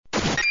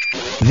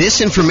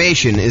This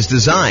information is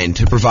designed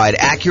to provide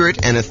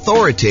accurate and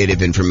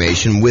authoritative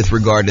information with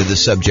regard to the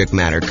subject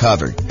matter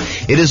covered.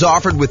 It is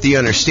offered with the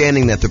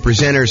understanding that the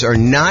presenters are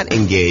not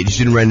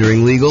engaged in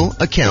rendering legal,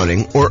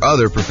 accounting, or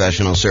other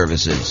professional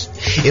services.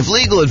 If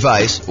legal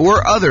advice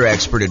or other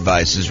expert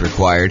advice is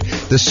required,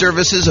 the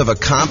services of a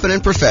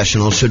competent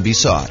professional should be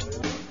sought.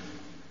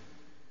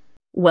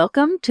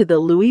 Welcome to the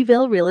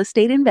Louisville Real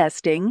Estate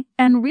Investing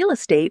and Real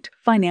Estate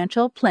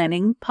Financial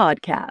Planning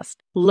Podcast.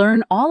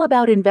 Learn all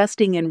about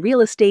investing in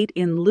real estate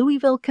in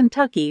Louisville,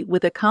 Kentucky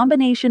with a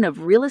combination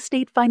of real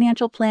estate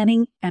financial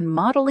planning and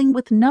modeling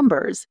with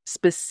numbers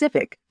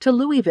specific to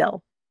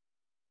Louisville.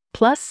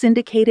 Plus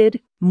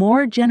syndicated,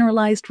 more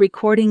generalized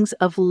recordings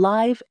of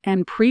live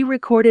and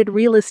pre-recorded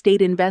real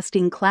estate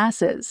investing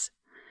classes.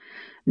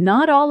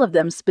 Not all of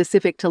them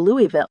specific to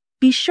Louisville.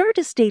 Be sure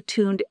to stay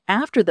tuned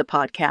after the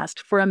podcast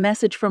for a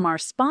message from our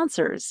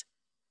sponsors.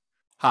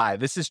 Hi,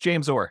 this is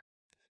James Orr.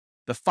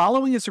 The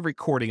following is a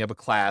recording of a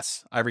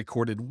class I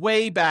recorded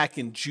way back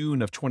in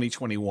June of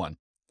 2021.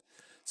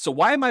 So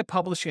why am I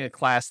publishing a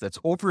class that's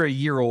over a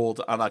year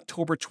old on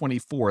October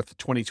 24th,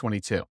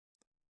 2022?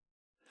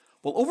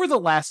 Well, over the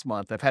last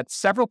month, I've had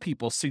several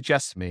people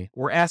suggest to me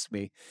or ask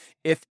me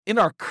if in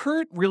our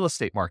current real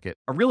estate market,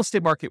 a real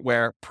estate market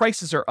where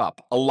prices are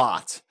up a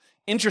lot,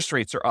 interest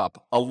rates are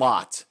up a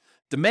lot,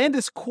 demand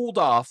has cooled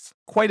off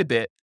quite a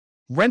bit.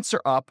 Rents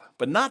are up,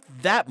 but not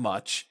that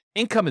much.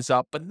 Income is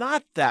up, but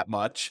not that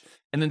much.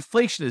 And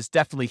inflation is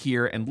definitely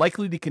here and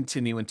likely to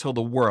continue until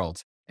the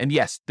world. And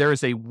yes, there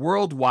is a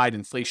worldwide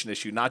inflation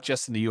issue, not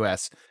just in the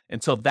US,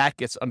 until that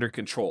gets under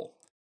control.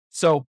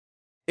 So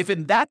if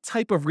in that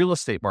type of real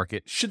estate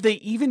market, should they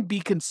even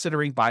be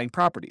considering buying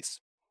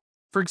properties?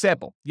 For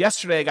example,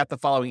 yesterday I got the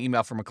following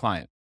email from a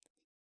client.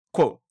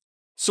 Quote,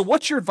 "So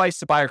what's your advice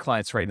to buyer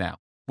clients right now?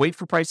 Wait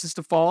for prices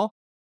to fall?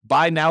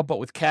 Buy now, but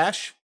with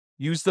cash?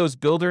 Use those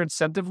builder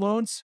incentive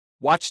loans?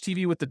 Watch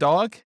TV with the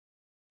dog?"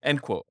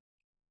 End quote.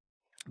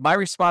 My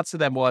response to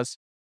them was,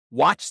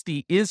 watch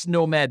the Is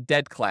Nomad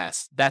Dead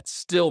class. That's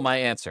still my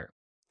answer.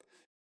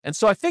 And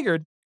so I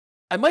figured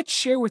I might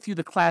share with you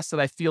the class that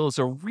I feel is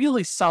a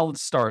really solid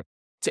start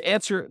to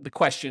answer the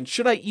question,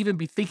 should I even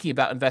be thinking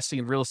about investing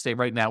in real estate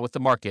right now with the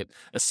market,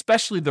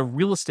 especially the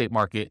real estate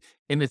market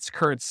in its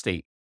current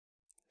state?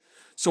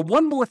 So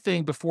one more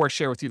thing before I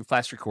share with you the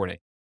class recording.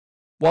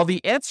 While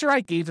the answer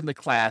I gave in the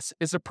class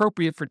is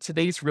appropriate for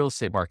today's real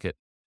estate market,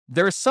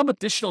 there is some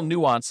additional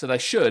nuance that I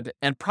should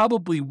and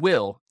probably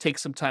will take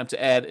some time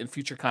to add in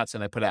future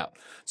content I put out.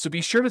 So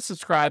be sure to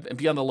subscribe and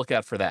be on the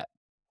lookout for that.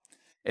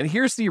 And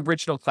here's the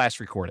original class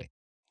recording.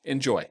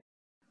 Enjoy.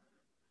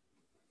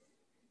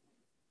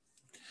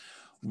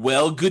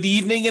 Well, good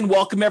evening and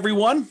welcome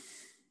everyone.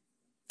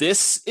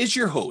 This is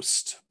your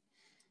host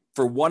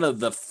for one of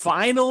the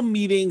final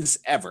meetings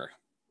ever,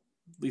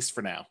 at least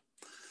for now,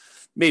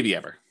 maybe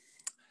ever.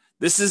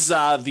 This is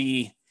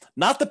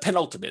not the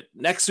penultimate.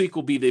 Next week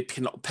will be the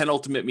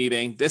penultimate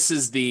meeting. This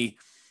is the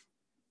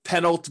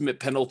penultimate,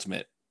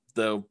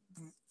 the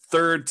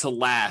third to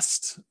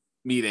last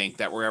meeting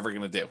that we're ever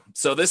going to do.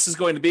 So this is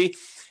going to be,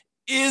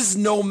 is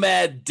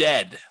Nomad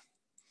dead?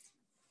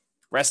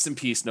 Rest in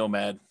peace,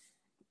 Nomad.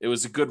 It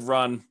was a good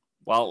run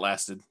while it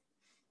lasted,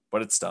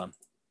 but it's done.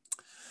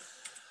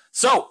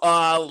 So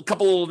a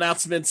couple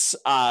announcements.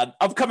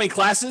 Upcoming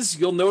classes,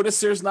 you'll notice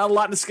there's not a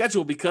lot in the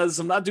schedule because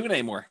I'm not doing it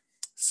anymore.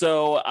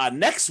 So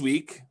next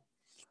week,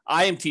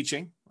 I am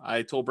teaching.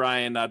 I told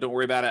Brian, don't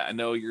worry about it. I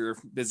know you're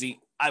busy.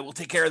 I will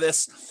take care of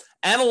this.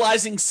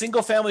 Analyzing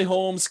single-family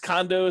homes,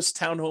 condos,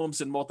 townhomes,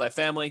 and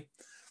multifamily.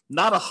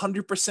 Not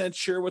 100%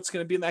 sure what's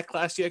going to be in that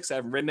class yet because I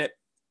haven't written it.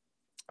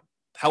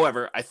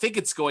 However, I think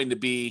it's going to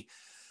be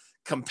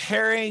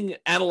comparing,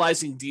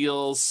 analyzing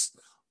deals,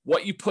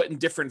 what you put in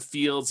different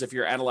fields if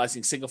you're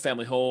analyzing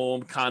single-family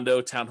home,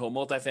 condo, townhome,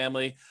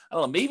 multifamily. I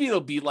don't know. Maybe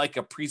it'll be like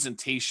a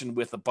presentation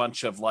with a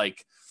bunch of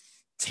like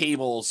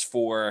tables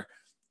for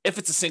if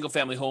it's a single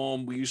family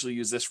home, we usually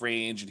use this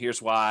range and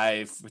here's why.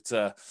 If it's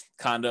a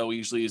condo, we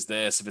usually use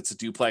this. If it's a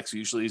duplex, we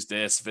usually use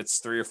this. If it's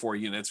 3 or 4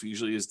 units, we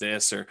usually use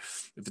this. Or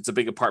if it's a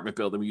big apartment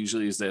building, we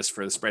usually use this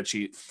for the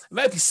spreadsheet. It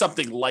might be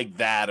something like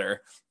that,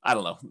 or I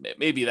don't know.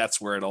 Maybe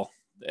that's where it'll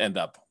end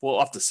up. We'll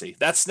have to see.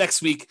 That's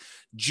next week,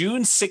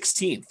 June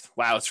 16th.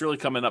 Wow, it's really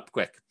coming up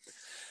quick.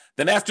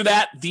 Then after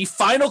that, the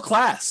final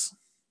class.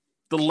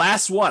 The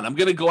last one, I'm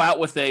going to go out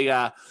with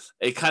a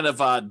kind of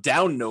a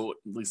down note,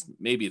 at least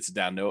maybe it's a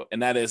down note,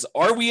 and that is,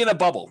 are we in a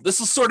bubble? This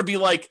will sort of be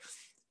like,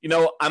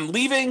 I'm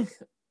leaving.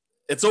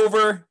 It's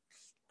over.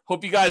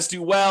 Hope you guys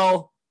do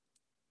well.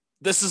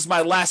 This is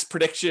my last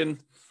prediction.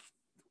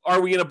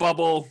 Are we in a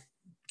bubble?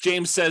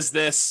 James says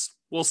this.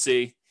 We'll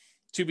see.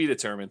 To be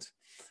determined.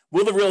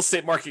 Will the real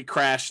estate market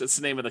crash? That's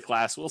the name of the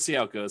class. We'll see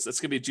how it goes.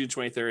 That's going to be June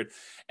 23rd.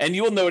 And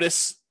you will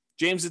notice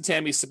James and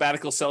Tammy's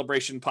sabbatical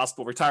celebration,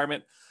 possible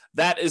retirement.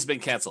 That has been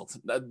canceled.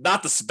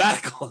 Not the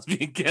sabbatical is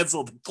being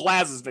canceled. The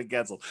class has been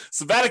canceled.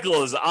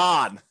 Sabbatical is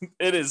on.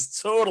 It is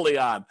totally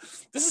on.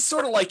 This is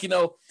sort of like,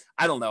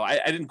 I don't know. I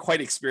didn't quite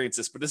experience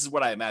this, but this is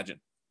what I imagine.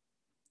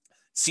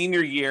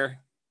 Senior year,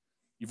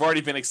 you've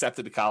already been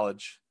accepted to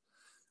college.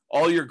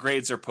 All your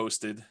grades are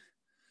posted.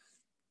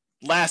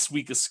 Last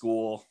week of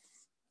school.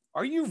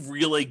 Are you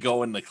really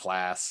going to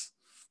class?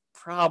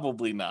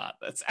 Probably not.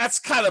 That's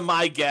kind of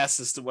my guess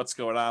as to what's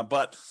going on,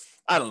 but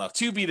I don't know.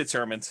 To be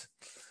determined.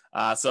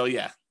 So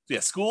yeah,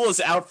 school is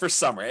out for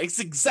summer. It's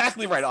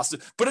exactly right,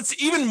 Austin. But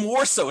it's even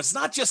more so. It's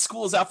not just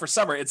school is out for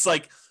summer. It's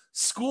like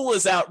school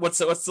is out. What's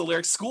the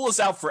lyric? School is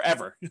out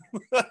forever.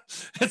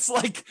 It's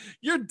like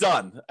you're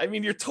done. I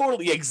mean, you're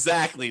totally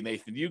exactly,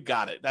 Nathan. You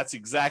got it. That's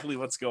exactly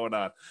what's going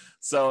on.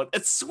 So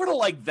it's sort of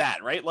like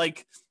that, right?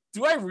 Like,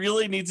 do I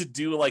really need to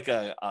do like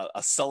a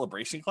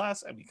celebration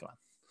class? I mean, come on.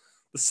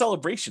 The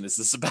celebration is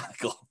the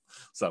sabbatical.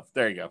 So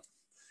there you go.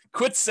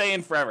 Quit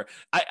saying forever.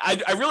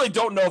 I really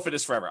don't know if it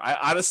is forever.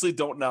 I honestly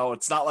don't know.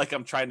 It's not like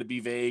I'm trying to be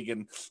vague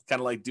and kind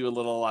of like do a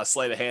little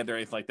sleight of hand or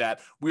anything like that.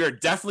 We are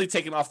definitely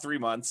taking off 3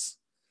 months.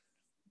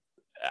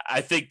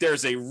 I think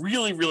there's a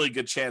really, really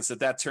good chance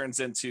that turns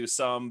into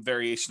some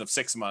variation of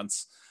 6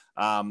 months.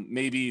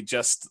 Maybe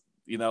just,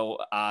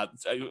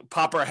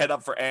 pop our head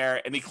up for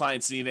air. Any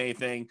clients need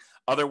anything.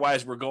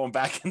 Otherwise, we're going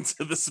back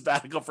into the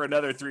sabbatical for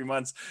another 3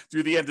 months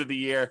through the end of the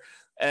year.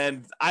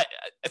 And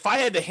if I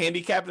had to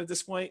handicap it at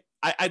this point,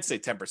 I'd say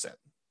 10%.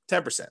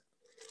 10%.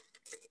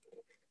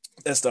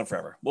 It's done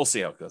forever. We'll see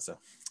how it goes, though.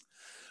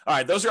 All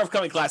right, those are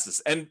upcoming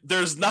classes. And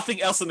there's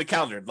nothing else in the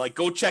calendar. Like,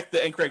 go check the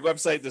NCRAG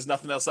website. There's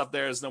nothing else up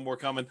there. There's no more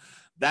coming.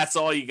 That's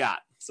all you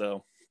got.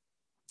 So,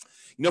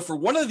 for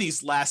one of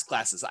these last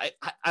classes, I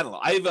don't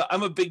know.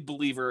 I'm a big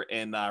believer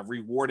in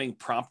rewarding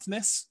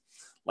promptness,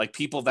 like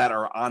people that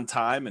are on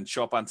time and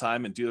show up on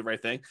time and do the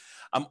right thing.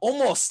 I'm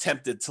almost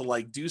tempted to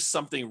like do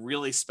something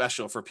really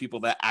special for people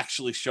that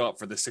actually show up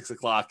for the 6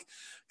 o'clock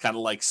kind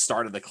of like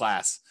start of the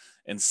class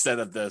instead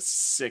of the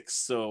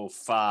 6:05,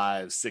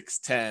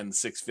 6:10,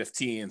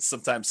 6:15,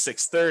 sometimes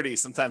 6:30,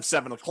 sometimes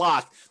 7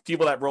 o'clock,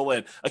 people that roll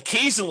in.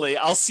 Occasionally,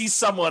 I'll see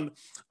someone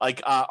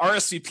like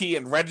RSVP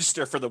and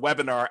register for the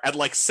webinar at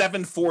like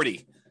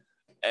 7:40.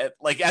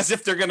 Like as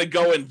if they're going to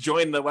go and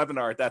join the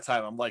webinar at that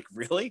time. I'm like,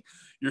 really?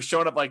 You're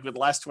showing up like with the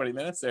last 20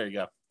 minutes? There you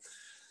go.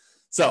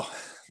 So, all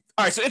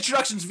right. So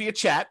introductions via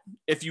chat,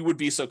 if you would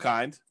be so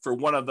kind for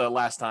one of the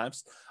last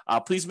times.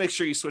 Please make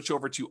sure you switch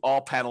over to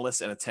all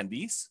panelists and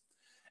attendees.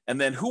 And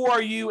then who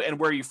are you and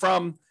where are you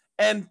from?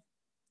 And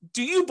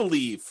do you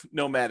believe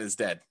Nomad is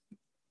dead?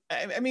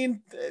 I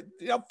mean,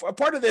 a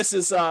part of this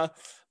is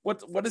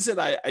what is it?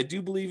 I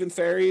do believe in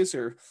fairies,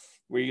 or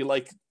where you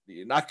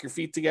knock your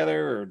feet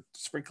together or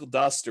sprinkle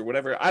dust or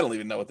whatever. I don't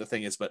even know what the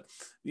thing is, but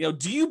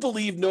do you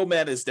believe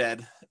Nomad is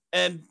dead?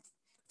 And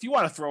if you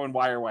want to throw in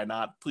why or why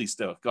not, please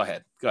do. Go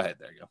ahead. There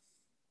you go.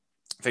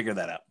 Figure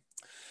that out.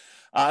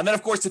 And then,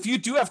 of course, if you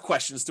do have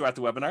questions throughout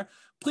the webinar,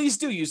 please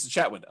do use the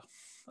chat window.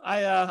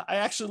 I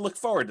actually look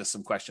forward to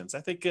some questions.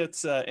 I think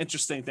it's an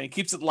interesting thing.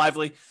 Keeps it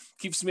lively,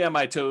 keeps me on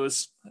my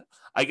toes.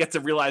 I get to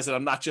realize that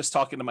I'm not just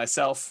talking to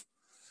myself.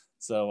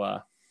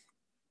 So,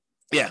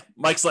 yeah,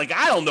 Mike's like,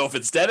 I don't know if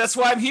it's dead. That's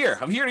why I'm here.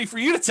 I'm here for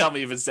you to tell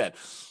me if it's dead.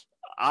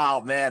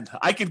 Oh, man,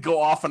 I could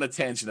go off on a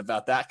tangent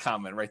about that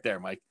comment right there,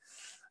 Mike.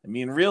 I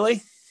mean,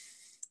 really?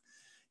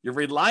 You're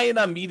relying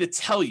on me to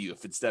tell you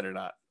if it's dead or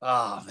not.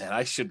 Oh, man,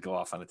 I should go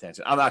off on a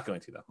tangent. I'm not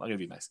going to, though. I'm going to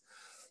be nice.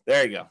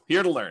 There you go.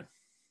 Here to learn.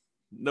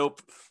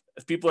 Nope.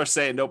 If people are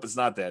saying, nope, it's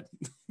not dead.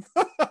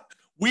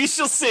 We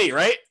shall see,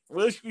 right?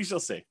 We shall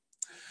see.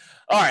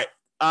 All right.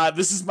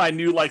 This is my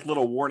new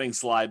little warning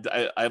slide.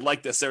 I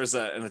like this. There was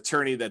an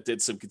attorney that did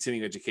some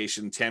continuing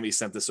education. Tammy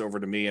sent this over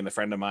to me and a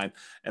friend of mine,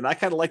 and I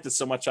kind of liked it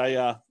so much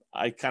I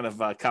kind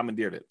of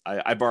commandeered it.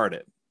 I borrowed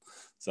it,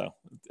 so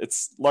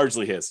it's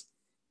largely his.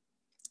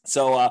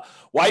 So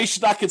why you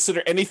should not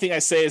consider anything I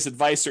say as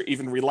advice or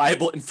even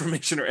reliable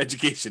information or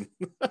education.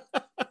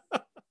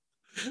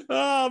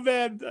 Oh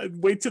man,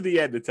 wait till the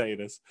end to tell you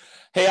this.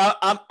 Hey,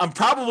 I'm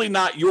probably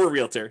not your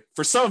realtor.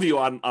 For some of you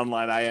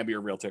online, I am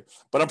your realtor,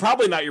 but I'm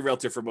probably not your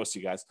realtor for most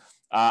of you guys.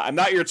 I'm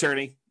not your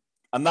attorney.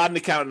 I'm not an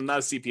accountant. I'm not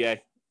a CPA.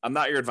 I'm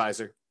not your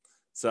advisor.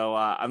 So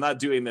I'm not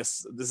doing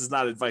this. This is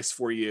not advice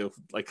for you,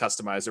 like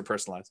customized or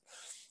personalized.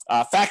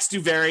 Facts do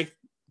vary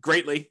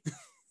greatly.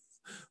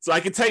 So I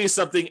can tell you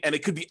something, and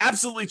it could be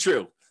absolutely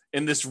true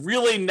in this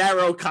really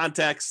narrow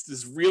context,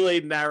 this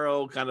really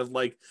narrow kind of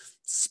like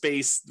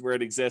space where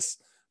it exists.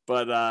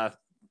 But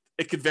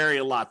it could vary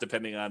a lot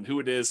depending on who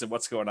it is and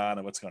what's going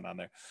on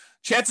there.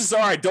 Chances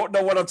are I don't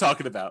know what I'm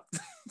talking about.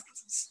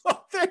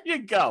 So there you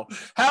go.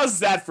 How's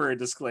that for a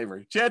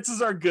disclaimer? Chances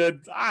are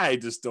good. I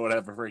just don't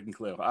have a freaking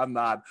clue.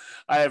 I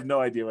have no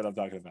idea what I'm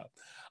talking about.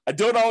 I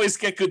don't always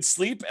get good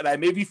sleep, and I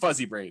may be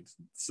fuzzy brained.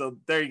 So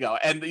there you go.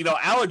 And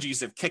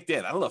allergies have kicked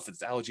in. I don't know if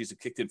it's allergies have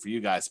kicked in for you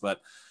guys, but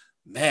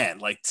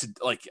man,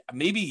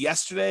 maybe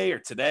yesterday or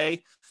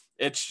today,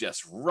 it's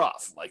just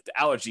rough. Like the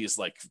allergy is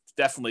like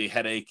definitely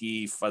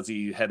headachy,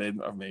 fuzzy headed,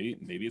 or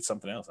maybe it's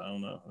something else. I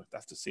don't know. I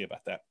have to see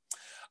about that.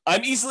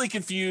 I'm easily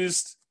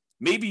confused.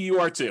 Maybe you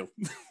are too.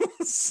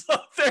 So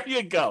there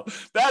you go.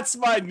 That's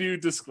my new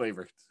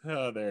disclaimer.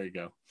 Oh, there you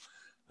go.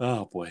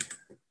 Oh boy.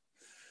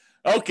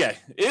 Okay.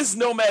 Is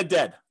Nomad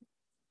dead?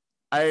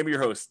 I am your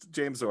host,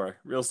 James Orr,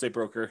 real estate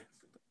broker, at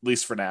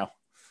least for now.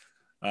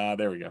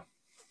 There we go.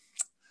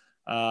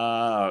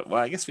 Well,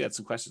 I guess we had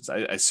some questions. I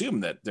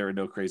assume that there are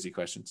no crazy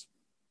questions.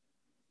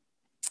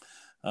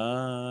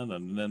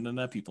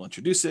 No, people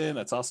introducing.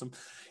 That's awesome.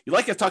 You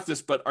like I've talked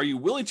this, but are you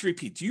willing to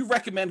repeat? Do you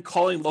recommend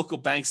calling local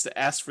banks to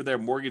ask for their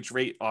mortgage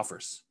rate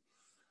offers?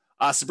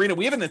 Sabrina,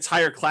 we have an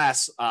entire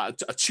class, a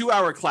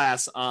 2-hour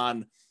class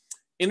on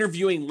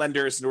interviewing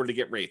lenders in order to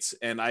get rates.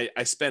 And I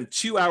spent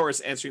 2 hours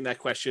answering that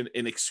question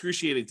in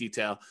excruciating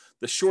detail.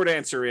 The short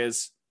answer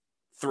is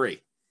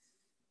 3.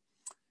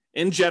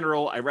 In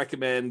general, I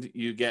recommend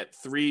you get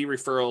 3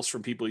 referrals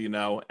from people you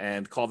know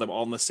and call them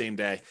all on the same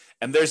day.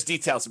 And there's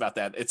details about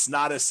that. It's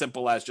not as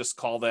simple as just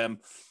call them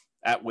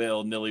at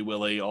will,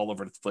 nilly-willy, all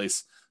over the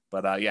place.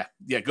 But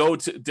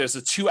there's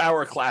a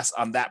 2-hour class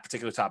on that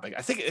particular topic.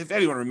 I think if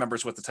anyone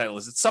remembers what the title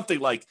is, it's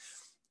something like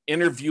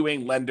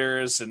interviewing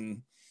lenders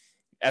and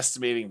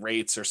estimating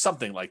rates or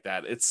something like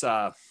that. It's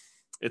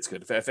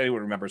good. If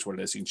anyone remembers what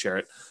it is, you can share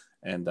it,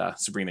 and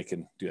Sabrina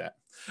can do that.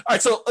 All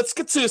right, so let's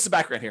get to some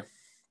background here.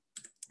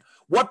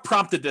 What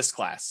prompted this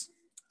class?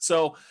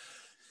 So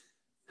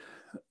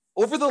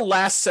over the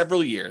last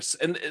several years,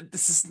 and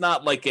this is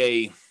not like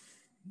a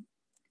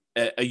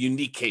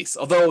unique case,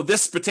 although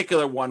this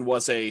particular one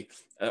was a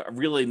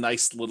really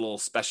nice little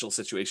special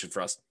situation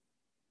for us.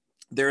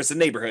 There's a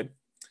neighborhood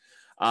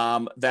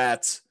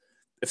that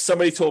if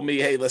somebody told me,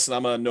 hey, listen,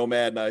 I'm a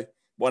nomad and I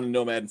want a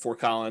nomad in Fort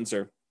Collins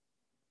or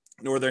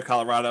Northern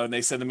Colorado, and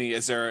they said to me,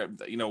 is there,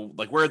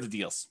 where are the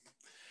deals?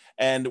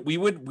 And we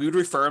would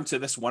refer them to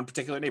this one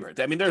particular neighborhood.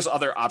 I mean, there's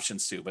other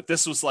options too, but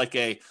this was like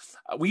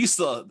we used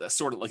to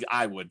sort of like,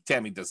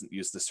 Tammy doesn't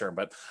use this term,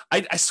 but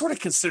I sort of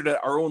considered it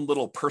our own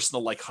little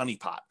personal like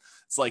honeypot.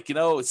 It's like,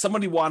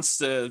 somebody wants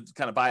to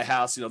kind of buy a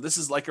house, this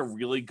is like a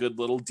really good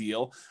little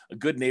deal, a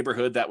good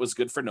neighborhood that was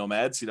good for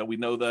nomads. We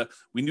knew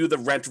the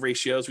rent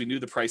ratios, we knew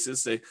the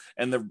prices,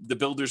 and the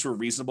builders were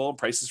reasonable,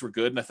 prices were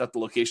good. And I thought the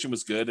location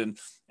was good and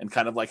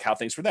kind of like how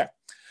things were there.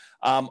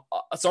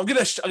 So I'm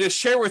going to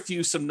share with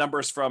you some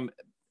numbers from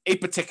a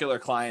particular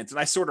client, and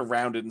I sort of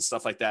rounded and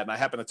stuff like that. And I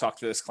happened to talk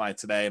to this client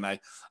today, and I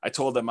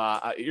told them,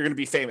 you're going to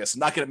be famous. I'm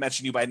not going to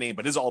mention you by name,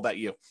 but it's all about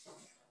you.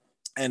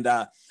 And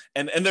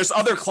there's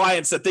other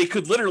clients that they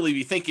could literally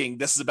be thinking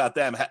this is about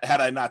them had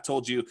I not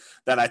told you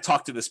that I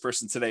talked to this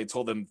person today and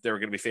told them they were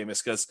going to be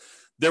famous, because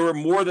there were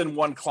more than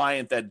one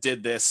client that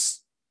did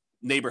this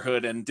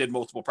neighborhood and did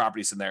multiple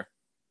properties in there.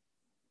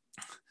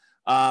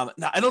 Now,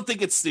 I don't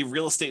think it's the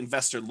real estate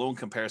investor loan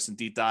comparison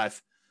deep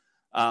dive,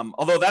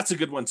 although that's a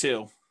good one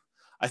too.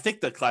 I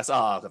think the class,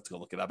 I'll have to go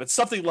look it up. It's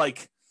something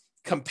like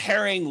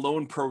comparing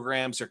loan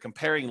programs or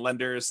comparing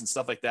lenders and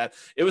stuff like that.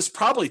 It was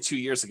probably 2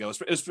 years ago.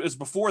 It was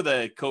before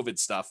the COVID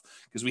stuff,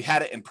 because we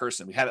had it in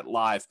person. We had it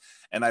live,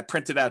 and I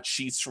printed out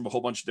sheets from a whole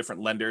bunch of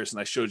different lenders,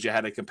 and I showed you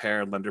how to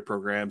compare lender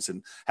programs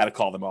and how to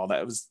call them all.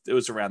 It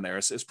was around there.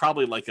 It's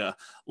probably like a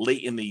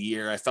late in the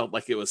year. I felt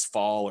like it was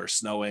fall or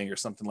snowing or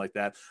something like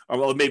that. Or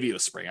well, maybe it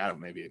was spring. I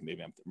don't know.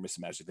 Maybe I'm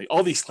misimagining.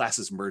 All these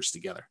classes merged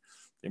together.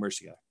 They merged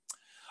together.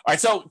 All right.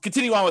 So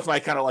continue on with my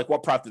kind of like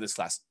what prompted this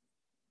class.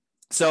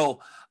 So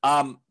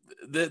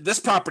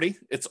this property,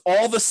 it's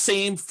all the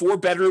same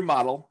 4-bedroom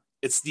model.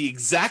 It's the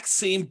exact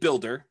same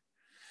builder.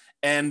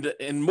 And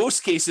in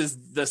most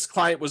cases, this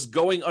client was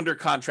going under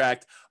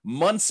contract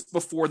months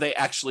before they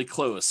actually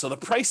close. So the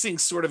pricing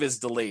sort of is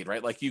delayed,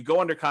 right? Like you go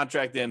under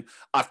contract in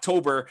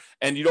October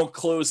and you don't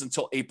close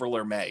until April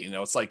or May.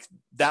 It's like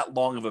that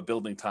long of a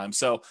building time.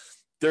 So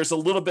there's a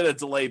little bit of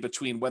delay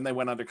between when they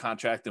went under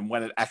contract and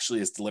when it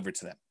actually is delivered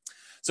to them.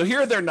 So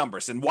here are their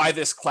numbers and why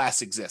this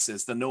class exists,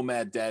 is the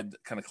Nomad Dead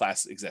kind of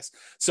class exists.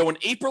 So in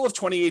April of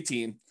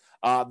 2018,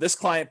 this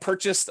client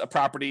purchased a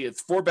property.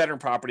 It's 4-bedroom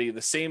property,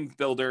 the same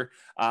builder,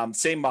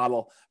 same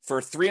model,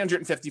 for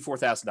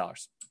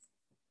 $354,000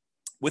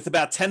 with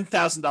about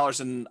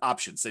 $10,000 in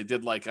options. They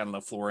did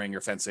flooring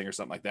or fencing or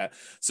something like that.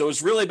 So it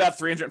was really about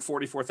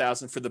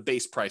 $344,000 for the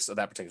base price of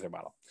that particular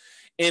model.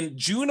 In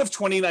June of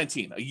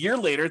 2019, a year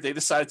later, they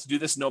decided to do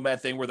this nomad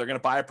thing where they're going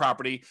to buy a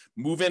property,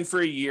 move in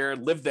for a year,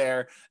 live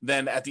there.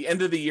 Then at the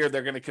end of the year,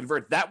 they're going to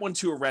convert that one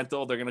to a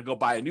rental. They're going to go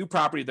buy a new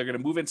property. They're going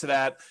to move into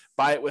that,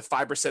 buy it with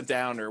 5%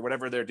 down or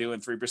whatever they're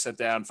doing, 3%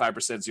 down,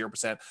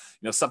 5%,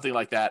 0%, something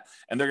like that.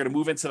 And they're going to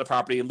move into the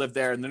property and live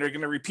there. And then they're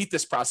going to repeat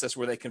this process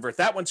where they convert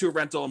that one to a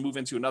rental and move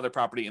into another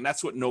property. And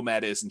that's what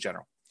Nomad is in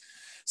general.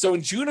 So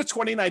in June of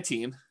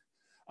 2019,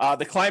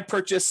 the client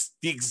purchased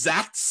the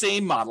exact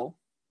same model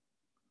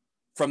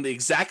from the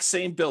exact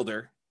same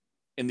builder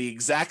in the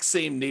exact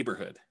same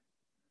neighborhood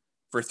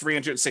for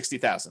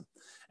 $360,000.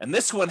 And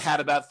this one had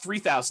about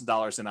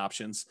 $3,000 in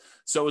options.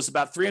 So it was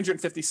about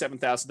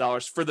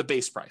 $357,000 for the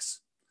base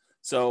price.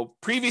 So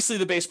previously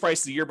the base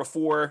price the year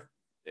before,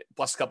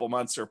 plus a couple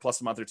months or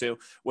plus a month or two,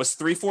 was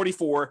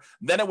 $344.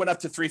 Then it went up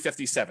to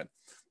 $357.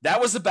 That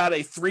was about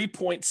a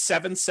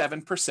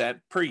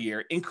 3.77% per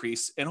year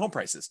increase in home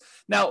prices.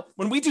 Now,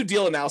 when we do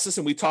deal analysis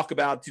and we talk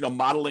about,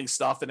 modeling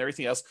stuff and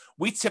everything else,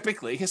 we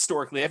typically,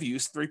 historically, have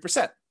used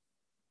 3%.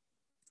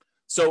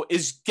 So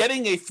is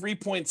getting a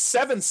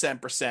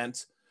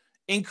 3.77%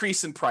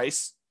 increase in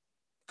price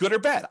good or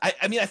bad?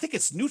 I mean, I think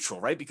it's neutral,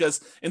 right?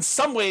 Because in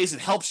some ways it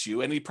helps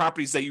you. Any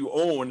properties that you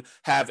own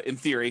have, in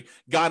theory,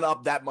 gone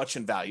up that much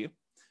in value.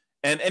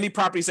 And any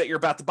properties that you're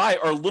about to buy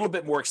are a little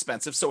bit more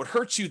expensive. So it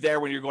hurts you there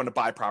when you're going to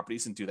buy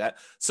properties and do that.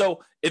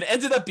 So it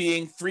ended up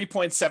being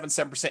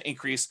 3.77%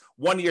 increase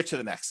 1 year to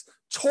the next.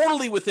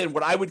 Totally within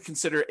what I would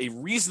consider a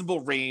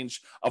reasonable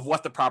range of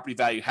what the property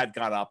value had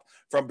gone up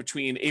from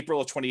between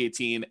April of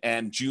 2018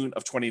 and June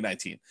of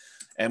 2019.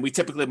 And we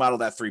typically model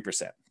that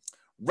 3%.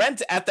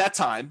 Rent at that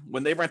time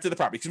when they rented the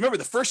property, because remember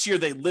the first year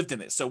they lived in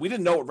it, so we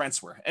didn't know what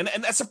rents were, and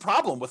that's a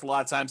problem with a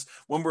lot of times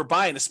when we're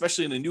buying,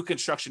 especially in a new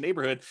construction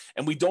neighborhood,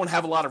 and we don't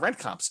have a lot of rent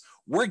comps.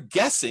 We're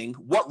guessing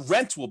what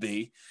rent will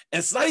be, and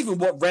it's not even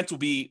what rent will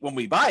be when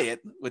we buy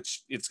it,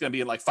 which it's going to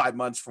be in like 5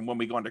 months from when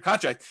we go under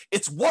contract.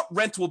 It's what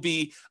rent will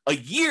be a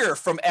year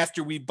from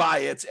after we buy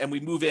it and we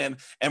move in,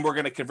 and we're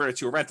going to convert it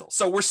to a rental.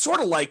 So we're sort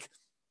of like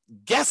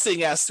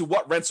guessing as to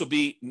what rents will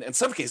be in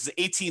some cases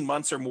 18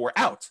 months or more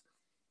out.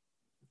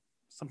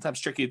 Sometimes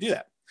tricky to do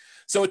that.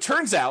 So it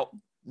turns out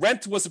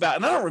rent was about,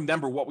 and I don't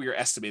remember what we were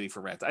estimating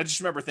for rent. I just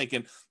remember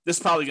thinking this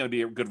is probably going to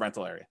be a good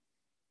rental area.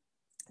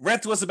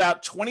 Rent was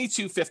about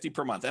 $22.50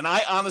 per month. And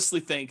I honestly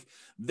think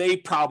they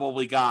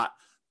probably got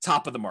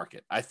top of the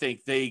market. I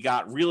think they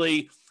got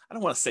really, I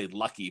don't want to say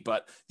lucky,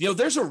 but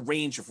there's a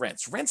range of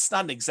rents. Rent's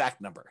not an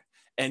exact number.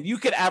 And you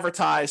could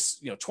advertise,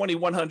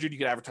 2,100, you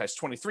could advertise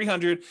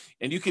 2,300,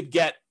 and you could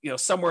get,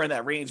 somewhere in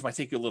that range. It might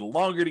take you a little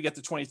longer to get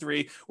to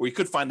 23, or you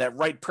could find that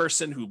right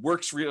person who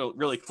works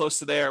really close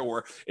to there,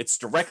 or it's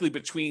directly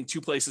between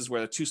two places where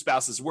the two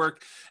spouses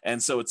work.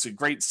 And so it's a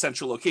great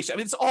central location. I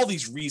mean, it's all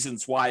these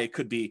reasons why it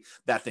could be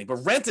that thing, but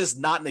rent is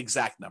not an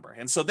exact number.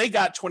 And so they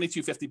got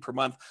 $22.50 per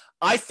month.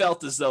 I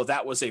felt as though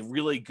that was a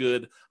really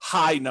good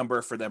high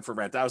number for them for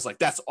rent. I was like,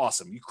 that's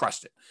awesome. You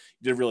crushed it.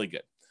 You did really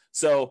good.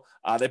 So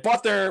they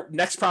bought their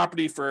next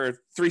property for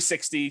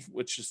 $360,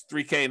 which is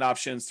 $3K in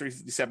options.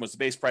 $357 was the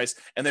base price,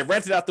 and they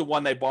rented out the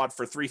one they bought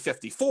for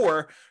 $354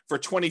 for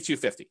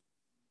 $22.50.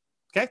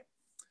 Okay,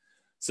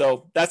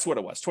 so that's what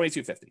it was,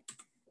 $22.50.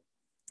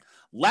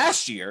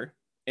 Last year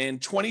in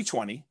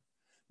 2020,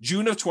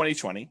 June of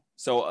 2020,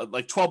 so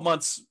like 12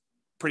 months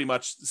pretty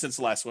much since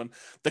the last one,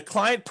 the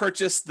client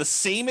purchased the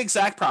same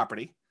exact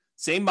property,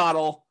 same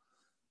model,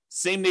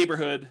 same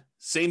neighborhood,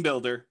 same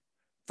builder,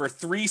 for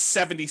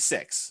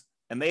 $376,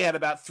 and they had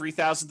about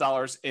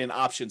 $3,000 in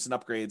options and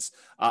upgrades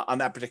on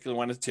that particular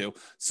one too.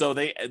 So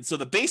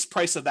the base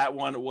price of that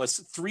one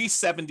was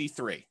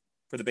 $373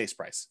 for the base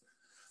price.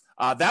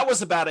 That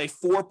was about a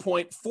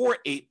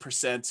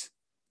 4.48%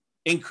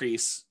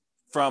 increase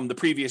from the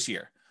previous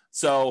year.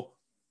 So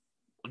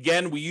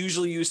again, we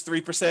usually use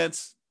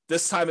 3%.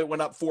 This time it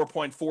went up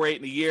 4.48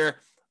 in a year.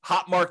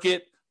 Hot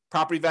market,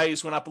 property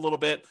values went up a little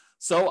bit.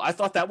 So I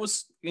thought that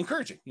was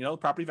encouraging.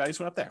 Property values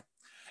went up there.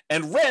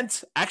 And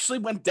rent actually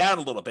went down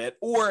a little bit,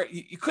 or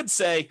you could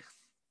say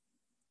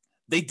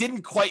they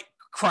didn't quite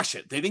crush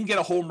it. They didn't get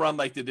a home run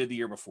like they did the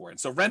year before. And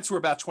so rents were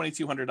about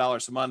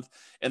 $2,200 a month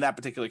in that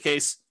particular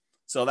case.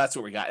 So that's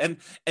what we got. And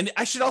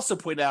I should also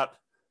point out,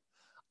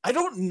 I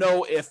don't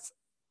know if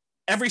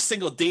every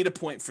single data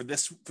point for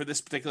this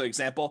particular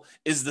example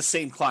is the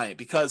same client,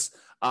 because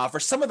for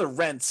some of the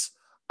rents,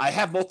 I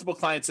have multiple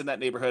clients in that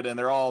neighborhood and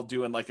they're all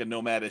doing like a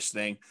nomadish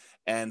thing.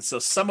 And so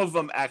some of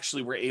them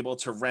actually were able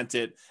to rent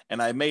it.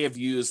 And I may have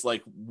used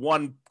like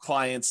one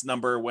client's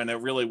number when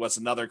it really was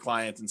another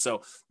client. And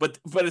so, but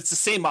it's the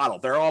same model.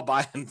 They're all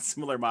buying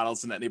similar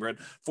models in that neighborhood,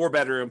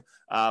 4-bedroom.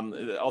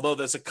 Although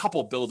there's a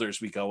couple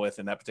builders we go with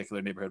in that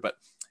particular neighborhood, but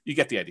you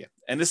get the idea.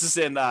 And this is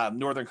in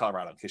Northern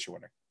Colorado, in case you're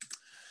wondering.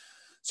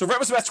 So rent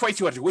was about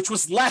 $2,200, which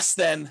was less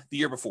than the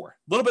year before,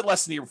 a little bit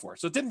less than the year before.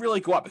 So it didn't really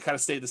go up. It kind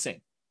of stayed the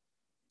same.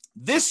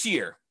 This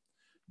year,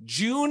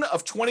 June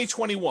of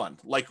 2021,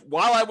 like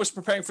while I was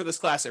preparing for this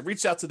class, I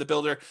reached out to the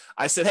builder.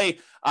 I said, hey,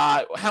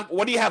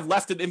 what do you have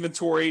left in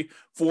inventory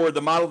for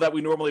the model that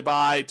we normally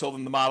buy? I told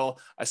them the model.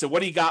 I said,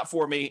 what do you got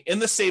for me in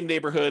the same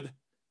neighborhood?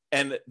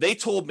 And they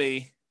told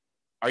me,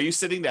 are you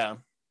sitting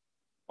down?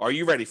 Are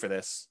you ready for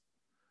this?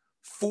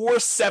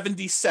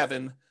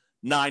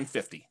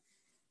 $477,950.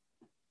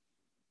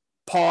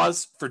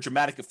 Pause for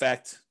dramatic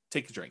effect.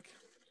 Take a drink.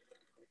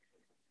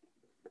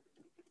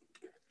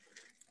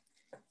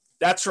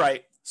 That's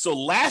right. So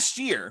last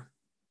year,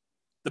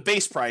 the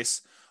base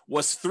price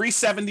was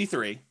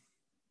 $373.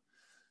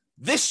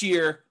 This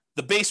year,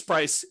 the base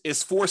price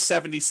is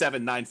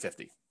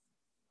 $477,950.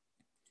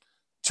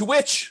 To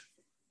which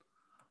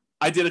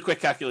I did a quick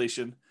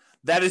calculation.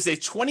 That is a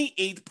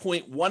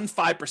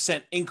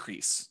 28.15%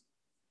 increase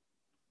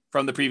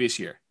from the previous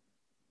year.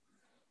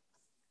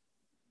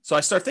 So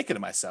I start thinking to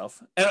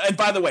myself, and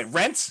by the way,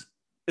 rent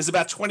is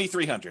about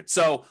 $2,300.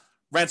 So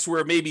rents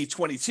were maybe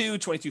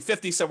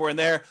 $2,250, somewhere in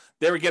there.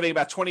 They were getting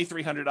about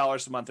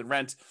 $2,300 a month in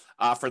rent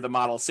for the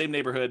model, same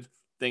neighborhood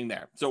thing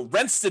there. So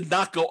rents did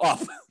not go up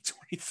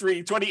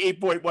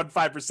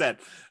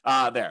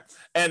 28.15% there.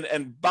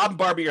 And Bob and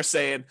Barbie are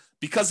saying,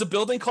 because of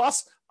building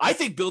costs, I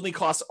think building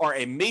costs are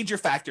a major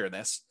factor in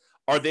this.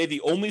 Are they the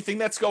only thing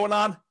that's going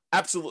on?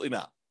 Absolutely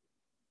not.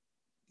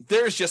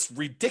 there's just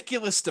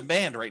ridiculous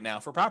demand right now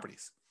for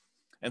properties.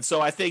 And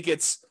so I think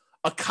it's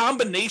a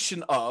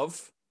combination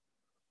of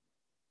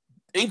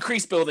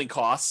increased building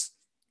costs,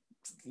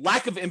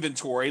 lack of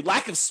inventory,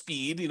 lack of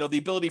speed, the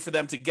ability for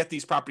them to get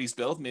these properties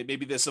built.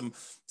 Maybe there's some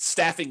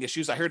staffing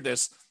issues. I heard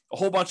there's a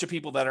whole bunch of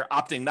people that are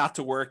opting not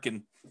to work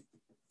and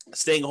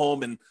staying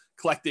home and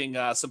collecting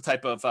some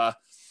type of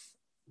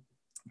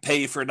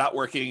pay for not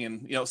working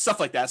and, stuff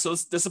like that. So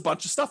there's a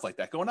bunch of stuff like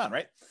that going on,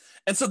 right?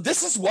 And so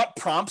this is what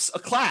prompts a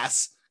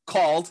class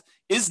called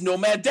Is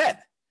Nomad Dead?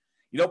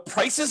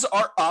 Prices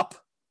are up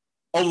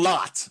a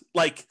lot,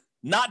 like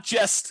not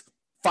just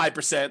 5%,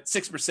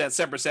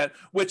 6%, 7%,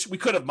 which we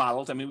could have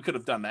modeled. I mean, we could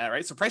have done that,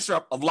 right? So prices are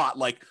up a lot,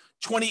 like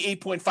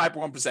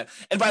 28.51%.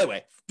 And by the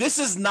way, this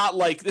is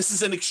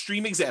an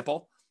extreme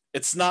example.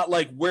 It's not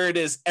like where it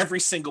is every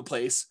single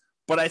place,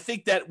 but I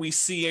think that we're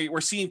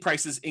seeing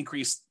prices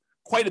increase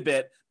quite a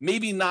bit,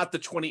 maybe not the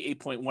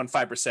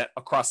 28.15%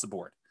 across the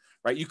board,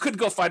 right? You could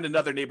go find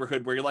another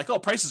neighborhood where you're like, oh,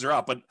 prices are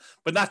up,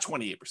 but not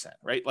 28%,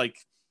 right? Like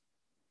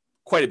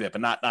quite a bit,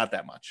 but not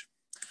that much.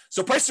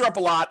 So prices are up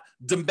a lot.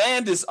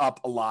 Demand is up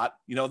a lot.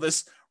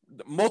 This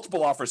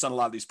multiple offers on a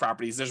lot of these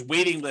properties. There's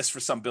waiting lists for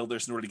some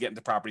builders in order to get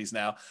into properties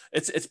now.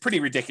 It's pretty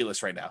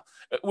ridiculous right now,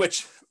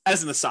 which,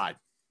 as an aside,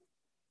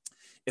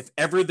 if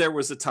ever there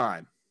was a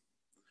time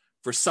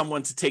for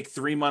someone to take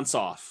 3 months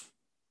off,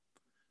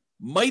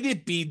 might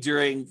it be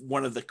during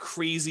one of the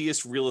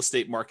craziest real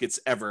estate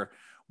markets ever,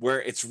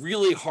 where it's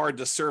really hard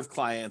to serve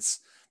clients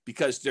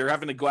because they're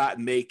having to go out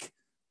and make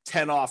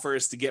 10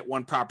 offers to get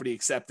one property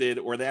accepted,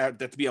 or they have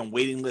to be on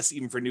waiting lists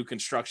even for new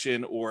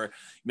construction, or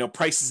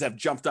prices have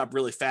jumped up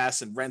really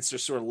fast and rents are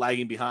sort of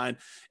lagging behind.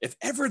 If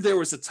ever there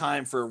was a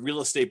time for a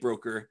real estate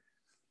broker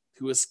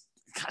who was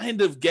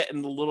kind of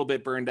getting a little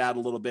bit burned out,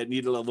 a little bit,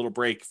 needed a little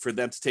break, for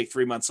them to take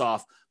 3 months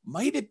off,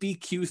 might it be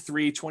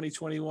Q3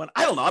 2021?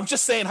 I don't know. I'm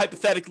just saying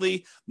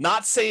hypothetically,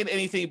 not saying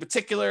anything in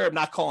particular. I'm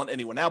not calling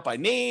anyone out by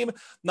name,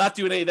 not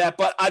doing any of that,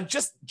 but I'm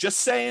just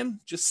saying,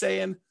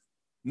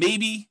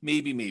 maybe.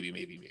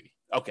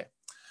 Okay.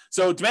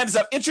 So demand is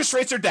up. Interest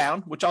rates are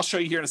down, which I'll show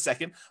you here in a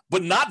second,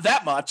 but not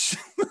that much.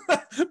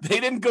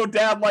 They didn't go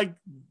down like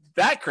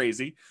that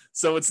crazy.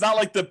 So it's not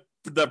like the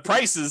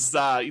price is,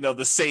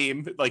 the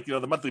same, like,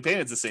 the monthly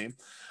payment's the same.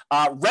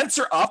 Rents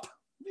are up,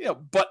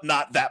 but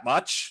not that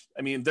much.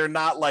 I mean, they're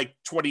not like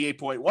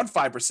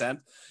 28.15%,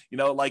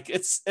 like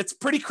it's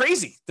pretty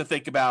crazy to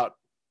think about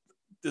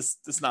this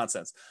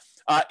nonsense.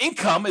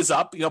 Income is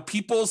up.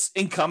 People's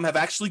income have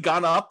actually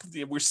gone up.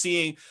 We're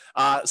seeing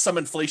some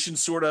inflation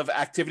sort of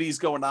activities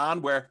going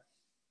on where,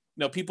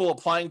 people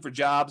applying for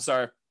jobs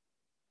are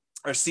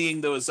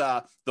seeing those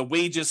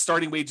the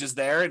starting wages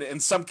there, and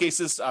in some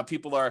cases,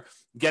 people are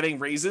getting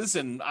raises.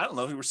 And I don't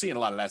know, we're seeing a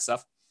lot of that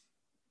stuff.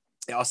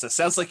 It also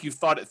sounds like you've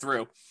thought it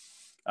through.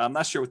 I'm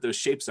not sure what those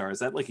shapes are. Is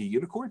that like a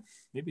unicorn?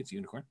 Maybe it's a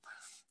unicorn.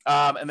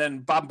 And then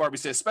Bob and Barbie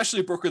say, especially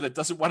a broker that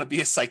doesn't want to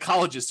be a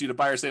psychologist due to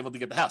buyers able to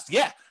get the house.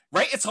 Yeah,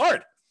 right. It's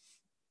hard.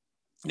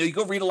 You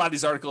go read a lot of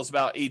these articles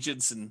about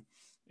agents and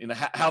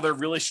how they're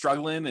really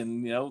struggling,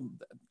 and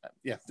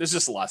there's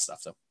just a lot of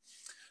stuff.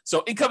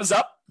 So income is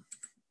up.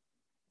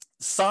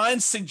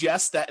 Signs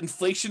suggest that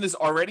inflation is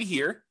already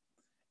here,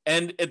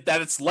 and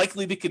that it's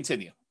likely to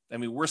continue. I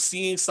mean, we're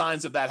seeing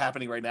signs of that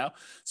happening right now.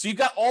 So you've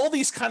got all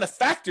these kind of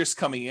factors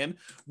coming in,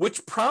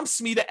 which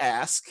prompts me to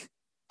ask,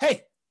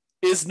 hey,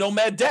 is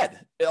Nomad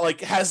dead?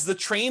 Like, has the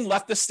train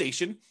left the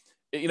station?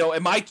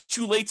 Am I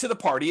too late to the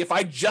party? If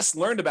I just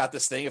learned about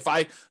this thing, if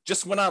I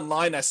just went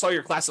online, I saw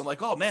your class, I'm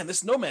like, oh man,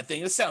 this Nomad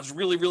thing, this sounds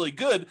really, really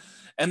good.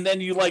 And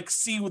then you like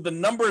see the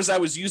numbers I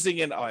was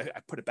using, and I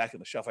put it back on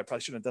the shelf. I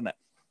probably shouldn't have done that.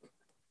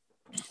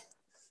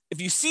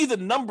 If you see the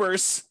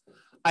numbers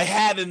I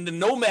had in the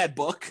Nomad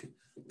book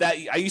that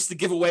I used to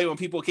give away when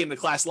people came to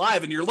class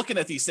live, and you're looking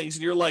at these things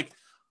and you're like,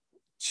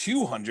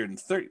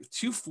 230,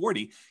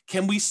 240.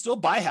 Can we still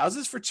buy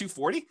houses for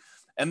 240?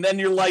 And then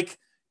you're like,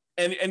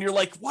 and you're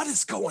like, what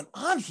is going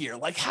on here?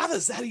 Like, how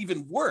does that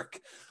even work?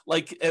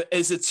 Like,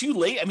 is it too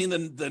late? I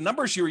mean, the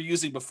numbers you were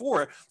using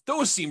before,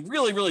 those seem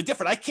really, really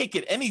different. I can't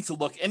get any to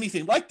look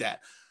anything like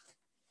that.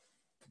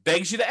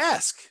 Begs you to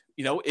ask,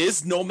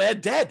 is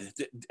Nomad dead?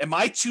 Am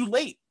I too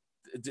late?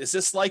 Is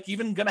this like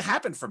even going to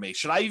happen for me?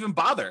 Should I even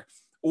bother?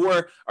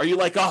 Or are you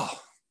like, oh,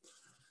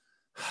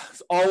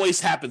 it always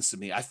happens to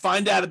me. I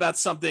find out about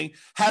something.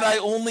 Had I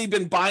only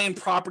been buying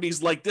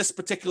properties like this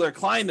particular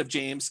client of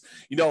James,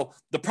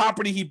 the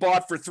property he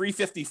bought for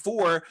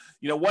 $354,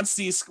 once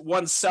these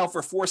ones sell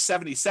for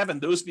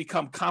 $477, those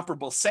become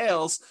comparable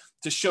sales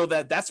to show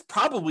that that's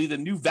probably the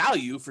new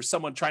value for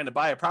someone trying to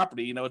buy a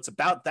property. It's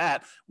about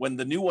that when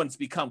the new ones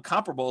become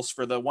comparables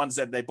for the ones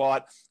that they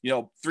bought,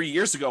 3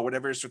 years ago,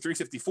 whatever it is, for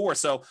 $354.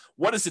 So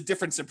what is the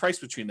difference in price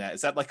between that?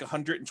 Is that like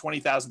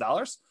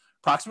 $120,000?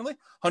 Approximately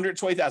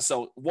 120,000.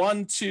 So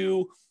 1,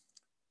 2,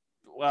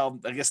 well,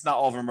 I guess not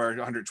all of them are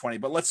 120,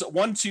 but let's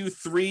 1, 2,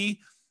 3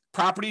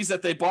 properties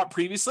that they bought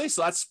previously.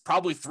 So that's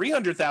probably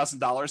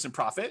 $300,000 in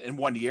profit in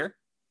 1 year.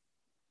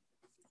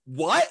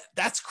 What?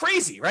 That's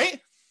crazy, right?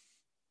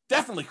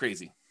 Definitely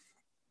crazy.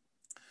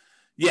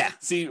 Yeah.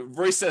 See,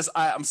 Royce says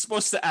I'm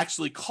supposed to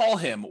actually call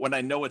him when I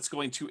know it's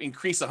going to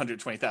increase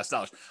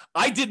 $120,000.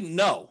 I didn't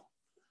know.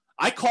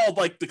 I called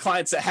like the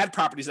clients that had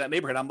properties in that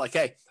neighborhood. I'm like,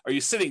 hey, are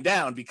you sitting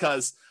down?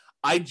 Because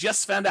I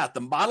just found out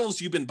the models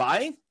you've been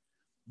buying,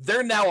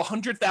 they're now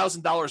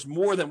 $100,000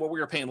 more than what we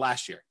were paying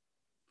last year.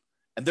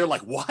 And they're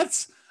like,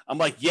 what? I'm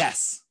like,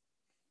 yes.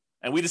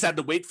 And we just had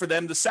to wait for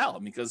them to sell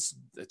them because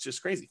it's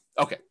just crazy.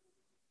 Okay.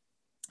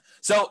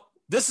 So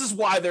this is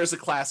why there's a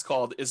class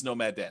called Is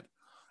Nomad Dead?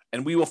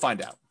 And we will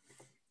find out.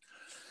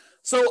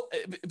 So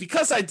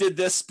because I did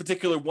this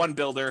particular one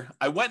builder,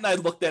 I went and I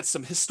looked at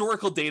some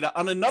historical data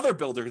on another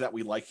builder that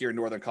we like here in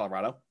Northern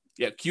Colorado.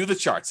 Yeah, cue the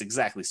charts.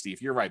 Exactly,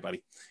 Steve. You're right,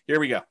 buddy. Here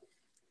we go.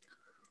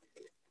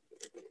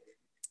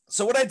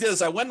 So what I did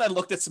is I went and I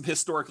looked at some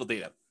historical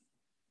data.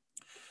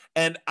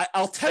 And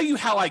I'll tell you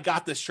how I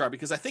got this chart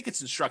because I think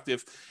it's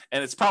instructive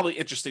and it's probably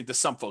interesting to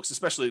some folks,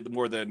 especially the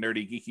more the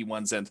nerdy, geeky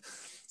ones. And,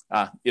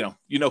 you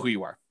know who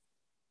you are.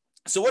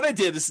 So what I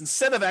did is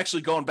instead of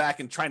actually going back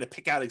and trying to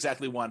pick out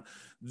exactly one,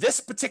 this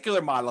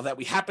particular model that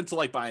we happen to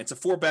like buying, it's a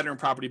 4-bedroom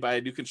property by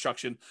a new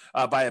construction,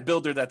 by a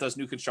builder that does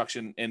new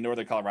construction in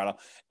Northern Colorado.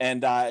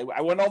 And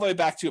I went all the way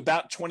back to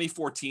about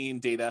 2014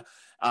 data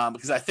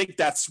because I think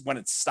that's when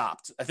it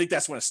stopped. I think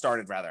that's when it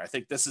started, rather. I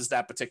think this is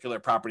that particular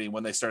property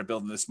when they started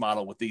building this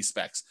model with these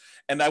specs.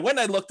 And I went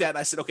and I looked at it and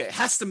I said, okay, it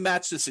has to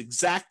match this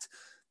exact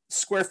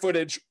square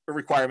footage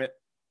requirement.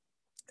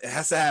 It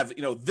has to have,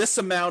 this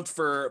amount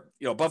for,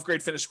 above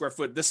grade finished square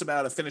foot, this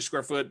amount of finished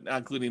square foot,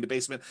 including the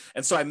basement.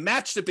 And so I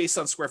matched it based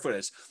on square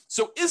footage.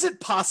 So is it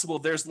possible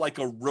there's like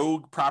a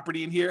rogue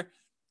property in here?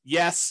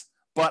 Yes.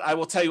 But I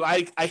will tell you,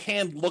 I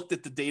hand looked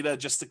at the data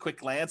just a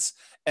quick glance,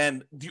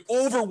 and the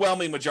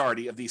overwhelming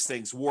majority of these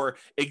things were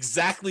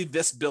exactly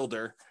this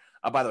builder.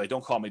 By the way,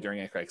 don't call me during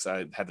Anchor because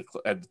I had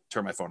to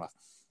turn my phone off.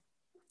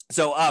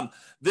 So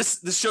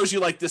this shows you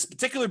like this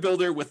particular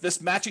builder with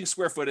this matching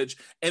square footage,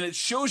 and it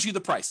shows you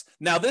the price.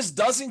 Now, this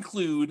does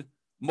include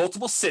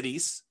multiple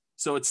cities,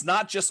 so it's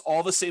not just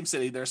all the same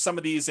city. There's some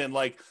of these in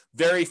like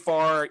very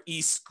far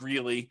east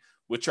Greeley,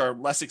 which are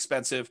less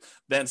expensive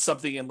than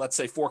something in, let's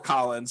say, Fort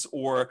Collins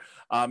or,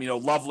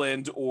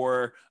 Loveland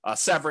or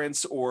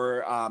Severance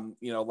or,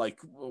 like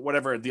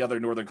whatever the other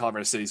Northern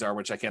Colorado cities are,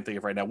 which I can't think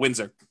of right now,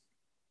 Windsor,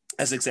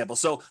 as an example.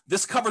 So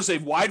this covers a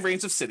wide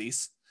range of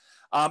cities.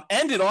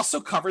 And it also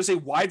covers a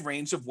wide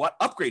range of what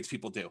upgrades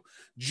people do.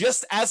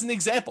 Just as an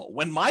example,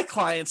 when my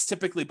clients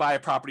typically buy a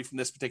property from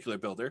this particular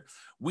builder,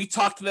 we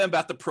talk to them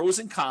about the pros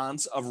and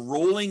cons of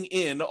rolling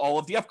in all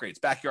of the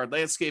upgrades: backyard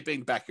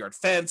landscaping, backyard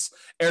fence,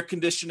 air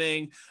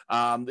conditioning,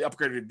 the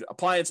upgraded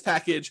appliance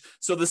package.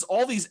 So there's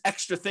all these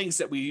extra things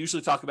that we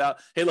usually talk about.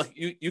 Hey, look,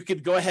 you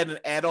could go ahead and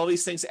add all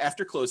these things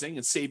after closing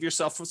and save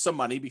yourself some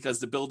money because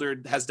the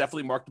builder has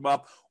definitely marked them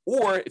up.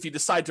 Or if you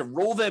decide to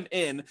roll them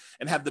in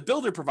and have the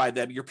builder provide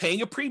them, you're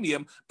paying a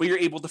premium, but you're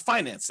able to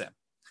finance them.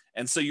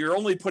 And so you're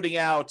only putting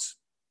out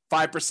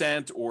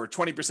 5% or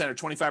 20% or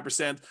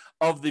 25%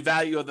 of the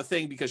value of the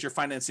thing because you're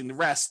financing the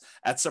rest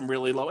at some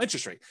really low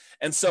interest rate.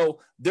 And so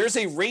there's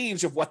a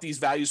range of what these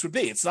values would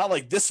be. It's not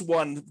like this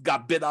one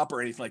got bid up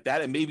or anything like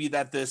that. And maybe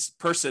that this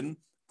person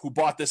who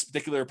bought this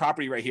particular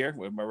property right here,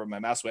 where my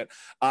mouse went,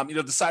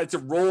 decided to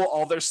roll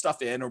all their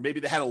stuff in, or maybe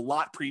they had a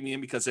lot premium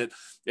because it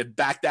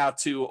backed out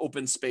to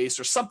open space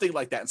or something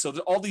like that. And so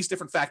there's all these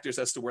different factors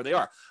as to where they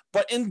are.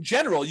 But in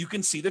general, you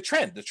can see the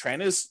trend. The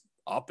trend is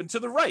up and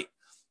to the right.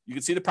 You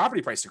can see the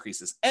property price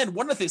increases. And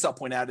one of the things I'll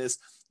point out is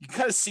you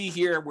kind of see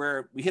here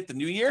where we hit the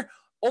new year,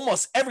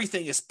 almost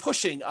everything is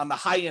pushing on the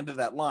high end of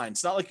that line.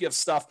 It's not like you have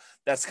stuff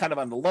that's kind of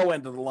on the low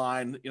end of the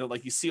line,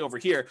 like you see over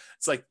here.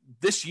 It's like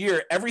this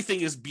year,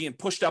 everything is being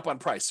pushed up on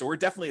price. So we're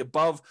definitely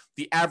above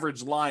the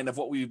average line of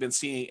what we've been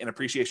seeing in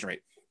appreciation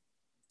rate.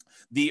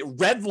 The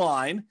red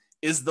line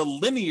is the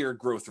linear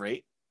growth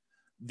rate.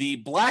 The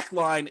black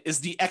line is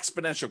the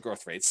exponential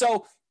growth rate.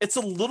 So it's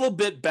a little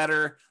bit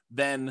better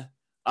than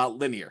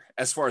linear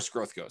as far as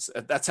growth goes.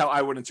 That's how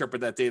I would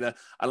interpret that data.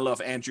 I don't know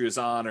if Andrew is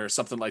on or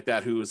something like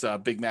that, who is a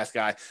big math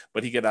guy,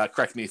 but he could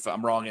correct me if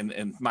I'm wrong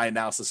in my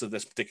analysis of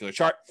this particular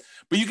chart.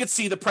 But you can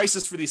see the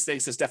prices for these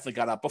things has definitely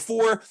gone up.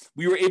 Before,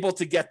 we were able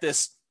to get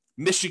this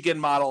Michigan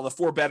model, the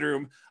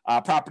 4-bedroom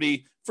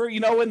property for,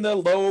 in the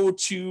low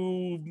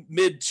to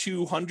mid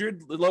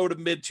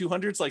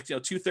 200s, like,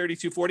 230,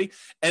 240.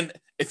 And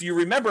if you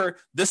remember,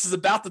 this is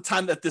about the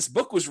time that this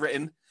book was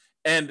written.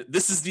 And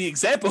this is the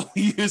example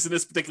we use in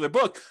this particular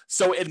book.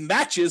 So it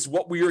matches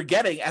what we were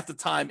getting at the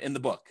time in the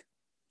book.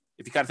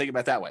 If you kind of think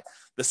about it that way,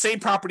 the same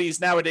properties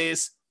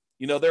nowadays,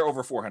 they're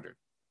over 400.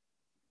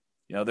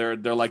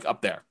 They're like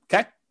up there.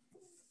 Okay.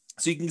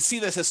 So you can see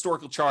this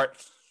historical chart.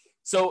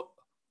 So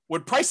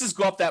when prices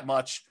go up that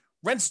much,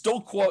 rents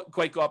don't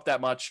quite go up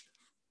that much.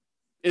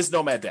 Is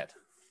Nomad dead?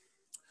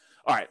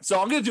 All right.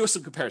 So I'm going to do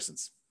some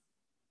comparisons,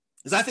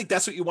 because I think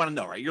that's what you want to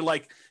know, right? You're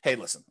like, hey,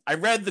 listen, I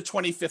read the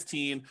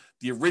 2015,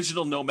 the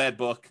original Nomad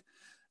book,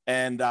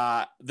 and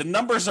the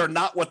numbers are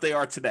not what they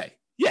are today.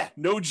 Yeah,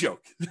 no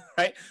joke,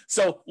 right?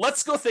 So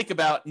let's go think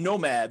about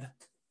Nomad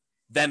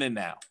then and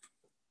now.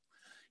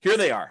 Here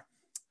they are.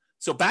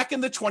 So back in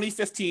the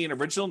 2015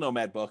 original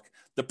Nomad book,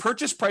 the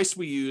purchase price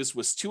we used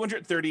was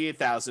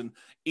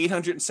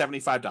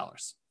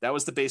 $238,875. That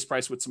was the base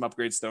price with some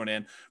upgrades thrown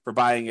in for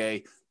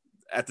buying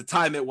at the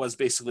time, it was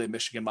basically a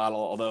Michigan model,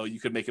 although you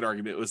could make an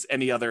argument it was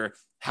any other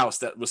house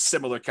that was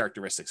similar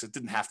characteristics. It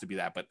didn't have to be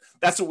that, but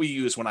that's what we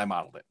used when I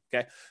modeled it.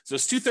 Okay. So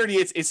it's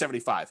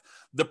 $238,875.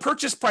 The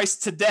purchase price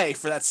today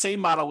for that same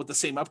model with the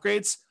same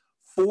upgrades,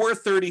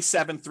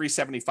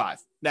 $437,375.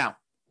 Now,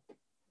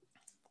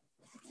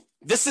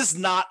 this is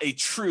not a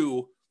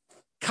true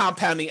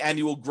compounding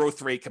annual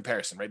growth rate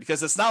comparison, right?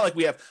 Because it's not like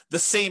we have the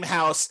same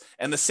house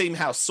and the same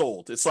house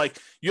sold. It's like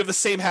you have the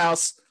same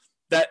house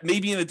that may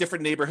be in a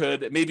different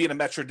neighborhood, it may be in a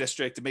metro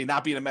district, it may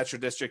not be in a metro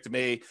district, it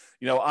may,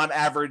 on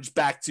average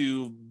back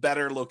to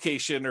better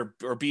location or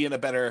be in a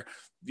better,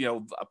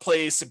 a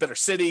place, a better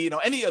city,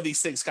 any of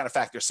these things kind of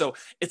factor. So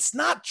it's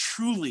not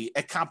truly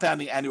a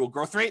compounding annual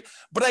growth rate,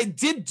 but I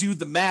did do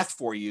the math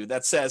for you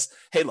that says,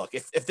 hey, look,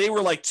 if they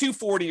were like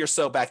 240 or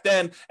so back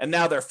then, and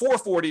now they're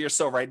 440 or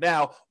so right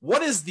now,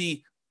 what is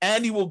the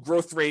annual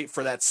growth rate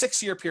for that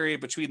 6-year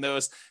period between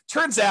those?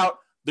 Turns out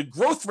the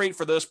growth rate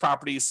for those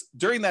properties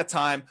during that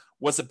time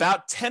was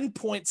about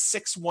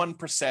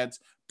 10.61%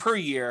 per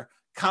year,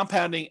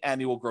 compounding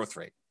annual growth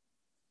rate.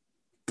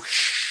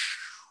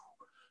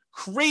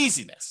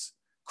 Craziness.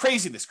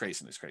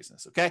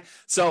 Okay.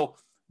 So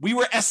we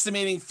were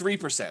estimating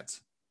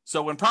 3%.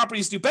 So when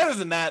properties do better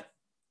than that,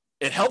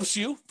 it helps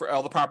you for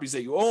all the properties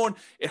that you own.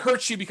 It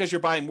hurts you because you're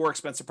buying more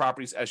expensive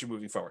properties as you're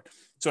moving forward.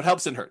 So it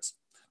helps and hurts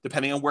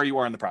depending on where you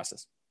are in the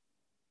process.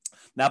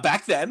 Now,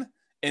 back then,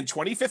 in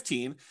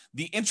 2015,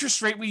 the interest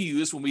rate we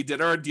used when we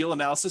did our deal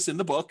analysis in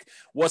the book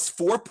was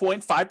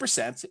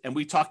 4.5%. And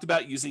we talked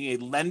about using a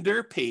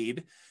lender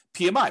paid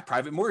PMI,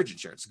 private mortgage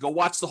insurance. Go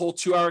watch the whole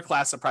 2-hour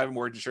class on private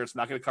mortgage insurance. I'm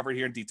not going to cover it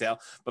here in detail,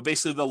 but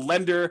basically the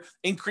lender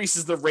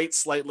increases the rate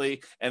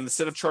slightly. And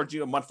instead of charging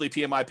you a monthly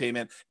PMI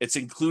payment, it's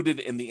included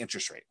in the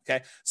interest rate.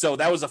 Okay. So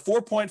that was a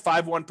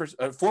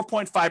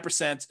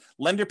 4.5%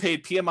 lender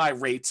paid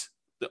PMI rate,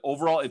 the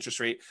overall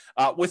interest rate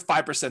with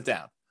 5%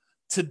 down.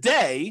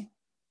 Today,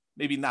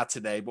 maybe not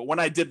today, but when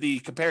I did the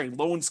comparing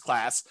loans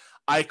class,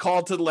 I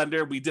called to the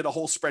lender. We did a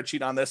whole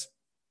spreadsheet on this.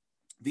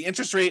 The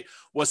interest rate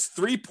was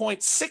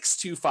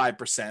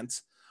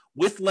 3.625%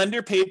 with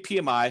lender paid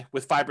PMI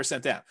with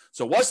 5% down.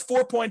 So it was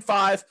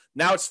 4.5.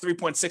 Now it's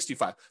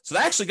 3.625. So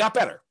that actually got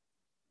better.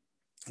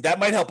 That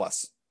might help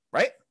us,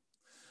 right?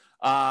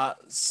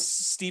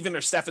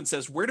 Stephen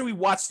says, where do we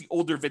watch the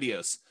older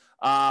videos?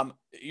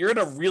 You're in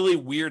a really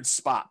weird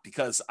spot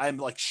because I'm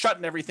like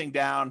shutting everything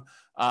down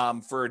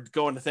for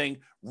going to thing.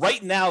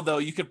 Right now, though,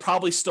 you could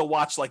probably still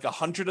watch like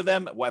 100 of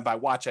them. When by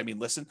watch, I mean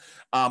listen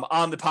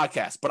on the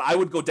podcast. But I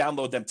would go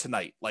download them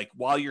tonight. Like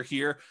while you're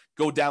here,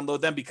 go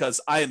download them because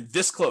I am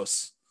this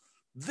close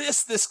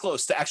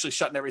to actually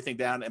shutting everything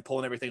down and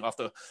pulling everything off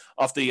the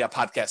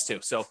podcast too.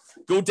 So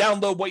go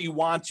download what you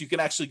want. You can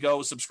actually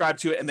go subscribe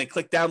to it and then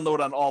click download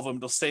on all of them.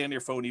 They'll stay on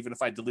your phone even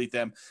if I delete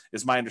them,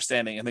 is my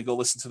understanding. And then go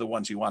listen to the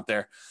ones you want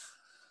there.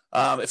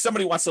 If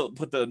somebody wants to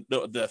put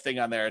the thing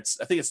on there, I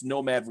think it's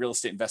Nomad Real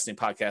Estate Investing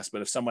Podcast.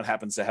 But if someone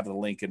happens to have the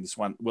link and is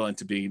willing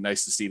to be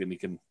nice to Stephen, you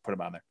can put them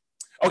on there.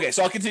 Okay,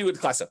 so I'll continue with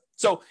the class up.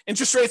 So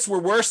interest rates were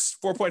worse,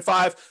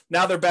 4.5.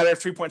 Now they're better,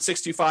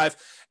 3.625.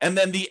 And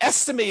then the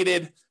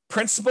estimated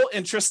principal,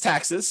 interest,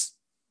 taxes,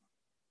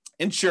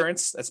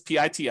 insurance, that's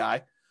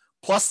PITI,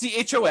 plus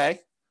the HOA,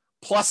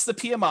 plus the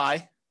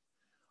PMI.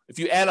 If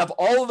you add up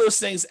all of those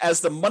things as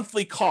the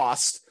monthly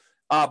cost,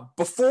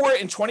 before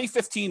in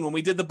 2015, when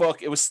we did the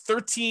book, it was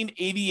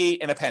 $13.88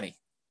 and a penny.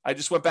 I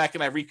just went back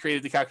and I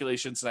recreated the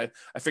calculations and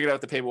I figured out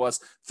what the payment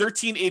was.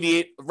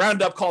 $13.88,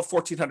 round up, call it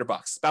 $1,400,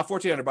 about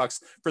 $1,400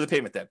 for the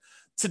payment then.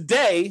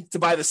 Today, to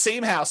buy the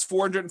same house,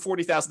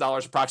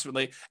 $440,000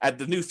 approximately at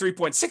the new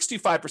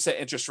 3.625%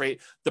 interest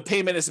rate, the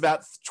payment is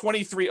about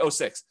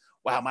 $2,306.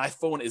 Wow, my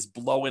phone is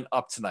blowing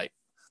up tonight.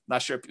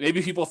 Not sure.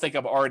 Maybe people think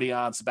I'm already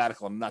on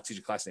sabbatical. I'm not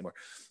teaching class anymore.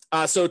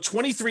 So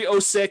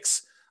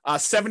 $2,306,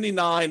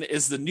 79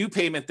 is the new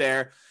payment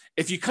there.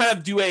 If you kind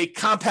of do a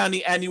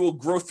compounding annual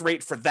growth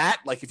rate for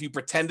that, like if you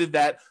pretended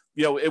that,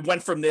 it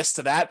went from this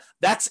to that,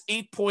 that's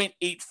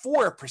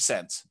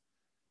 8.84%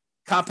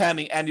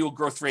 compounding annual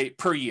growth rate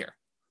per year.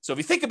 So if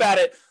you think about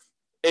it,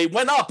 it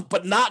went up,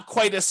 but not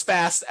quite as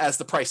fast as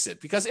the price did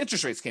because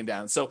interest rates came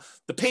down. So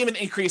the payment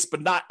increased,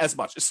 but not as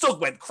much. It still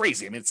went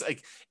crazy. I mean, it's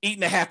like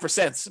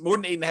 8.5%, more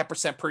than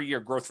 8.5% per year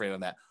growth rate on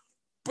that.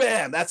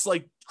 Bam, that's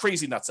like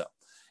crazy nuts up.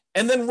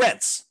 And then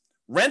rents.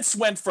 Rents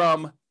went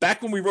from,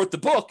 back when we wrote the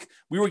book,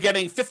 we were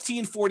getting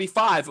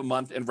 $1,545 a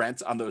month in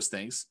rent on those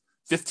things.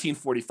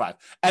 $1,545,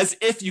 as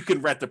if you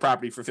can rent the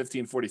property for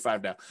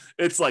 $1,545 now.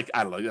 It's like,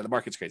 I don't know, the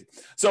market's crazy.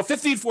 So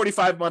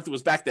 $1,545 a month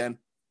was back then.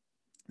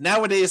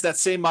 Nowadays, that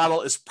same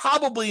model is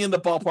probably in the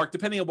ballpark,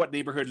 depending on what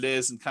neighborhood it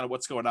is and kind of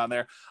what's going on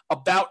there,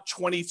 about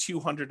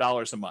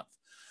 $2,200 a month.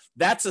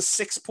 That's a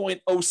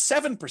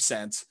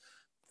 6.07%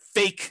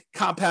 fake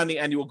compounding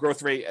annual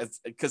growth rate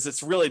because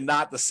it's really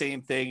not the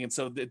same thing. And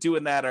so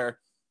doing that are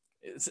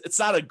It's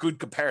not a good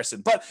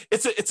comparison, but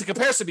it's a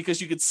comparison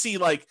because you can see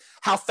like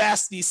how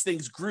fast these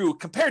things grew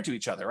compared to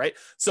each other, right?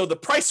 So the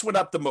price went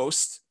up the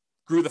most,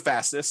 grew the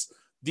fastest.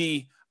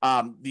 The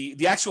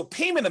actual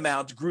payment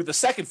amount grew the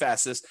second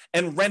fastest,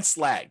 and rents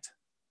lagged.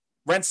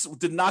 Rents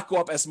did not go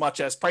up as much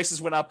as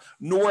prices went up,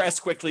 nor as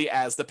quickly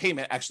as the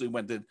payment actually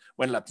went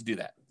up to do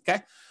that.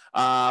 Okay,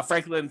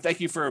 Franklin, thank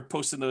you for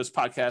posting those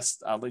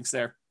podcast links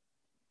there.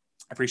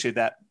 I appreciate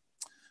that.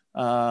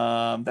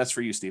 That's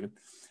for you, Stephen.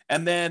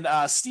 And then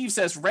Steve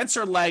says rents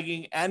are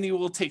lagging.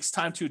 Annual takes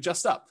time to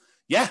adjust up.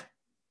 Yeah,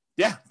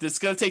 it's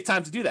going to take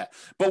time to do that.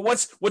 But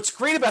what's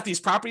great about these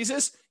properties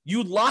is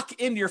you lock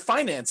in your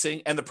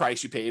financing and the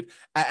price you paid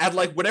at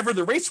like whatever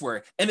the rates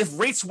were. And if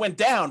rates went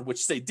down,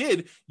 which they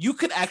did, you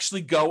could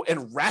actually go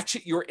and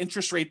ratchet your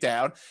interest rate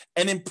down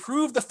and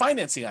improve the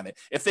financing on it.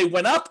 If they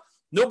went up,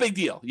 no big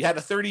deal. You had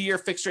a 30-year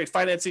fixed rate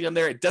financing on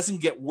there. It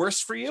doesn't get worse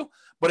for you.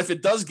 But if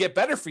it does get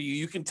better for you,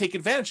 you can take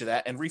advantage of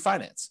that and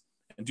refinance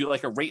and do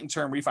like a rate and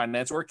term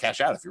refinance or cash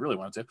out if you really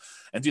wanted to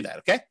and do that.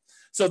 Okay.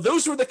 So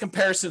those were the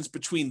comparisons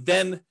between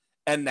then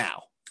and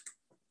now.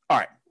 All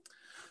right.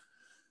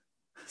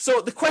 So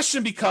the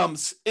question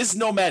becomes, is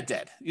Nomad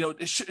dead? You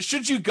know,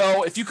 should you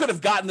go, if you could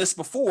have gotten this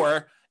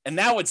before and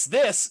now it's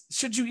this,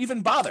 should you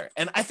even bother?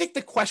 And I think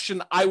the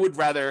question I would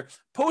rather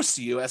pose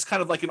to you as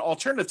kind of like an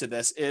alternative to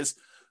this is,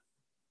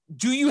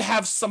 do you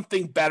have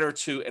something better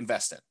to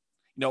invest in?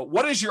 You know,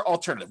 what is your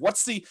alternative?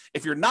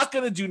 If you're not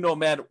going to do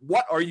Nomad,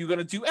 what are you going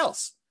to do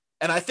else?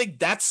 And I think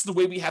that's the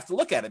way we have to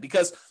look at it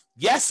because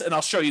yes, and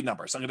I'll show you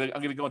numbers. I'm going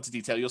to go into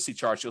detail. You'll see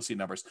charts, you'll see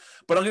numbers,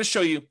 but I'm going to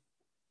show you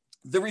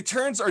the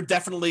returns are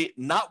definitely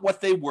not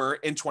what they were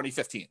in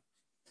 2015.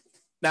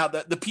 Now,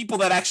 the people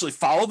that actually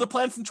follow the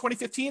plan from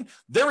 2015,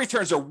 their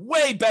returns are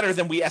way better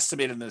than we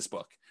estimated in this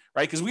book,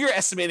 right? Because we were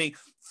estimating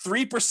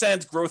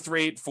 3% growth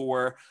rate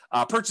for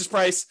purchase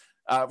price,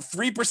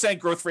 3%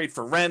 growth rate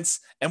for rents,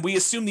 and we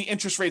assume the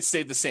interest rate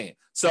stayed the same.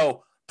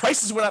 So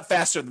prices went up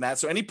faster than that.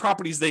 So any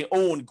properties they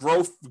own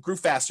grew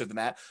faster than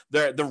that.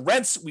 The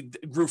rents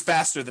grew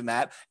faster than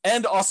that.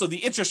 And also the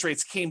interest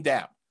rates came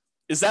down.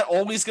 Is that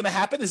always going to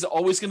happen? Is it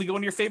always going to go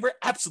in your favor?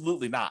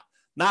 Absolutely not.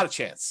 Not a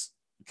chance.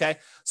 Okay.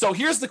 So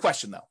here's the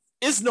question though.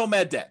 Is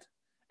Nomad dead?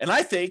 And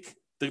I think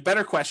the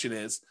better question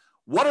is,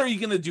 what are you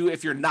going to do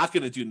if you're not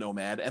going to do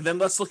Nomad? And then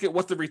let's look at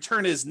what the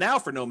return is now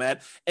for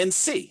Nomad and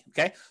see.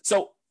 Okay.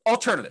 So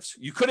alternatives.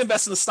 You could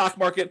invest in the stock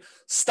market.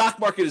 Stock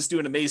market is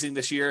doing amazing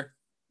this year.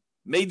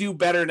 May do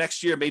better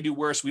next year, may do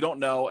worse. We don't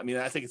know. I mean,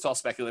 I think it's all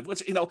speculative,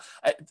 which, you know,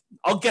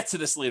 I'll get to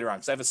this later on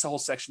because I have a whole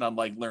section on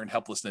like learned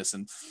helplessness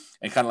and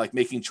kind of like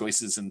making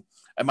choices and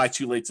am I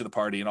too late to the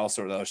party and all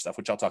sort of other stuff,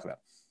 which I'll talk about.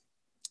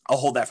 I'll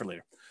hold that for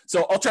later.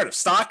 So alternative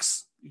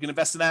stocks, you can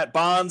invest in that.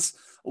 Bonds.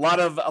 A lot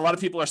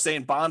of people are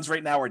saying bonds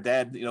right now are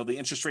dead. You know, the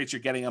interest rates you're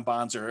getting on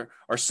bonds are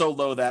so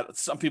low that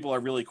some people are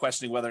really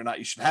questioning whether or not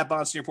you should have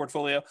bonds in your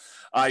portfolio.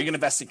 You're going to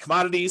invest in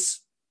commodities.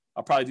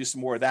 I'll probably do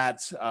some more of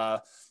that.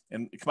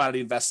 In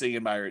commodity investing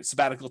in my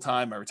sabbatical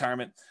time, my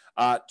retirement.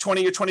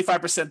 20 or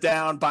 25%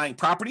 down buying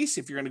properties.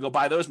 If you're going to go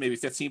buy those, maybe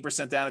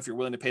 15% down if you're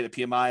willing to pay the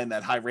PMI and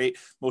that high rate.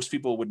 Most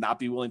people would not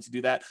be willing to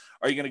do that.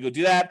 Are you going to go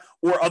do that?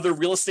 Or other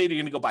real estate? Are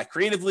you going to go buy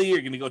creatively? You're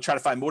going to go try to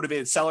find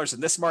motivated sellers in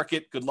this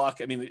market. Good luck.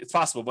 I mean, it's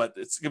possible, but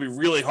it's going to be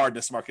really hard in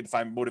this market to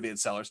find motivated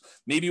sellers.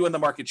 Maybe when the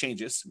market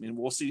changes. I mean,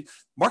 we'll see.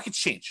 Markets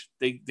change.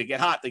 They get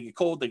hot, they get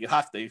cold, they get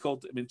hot, they get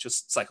cold. I mean, it's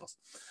just cycles.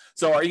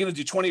 So are you going to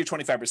do 20 or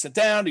 25%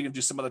 down? Are you going to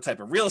do some other type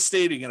of real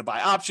estate? Are you going to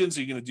buy options?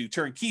 Are you going to do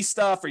turnkey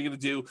stuff? Are you going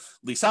to do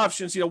lease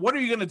options? You know, what are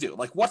you going to do?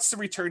 Like, what's the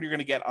return you're going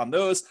to get on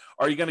those?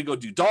 Are you going to go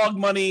do dog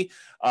money?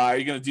 Are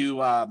you going to do,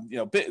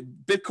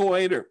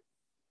 Bitcoin or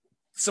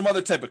some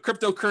other type of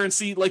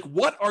cryptocurrency? Like,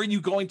 what are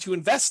you going to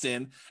invest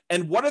in?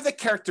 And what are the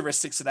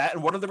characteristics of that?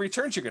 And what are the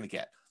returns you're going to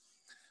get?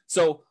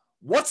 So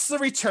what's the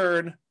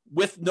return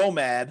with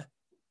Nomad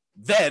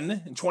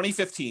then in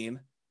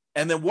 2015?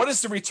 And then what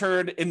is the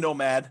return in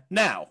Nomad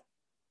now?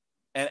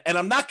 And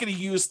I'm not going to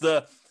use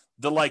the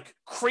like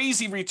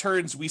crazy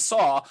returns we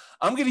saw.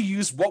 I'm going to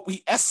use what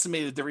we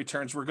estimated the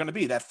returns were going to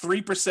be, that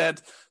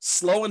 3%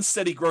 slow and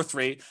steady growth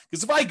rate.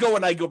 Because if I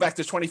go back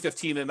to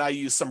 2015 and I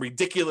use some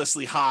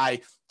ridiculously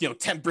high,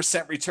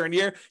 10% return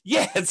year,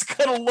 it's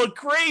going to look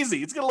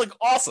crazy. It's going to look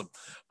awesome.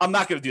 I'm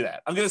not going to do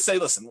that. I'm going to say,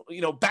 listen,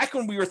 back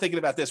when we were thinking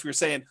about this, we were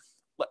saying,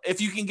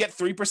 if you can get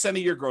 3% of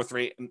your growth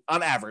rate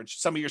on average,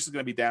 some years is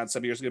going to be down,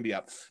 some years is going to be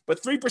up,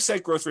 but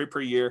 3% growth rate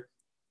per year,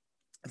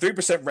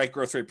 3% rate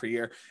growth rate per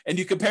year. And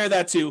you compare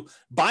that to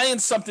buying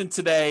something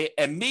today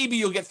and maybe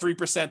you'll get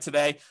 3%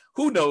 today.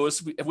 Who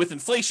knows? With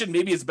inflation,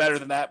 maybe it's better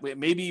than that.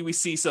 Maybe we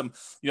see some,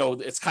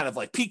 it's kind of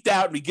like peaked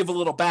out and we give a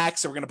little back.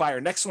 So we're going to buy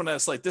our next one at a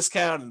slight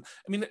discount. And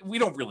I mean, we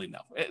don't really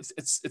know.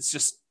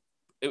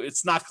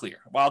 It's not clear.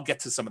 Well, I'll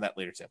get to some of that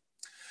later too.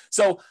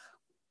 So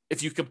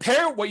if you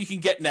compare what you can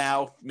get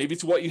now, maybe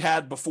to what you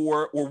had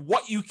before, or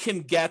what you can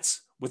get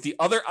with the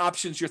other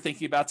options you're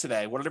thinking about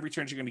today, what are the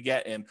returns you're going to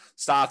get in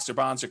stocks or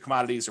bonds or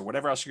commodities or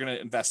whatever else you're going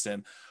to invest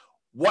in?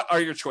 What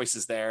are your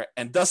choices there?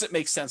 And does it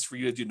make sense for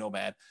you to do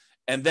Nomad?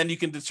 And then you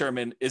can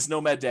determine, is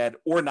Nomad dead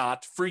or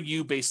not for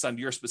you based on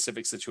your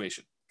specific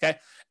situation. Okay.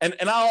 And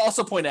I'll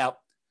also point out,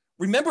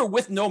 remember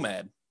with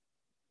Nomad,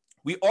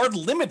 we are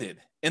limited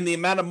in the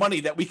amount of money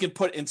that we can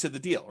put into the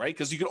deal, right?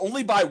 Because you can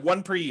only buy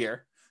one per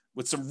year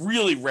with some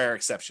really rare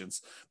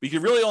exceptions. But you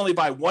can really only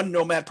buy one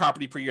Nomad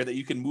property per year that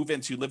you can move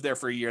into, live there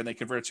for a year, and they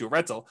convert it to a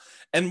rental.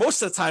 And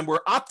most of the time,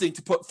 we're opting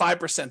to put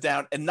 5%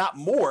 down and not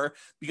more,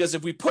 because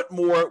if we put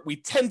more, we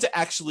tend to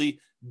actually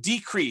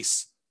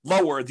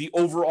lower the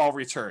overall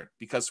return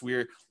because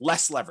we're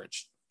less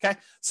leveraged. Okay.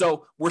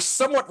 So we're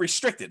somewhat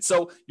restricted.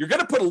 So you're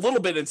going to put a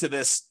little bit into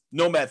this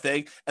Nomad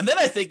thing. And then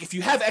I think if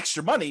you have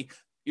extra money,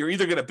 you're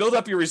either going to build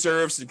up your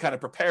reserves and kind of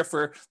prepare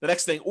for the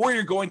next thing, or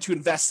you're going to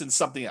invest in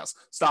something else,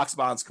 stocks,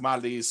 bonds,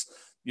 commodities,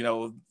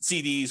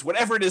 CDs,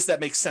 whatever it is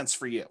that makes sense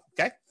for you.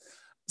 Okay.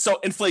 So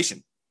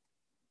inflation,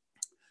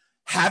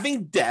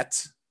 having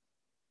debt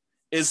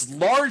is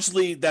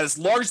largely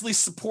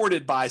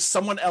supported by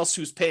someone else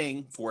who's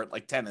paying for it,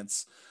 like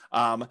tenants,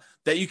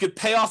 that you could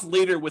pay off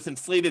later with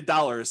inflated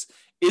dollars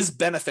is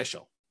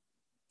beneficial.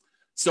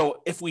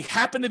 So if we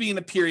happen to be in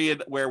a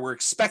period where we're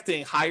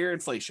expecting higher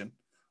inflation,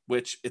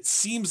 which it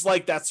seems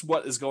like that's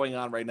what is going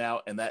on right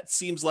now, and that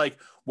seems like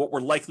what we're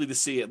likely to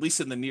see, at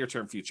least in the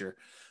near-term future,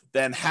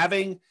 then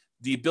having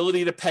the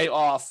ability to pay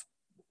off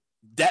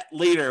debt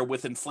later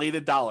with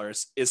inflated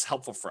dollars is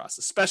helpful for us,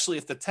 especially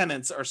if the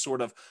tenants are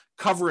sort of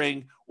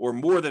covering or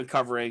more than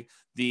covering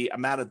the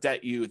amount of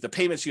debt the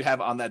payments you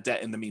have on that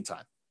debt in the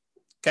meantime.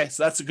 Okay,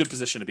 so that's a good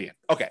position to be in.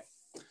 Okay,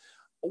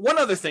 one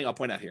other thing I'll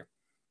point out here.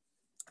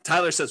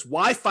 Tyler says,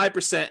 why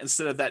 5%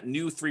 instead of that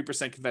new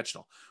 3%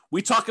 conventional?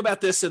 We talk about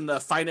this in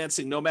the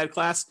financing Nomad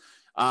class.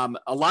 A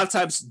lot of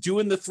times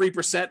doing the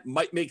 3%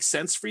 might make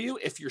sense for you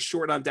if you're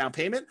short on down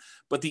payment,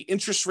 but the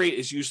interest rate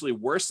is usually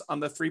worse on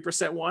the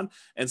 3% one.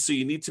 And so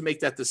you need to make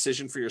that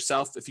decision for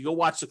yourself. If you go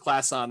watch the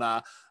class on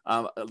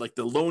like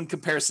the loan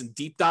comparison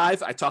deep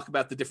dive, I talk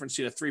about the difference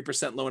between a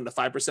 3% loan and a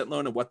 5%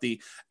 loan and what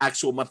the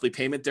actual monthly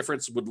payment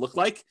difference would look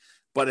like.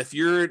 But if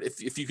you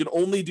can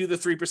only do the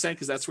 3%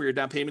 because that's where your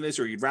down payment is,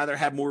 or you'd rather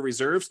have more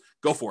reserves,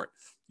 go for it.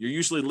 You're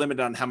usually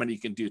limited on how many you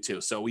can do too.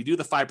 So we do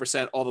the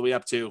 5% all the way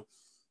up to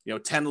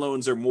 10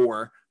 loans or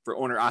more for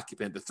owner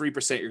occupant. The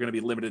 3%, you're going to be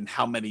limited in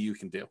how many you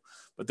can do.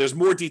 But there's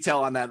more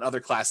detail on that in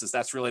other classes.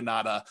 That's really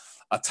not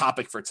a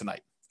topic for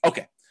tonight.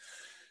 Okay.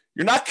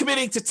 You're not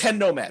committing to 10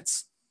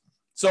 nomads.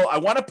 So I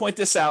want to point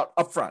this out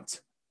up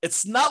front.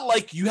 It's not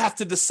like you have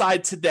to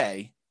decide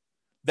today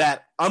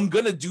that I'm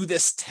going to do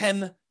this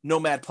 10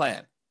 nomad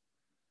plan.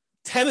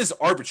 10 is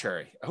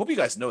arbitrary. I hope you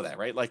guys know that,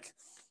 right? Like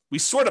we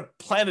sort of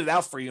plan it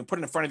out for you and put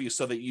it in front of you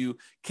so that you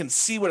can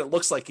see what it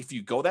looks like if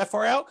you go that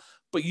far out.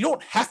 But you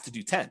don't have to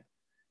do 10.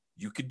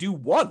 You could do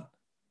 1.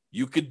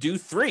 You could do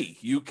 3.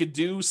 You could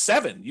do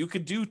 7. You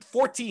could do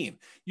 14.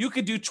 You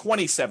could do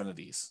 27 of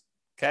these.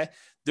 Okay.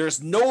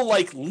 There's no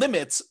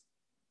limits,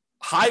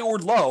 high or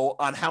low,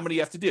 on how many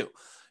you have to do.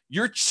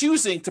 You're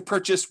choosing to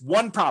purchase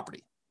one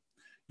property.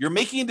 You're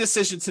making a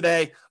decision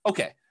today.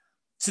 Okay.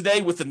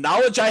 Today, with the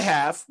knowledge I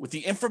have, with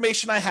the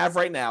information I have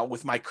right now,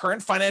 with my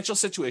current financial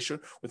situation,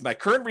 with my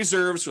current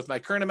reserves, with my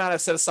current amount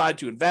I've set aside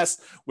to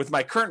invest, with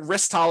my current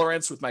risk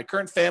tolerance, with my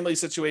current family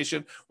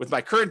situation, with my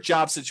current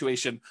job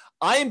situation,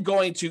 I am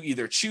going to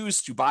either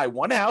choose to buy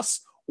one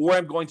house or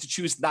I'm going to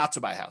choose not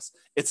to buy a house.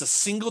 It's a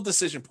single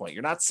decision point.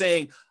 You're not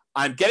saying,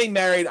 I'm getting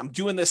married, I'm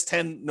doing this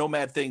 10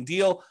 nomad thing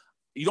deal.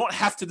 You don't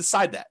have to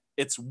decide that.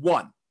 It's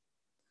one.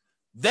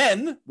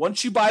 Then,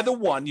 once you buy the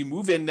one, you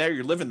move in there,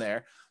 you're living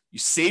there, you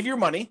save your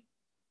money.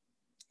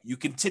 You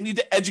continue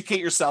to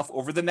educate yourself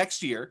over the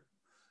next year.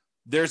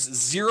 There's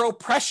zero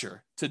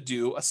pressure to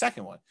do a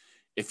second one.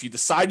 If you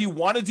decide you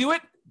want to do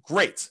it,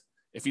 great.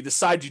 If you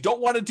decide you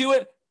don't want to do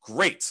it,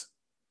 great.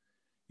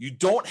 You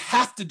don't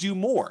have to do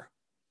more.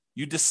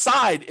 You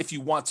decide if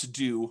you want to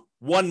do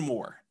one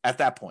more at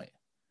that point.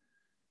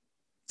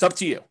 It's up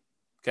to you.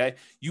 Okay.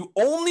 You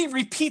only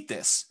repeat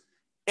this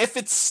if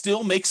it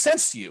still makes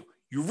sense to you.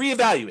 You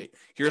reevaluate.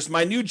 Here's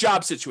my new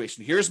job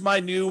situation. Here's my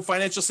new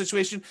financial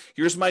situation.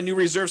 Here's my new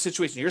reserve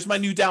situation. Here's my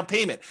new down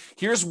payment.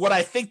 Here's what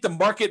I think the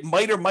market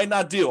might or might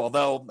not do.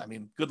 Although,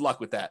 good luck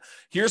with that.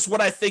 Here's what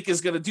I think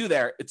is going to do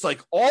there. It's like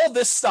all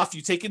this stuff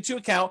you take into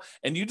account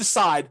and you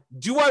decide,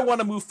 do I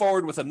want to move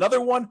forward with another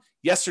one?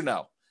 Yes or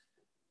no?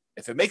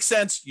 If it makes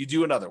sense, you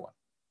do another one.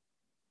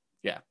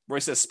 Yeah. Roy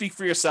says, speak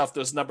for yourself.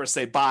 Those numbers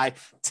say buy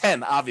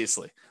 10,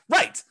 obviously.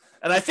 Right.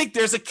 And I think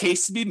there's a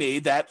case to be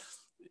made that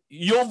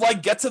you'll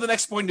get to the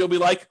next point and you'll be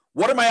like,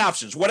 what are my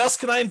options? What else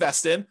can I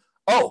invest in?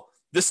 Oh,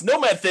 this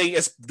Nomad thing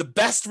is the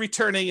best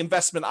returning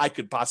investment I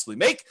could possibly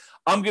make.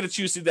 I'm going to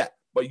choose to do that.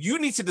 But you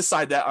need to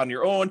decide that on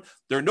your own.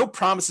 There are no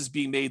promises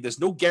being made.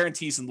 There's no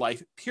guarantees in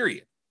life,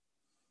 period.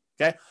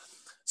 Okay.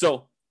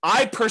 So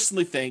I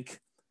personally think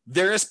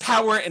there is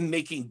power in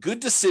making good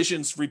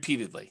decisions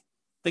repeatedly.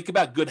 Think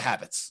about good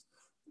habits.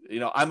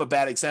 I'm a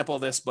bad example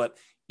of this, but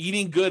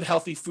eating good,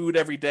 healthy food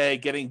every day,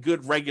 getting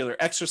good regular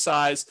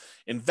exercise,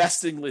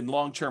 investing in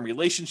long-term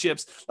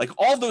relationships,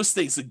 all those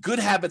things, the good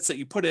habits that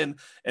you put in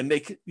and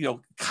make,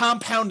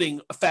 compounding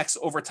effects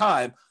over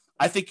time,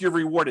 I think you're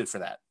rewarded for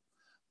that.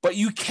 but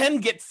you can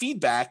get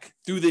feedback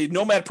through the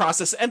Nomad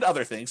process and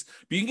other things.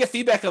 But you can get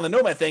feedback on the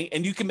Nomad thing,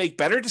 and you can make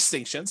better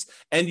distinctions,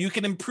 and you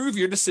can improve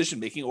your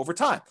decision-making over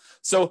time.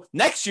 So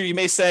next year, you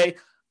may say,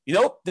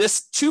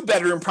 this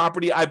 2-bedroom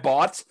property I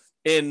bought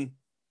in,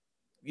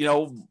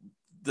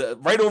 the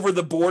right over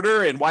the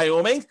border in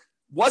Wyoming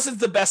wasn't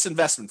the best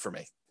investment for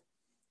me.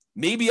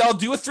 Maybe I'll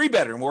do a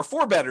 3-bedroom or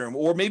 4-bedroom,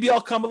 or maybe I'll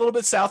come a little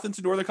bit south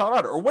into northern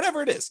Colorado or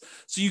whatever it is.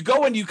 So you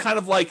go and you kind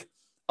of like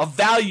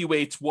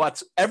evaluate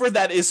whatever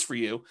that is for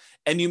you,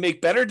 and you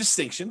make better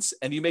distinctions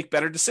and you make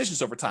better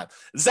decisions over time.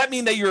 Does that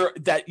mean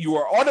that you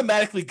are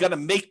automatically going to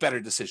make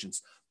better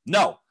decisions?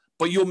 No,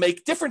 but you'll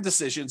make different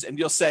decisions and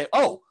you'll say,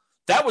 oh,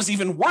 that was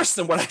even worse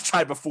than what I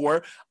tried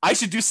before. I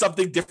should do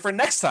something different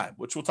next time,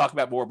 which we'll talk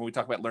about more when we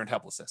talk about learned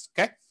helplessness.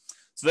 Okay.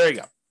 So there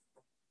you go.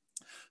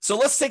 So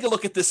let's take a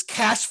look at this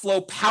cash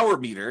flow power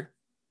meter,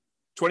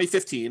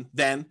 2015,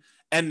 then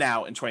and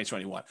now in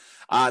 2021.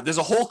 There's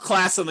a whole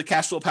class on the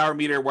cash flow power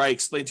meter where I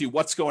explain to you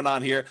what's going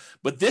on here,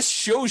 but this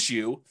shows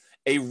you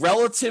a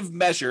relative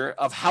measure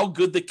of how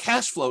good the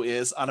cash flow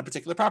is on a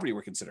particular property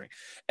we're considering.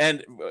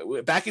 And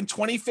back in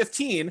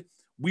 2015,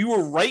 we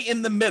were right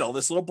in the middle.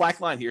 This little black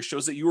line here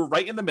shows that you were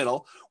right in the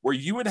middle where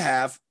you would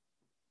have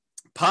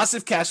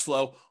positive cash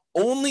flow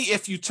only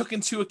if you took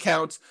into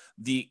account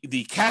the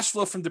cash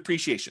flow from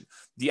depreciation,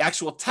 the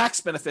actual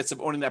tax benefits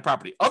of owning that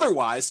property.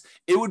 Otherwise,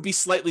 it would be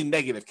slightly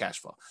negative cash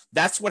flow.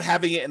 That's what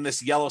having it in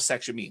this yellow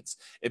section means.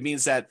 It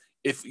means that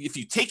if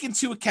you take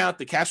into account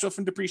the cash flow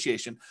from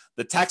depreciation,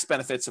 the tax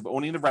benefits of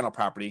owning the rental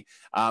property,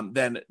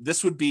 then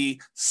this would be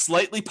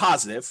slightly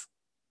positive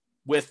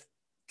with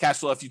cash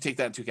flow if you take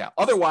that into account.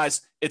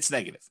 Otherwise, it's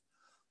negative.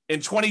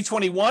 In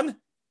 2021,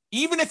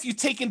 even if you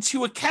take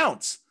into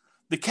account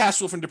the cash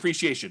flow from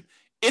depreciation,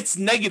 it's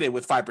negative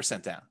with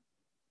 5% down.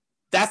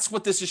 That's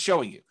what this is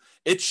showing you.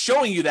 It's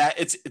showing you that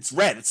it's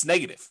red, it's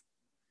negative.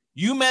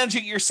 You manage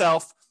it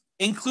yourself,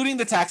 including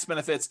the tax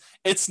benefits,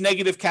 it's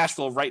negative cash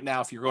flow right now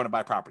if you're going to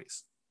buy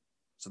properties.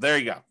 So there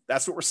you go.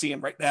 That's what we're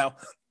seeing right now.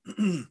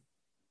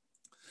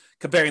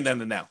 Comparing them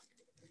to now.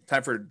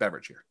 Time for a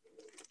beverage here.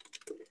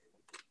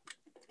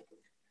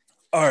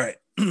 All right,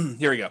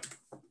 here we go.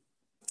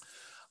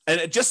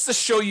 And just to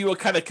show you a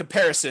kind of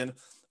comparison,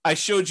 I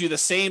showed you the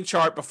same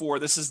chart before.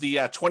 This is the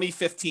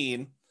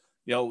 2015,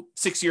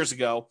 6 years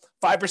ago,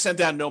 5%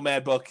 down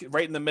Nomad book,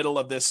 right in the middle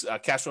of this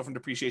cash flow from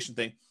depreciation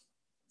thing.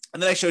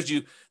 And then I showed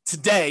you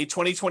today,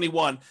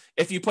 2021,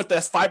 if you put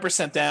that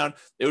 5% down,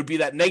 it would be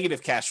that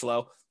negative cash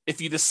flow. If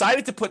you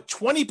decided to put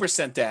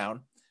 20%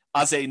 down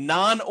as a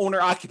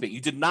non-owner occupant,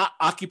 you did not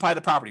occupy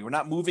the property, we're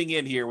not moving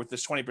in here with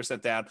this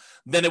 20% down,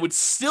 then it would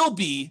still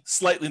be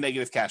slightly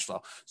negative cash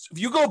flow. So if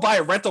you go buy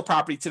a rental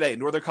property today in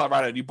northern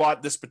Colorado and you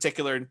bought this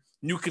particular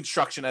new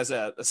construction as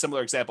a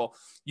similar example,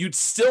 you'd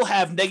still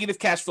have negative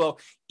cash flow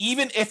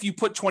even if you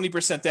put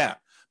 20% down.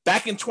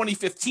 Back in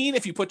 2015,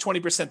 if you put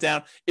 20%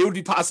 down, it would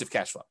be positive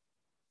cash flow.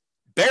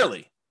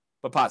 Barely,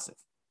 but positive.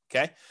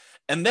 Okay.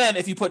 And then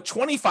if you put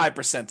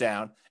 25%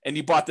 down and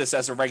you bought this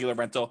as a regular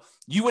rental,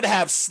 you would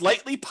have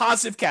slightly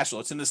positive cash flow.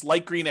 It's in this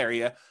light green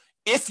area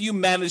if you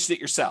managed it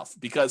yourself,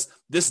 because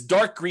this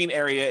dark green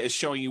area is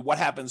showing you what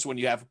happens when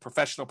you have a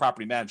professional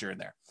property manager in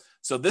there.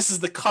 So this is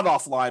the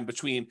cutoff line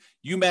between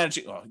you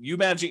managing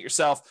it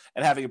yourself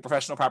and having a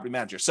professional property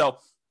manager. So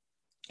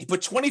you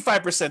put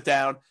 25%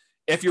 down.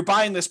 If you're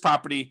buying this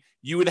property,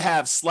 you would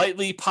have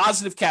slightly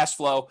positive cash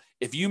flow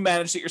if you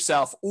managed it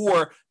yourself,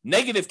 or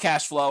negative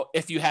cash flow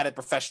if you had a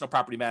professional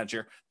property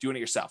manager doing it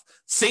yourself.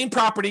 Same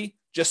property,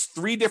 just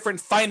 3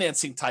 different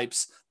financing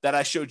types that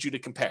I showed you to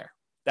compare.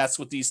 That's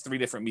what these 3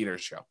 different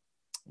meters show.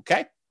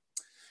 Okay.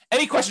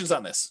 Any questions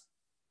on this?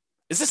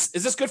 Is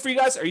this good for you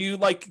guys? Are you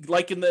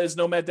liking this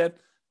Nomad Dead?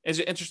 Is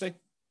it interesting?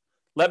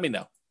 Let me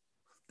know.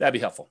 That'd be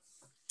helpful.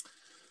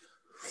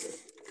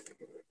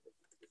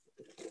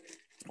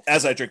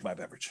 As I drink my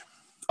beverage.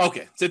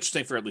 Okay, it's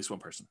interesting for at least one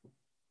person.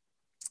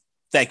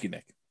 Thank you,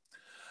 Nick.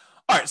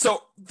 All right,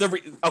 so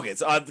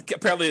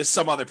apparently there's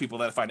some other people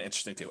that find it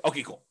interesting too.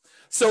 Okay, cool.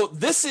 So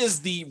this is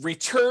the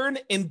return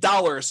in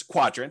dollars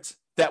quadrant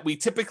that we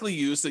typically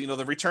use.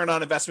 The return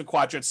on investment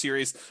quadrant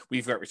series.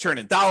 We've got return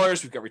in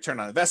dollars. We've got return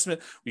on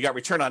investment. We got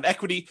return on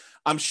equity.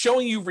 I'm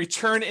showing you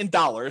return in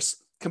dollars,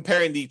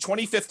 comparing the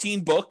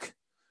 2015 book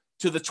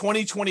to the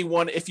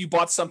 2021 if you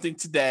bought something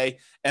today,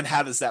 and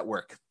how does that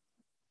work?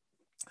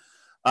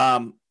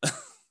 Nathan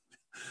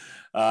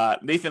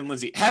and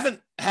Lindsay haven't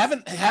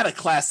had a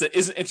class that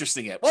isn't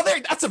interesting yet. Well,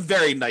 that's a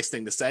very nice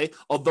thing to say,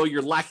 although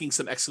you're lacking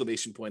some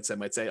exclamation points, I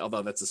might say,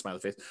 although that's a smiley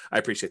face. I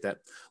appreciate that.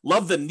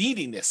 Love the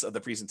neediness of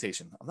the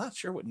presentation. I'm not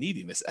sure what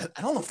neediness.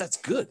 I don't know if that's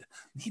good.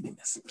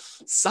 Neediness.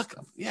 Suck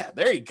up. Yeah,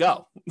 there you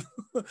go.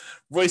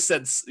 Roy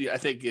said, I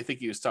think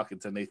he was talking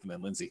to Nathan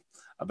and Lindsay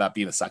about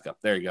being a suck up.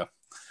 There you go.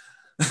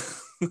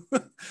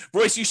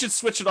 Royce, you should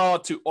switch it all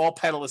to all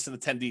panelists and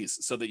attendees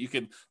so that you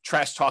can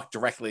trash talk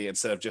directly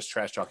instead of just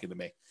trash talking to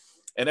me.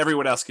 And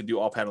everyone else can do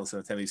all panelists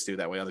and attendees too.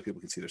 That way other people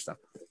can see their stuff.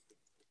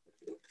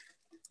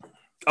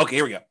 Okay,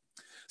 here we go.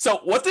 So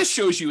what this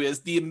shows you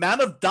is the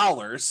amount of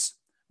dollars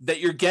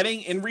that you're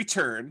getting in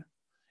return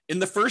in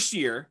the first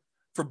year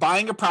for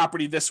buying a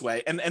property this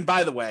way, and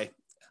by the way,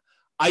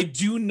 I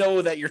do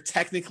know that you're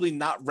technically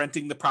not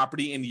renting the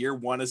property in year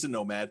one as a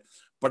nomad,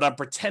 but I'm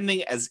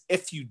pretending as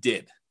if you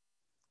did.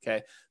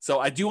 Okay. So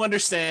I do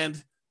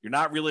understand you're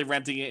not really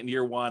renting it in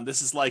year one.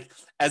 This is like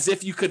as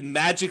if you could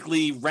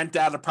magically rent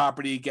out a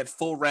property, get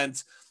full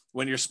rent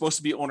when you're supposed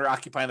to be owner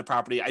occupying the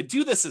property. I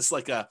do this as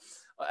like an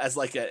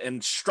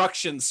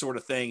instruction sort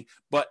of thing,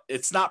 but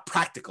it's not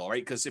practical,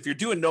 right? Because if you're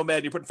doing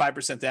nomad, you're putting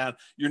 5% down,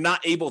 you're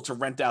not able to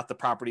rent out the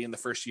property in the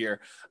first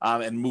year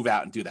and move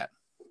out and do that.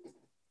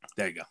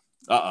 There you go.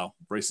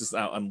 Brace is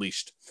now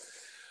unleashed.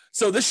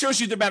 So this shows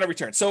you the amount of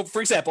return. So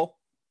for example,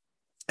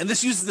 and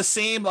this uses the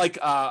same like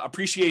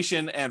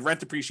appreciation and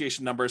rent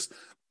appreciation numbers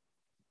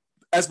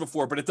as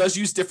before, but it does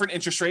use different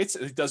interest rates.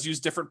 It does use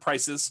different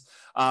prices.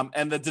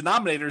 And the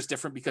denominator is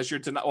different because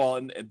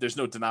and there's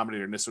no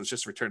denominator in this, so it's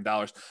just return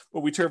dollars. But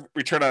we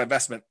return on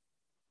investment.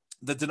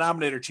 The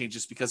denominator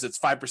changes because it's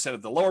 5%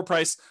 of the lower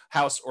price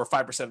house or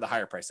 5% of the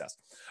higher price house.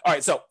 All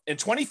right, so in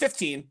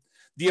 2015,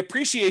 the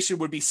appreciation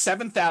would be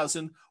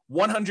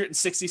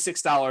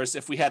 $7,166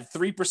 if we had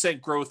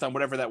 3% growth on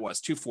whatever that was,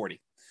 240.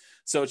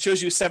 So it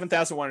shows you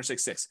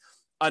 7,166.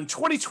 On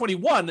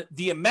 2021,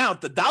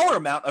 the dollar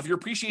amount of your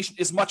appreciation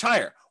is much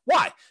higher.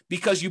 Why?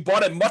 Because you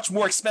bought a much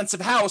more expensive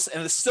house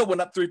and it still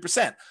went up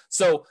 3%.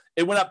 So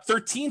it went up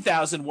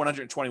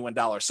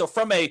 $13,121. So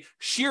from a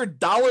sheer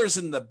dollars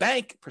in the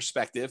bank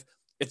perspective,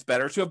 it's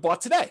better to have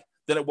bought today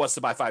than it was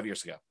to buy 5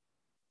 years ago.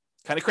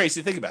 Kind of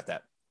crazy to think about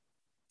that.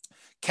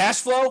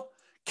 Cash flow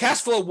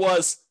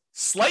was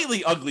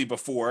slightly ugly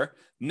before,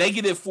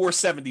 negative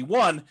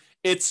 471.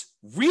 It's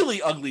really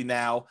ugly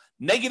now,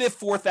 negative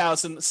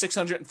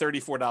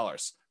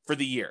 $4,634 for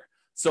the year.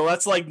 So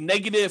that's like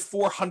negative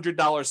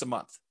 $400 a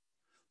month.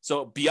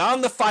 So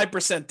beyond the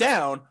 5%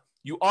 down,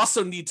 you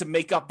also need to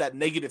make up that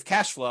negative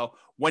cash flow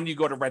when you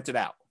go to rent it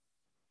out.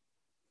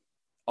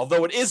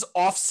 Although it is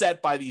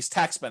offset by these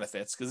tax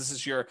benefits, because this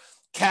is your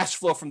cash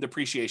flow from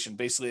depreciation.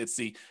 Basically, it's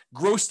the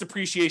gross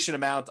depreciation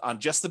amount on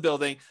just the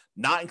building,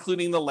 not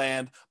including the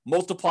land,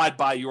 multiplied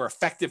by your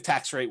effective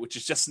tax rate, which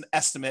is just an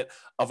estimate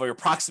of your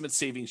approximate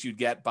savings you'd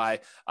get by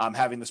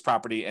having this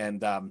property and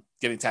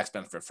getting tax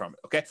benefit from it.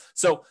 Okay.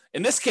 So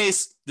in this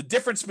case, the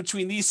difference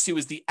between these two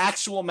is the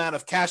actual amount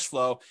of cash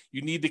flow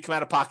you need to come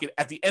out of pocket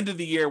at the end of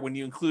the year when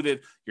you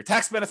included your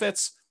tax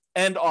benefits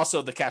and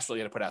also the cash flow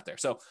you had to put out there.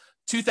 So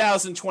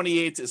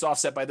 2028 is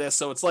offset by this.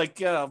 So it's like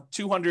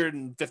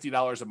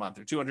 $250 a month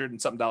or $200 and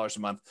something a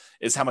month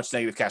is how much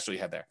negative cash flow you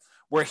had there.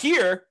 Where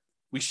here,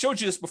 we showed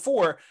you this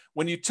before,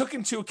 when you took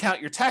into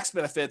account your tax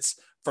benefits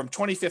from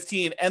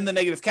 2015 and the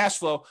negative cash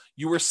flow,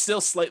 you were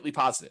still slightly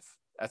positive.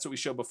 That's what we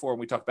showed before when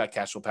we talked about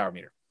cash flow power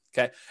meter.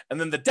 Okay. And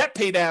then the debt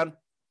pay down,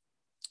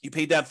 you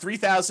paid down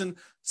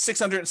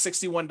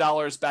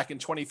 $3,661 back in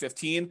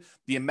 2015.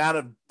 The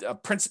amount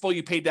of principal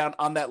you paid down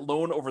on that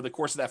loan over the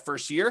course of that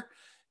first year.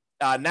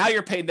 Now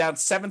you're paying down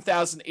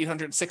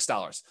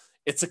 $7,806.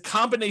 It's a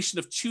combination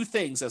of two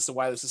things as to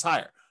why this is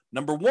higher.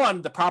 Number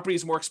one, the property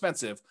is more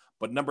expensive,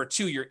 but number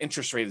two, your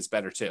interest rate is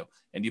better too.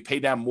 And you pay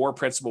down more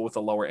principal with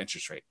a lower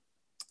interest rate.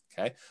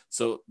 Okay.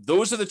 So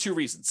those are the two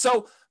reasons.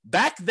 So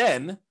back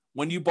then,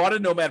 when you bought a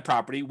Nomad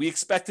property, we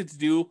expected to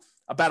do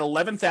about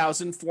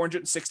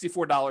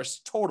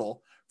 $11,464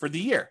 total for the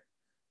year.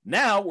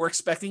 Now we're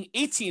expecting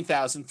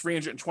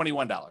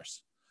 $18,321.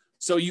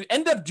 So you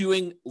end up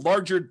doing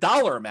larger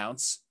dollar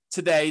amounts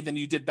today than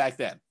you did back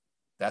then.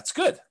 That's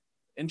good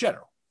in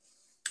general.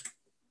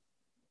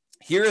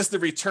 Here is the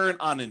return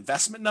on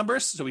investment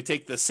numbers. So we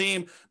take the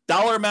same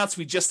dollar amounts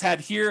we just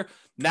had here.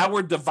 Now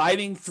we're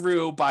dividing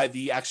through by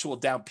the actual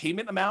down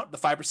payment amount, the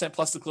 5%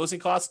 plus the closing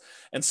costs.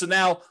 And so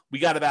now we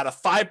got about a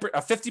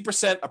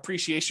 50%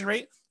 appreciation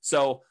rate.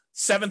 So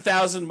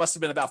 $7,000 must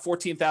have been about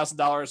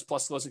 $14,000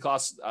 plus closing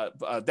costs,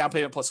 down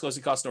payment plus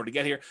closing costs in order to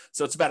get here.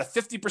 So it's about a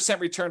 50%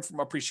 return from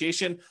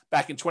appreciation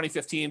back in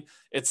 2015.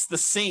 It's the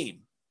same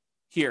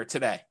here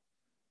today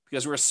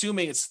because we're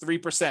assuming it's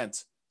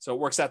 3%. So it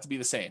works out to be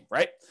the same,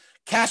 right?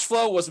 Cash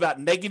flow was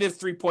about negative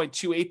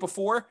 3.28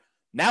 before.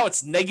 Now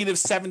it's negative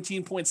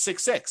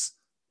 17.66.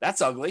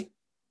 That's ugly.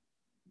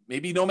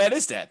 Maybe Nomad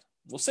is dead.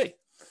 We'll see.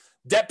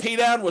 Debt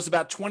paydown was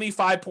about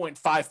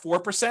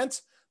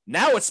 25.54%.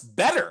 Now it's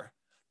better.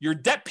 Your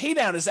debt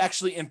paydown is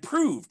actually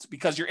improved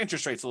because your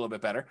interest rate's a little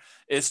bit better.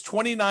 Is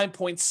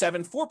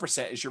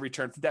 29.74% is your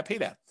return from debt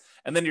paydown.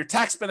 And then your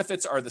tax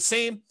benefits are the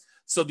same.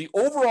 So the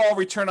overall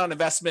return on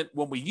investment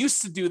when we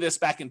used to do this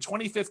back in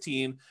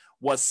 2015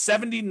 was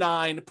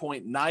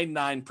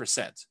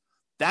 79.99%.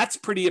 That's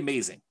pretty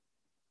amazing.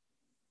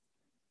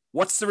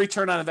 What's the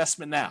return on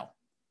investment now?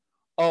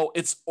 Oh,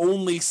 it's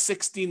only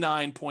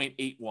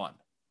 69.81.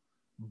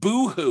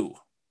 Boo-hoo,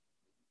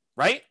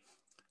 right?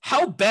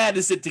 How bad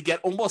is it to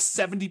get almost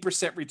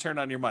 70% return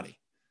on your money?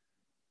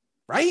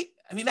 Right?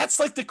 I mean, that's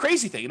like the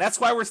crazy thing. And that's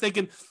why we're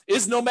thinking,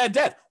 is Nomad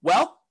dead?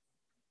 Well,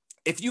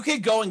 if you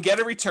could go and get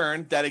a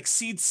return that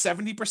exceeds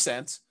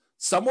 70%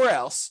 somewhere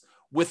else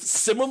with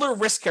similar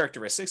risk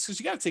characteristics, because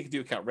you got to take into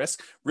account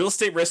risk. Real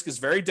estate risk is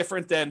very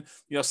different than,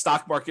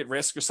 stock market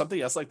risk or something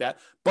else like that.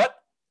 But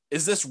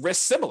is this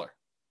risk similar?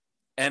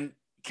 And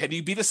can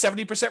you beat a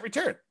 70%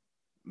 return?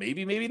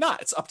 Maybe, maybe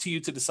not. It's up to you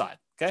to decide.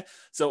 Okay.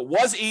 So it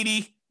was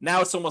 80.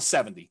 Now it's almost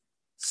 70.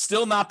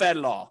 Still not bad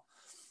at all.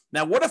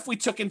 Now, what if we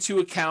took into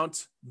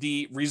account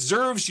the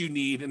reserves you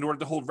need in order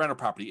to hold rental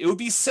property? It would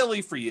be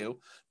silly for you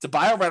to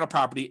buy a rental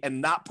property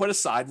and not put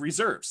aside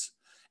reserves.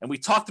 And we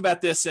talked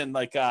about this in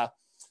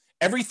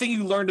everything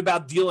you learned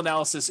about deal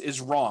analysis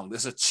is wrong.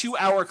 There's a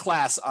 2-hour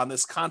class on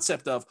this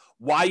concept of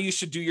why you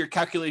should do your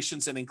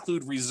calculations and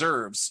include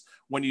reserves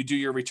when you do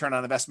your return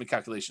on investment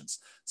calculations.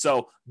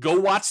 So go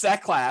watch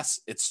that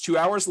class. It's 2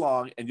 hours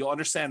long and you'll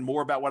understand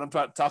more about what I'm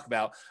talking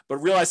about. But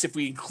realize if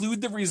we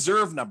include the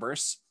reserve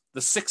numbers,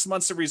 the 6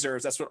 months of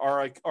reserves, that's what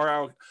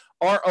ROIQ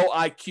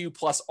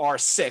plus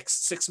R6,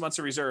 6 months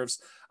of reserves,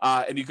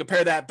 and you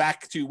compare that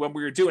back to when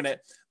we were doing it,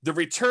 the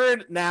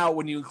return now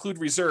when you include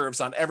reserves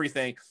on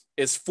everything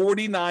is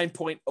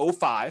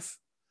 49.05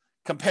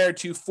 compared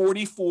to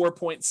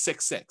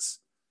 44.66.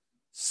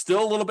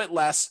 Still a little bit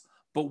less,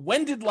 but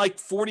when did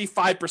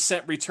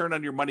 45% return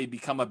on your money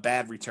become a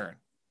bad return?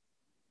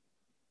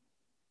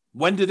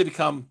 When did it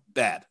become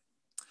bad?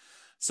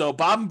 So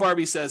Bob and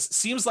Barbie says,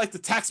 seems like the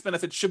tax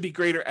benefit should be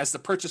greater as the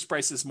purchase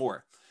price is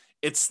more.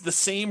 It's the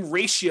same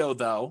ratio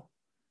though,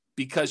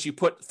 because you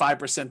put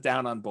 5%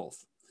 down on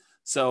both.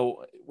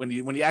 So when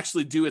you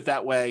actually do it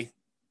that way,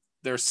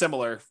 they're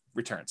similar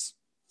returns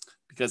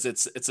because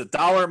it's a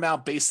dollar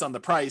amount based on the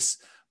price,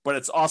 but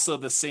it's also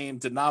the same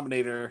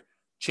denominator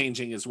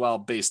changing as well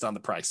based on the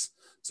price.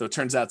 So it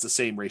turns out it's the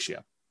same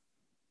ratio.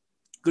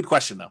 Good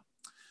question though.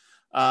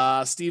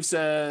 Steve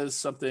says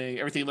something,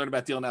 everything you learned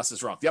about deal analysis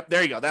is wrong. Yep,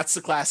 there you go. That's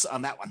the class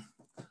on that one.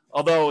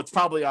 Although it's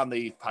probably on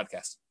the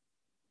podcast.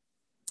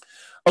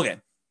 Okay,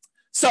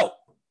 so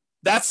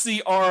that's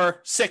the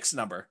R6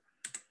 number.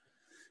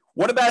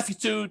 What about if you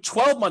do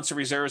 12 months of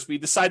reserves, but you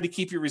decide to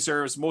keep your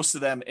reserves, most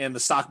of them in the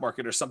stock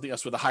market or something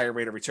else with a higher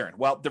rate of return?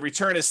 Well, the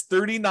return is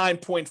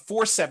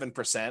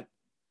 39.47%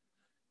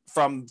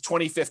 from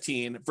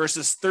 2015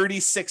 versus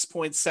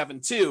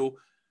 36.72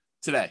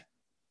 today.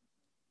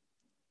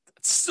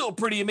 Still a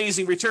pretty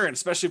amazing return,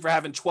 especially for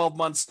having 12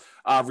 months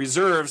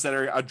reserves that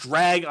are a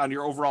drag on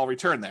your overall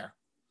return there.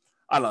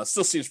 I don't know. It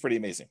still seems pretty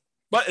amazing.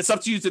 But it's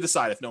up to you to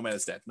decide if Nomad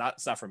is dead.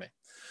 It's not for me.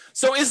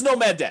 So is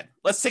Nomad dead?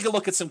 Let's take a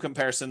look at some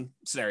comparison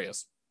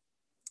scenarios.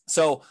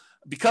 So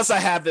because I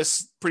have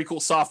this pretty cool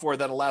software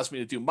that allows me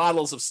to do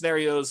models of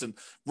scenarios and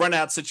run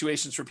out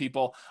situations for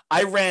people,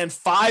 I ran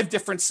 5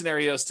 different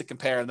scenarios to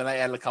compare, and then I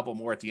added a couple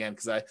more at the end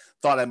because I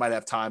thought I might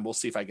have time. We'll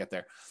see if I get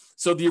there.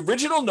 So the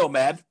original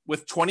Nomad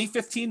with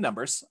 2015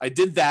 numbers, I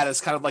did that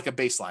as kind of like a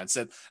baseline.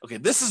 Said, okay,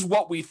 this is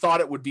what we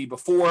thought it would be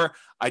before.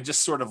 I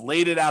just sort of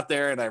laid it out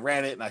there and I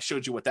ran it and I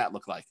showed you what that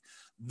looked like.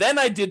 Then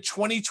I did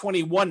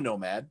 2021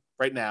 Nomad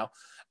right now.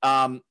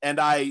 And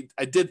I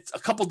did a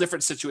couple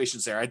different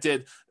situations there. I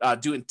did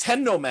doing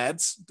 10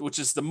 Nomads, which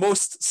is the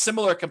most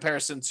similar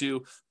comparison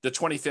to the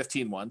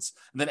 2015 ones.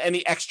 And then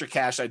any extra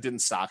cash I did in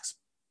stocks,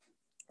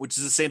 which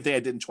is the same thing I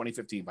did in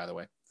 2015, by the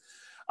way.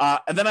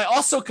 And then I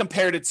also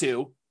compared it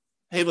to,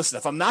 hey, listen,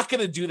 if I'm not going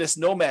to do this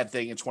Nomad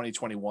thing in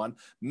 2021,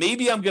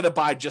 maybe I'm going to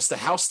buy just a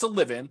house to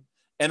live in,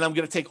 and I'm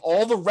going to take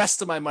all the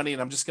rest of my money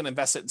and I'm just going to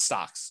invest it in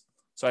stocks.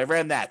 So I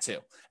ran that too.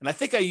 And I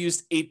think I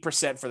used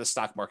 8% for the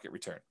stock market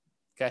return.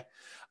 Okay.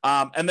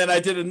 And then I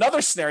did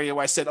another scenario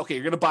where I said, okay,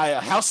 you're going to buy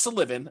a house to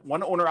live in,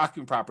 one owner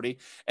occupant property,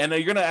 and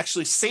you're going to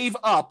actually save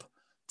up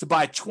to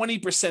buy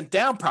 20%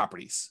 down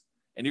properties.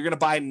 And you're going to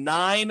buy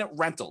 9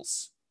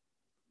 rentals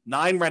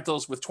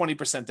with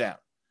 20% down.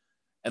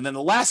 And then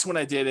the last one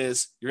I did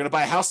is you're going to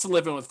buy a house to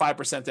live in with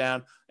 5%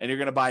 down, and you're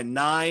going to buy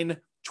 9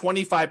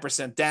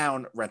 25%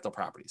 down rental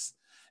properties.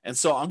 And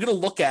so I'm going to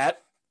look at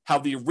how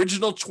the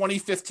original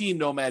 2015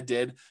 Nomad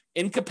did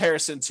in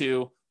comparison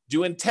to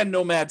doing 10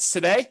 Nomads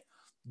today,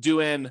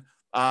 doing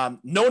no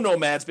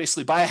Nomads,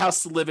 basically buy a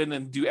house to live in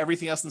and do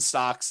everything else in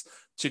stocks,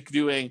 to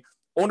doing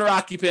owner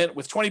occupant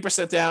with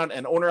 20% down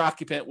and owner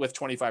occupant with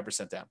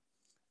 25% down.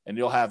 And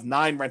you'll have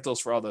 9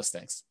 rentals for all those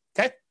things.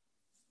 Okay.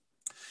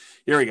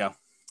 Here we go.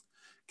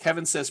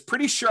 Kevin says,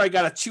 pretty sure I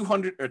got a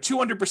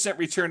 200%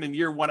 return in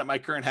year 1 at my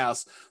current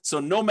house.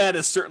 So Nomad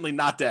is certainly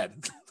not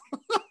dead.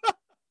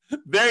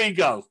 There you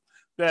go.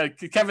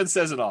 Kevin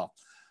says it all.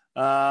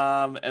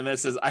 And then it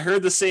says, I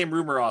heard the same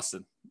rumor,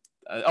 Austin.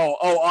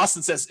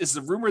 Austin says, is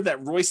the rumor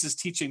that Royce is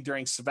teaching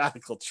during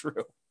sabbatical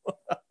true?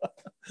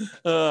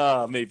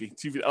 Maybe.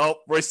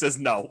 Royce says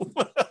no.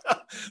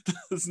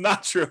 It's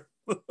not true.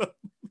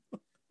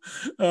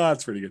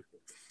 That's pretty good.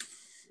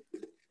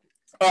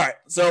 All right.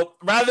 So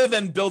rather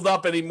than build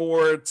up any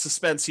more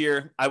suspense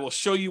here, I will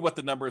show you what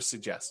the numbers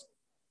suggest.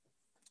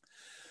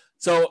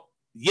 So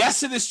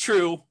yes, it is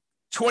true.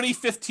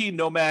 2015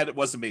 Nomad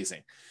was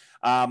amazing.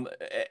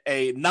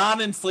 A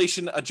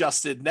non-inflation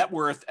adjusted net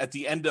worth at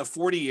the end of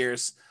 40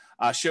 years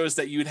shows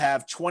that you'd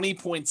have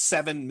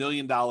 $20.7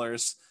 million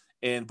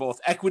in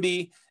both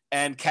equity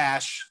and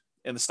cash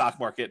in the stock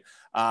market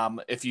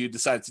if you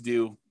decided to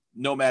do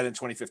Nomad in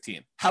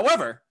 2015.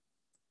 However,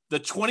 the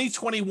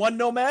 2021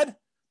 Nomad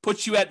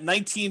puts you at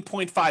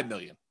 19.5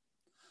 million.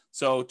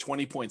 So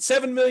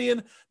 20.7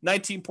 million,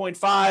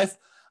 19.5.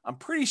 I'm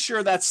pretty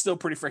sure that's still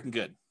pretty freaking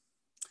good.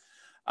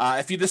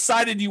 If you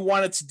decided you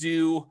wanted to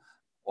do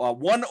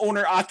one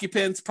owner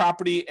occupant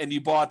property and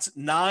you bought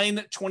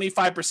 9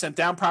 25%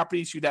 down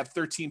properties, you'd have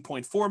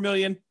 13.4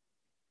 million.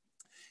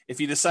 If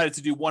you decided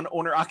to do one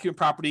owner occupant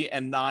property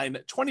and 9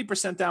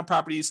 20% down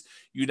properties,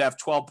 you'd have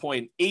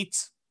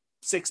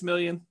 12.86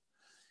 million.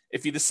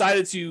 If you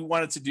decided you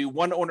wanted to do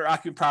one owner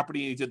occupant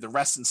property and you did the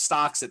rest in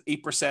stocks at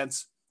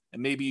 8%,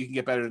 and maybe you can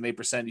get better than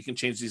 8%, you can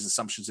change these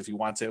assumptions if you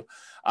want to,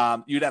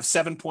 you'd have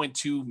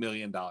 $7.2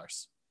 million.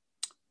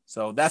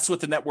 So that's what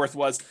the net worth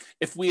was.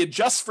 If we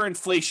adjust for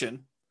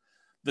inflation,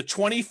 the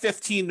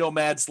 2015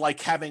 nomads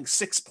like having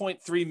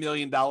 $6.3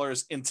 million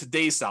in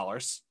today's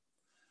dollars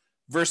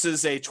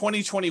versus a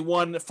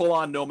 2021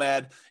 full-on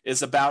nomad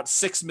is about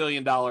 $6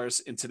 million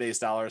in today's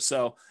dollars.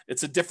 So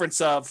it's a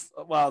difference of,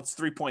 well, it's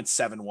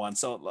 3.71.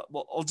 So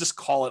I'll just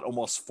call it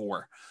almost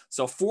 4.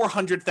 So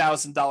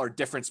 $400,000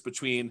 difference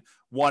between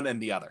one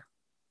and the other,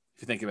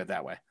 if you think of it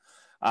that way.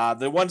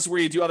 The ones where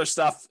you do other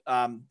stuff,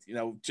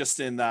 just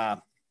in,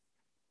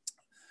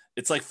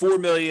 it's like 4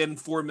 million, and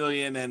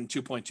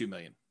 2.2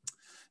 million.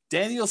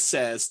 Daniel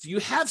says, do you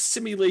have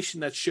simulation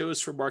that shows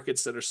for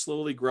markets that are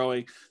slowly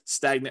growing,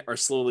 stagnant, or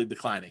slowly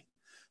declining?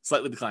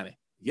 Slightly declining.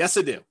 Yes,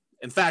 I do.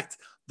 In fact,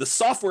 the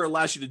software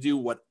allows you to do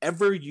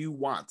whatever you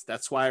want.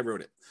 That's why I wrote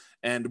it.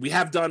 And we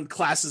have done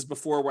classes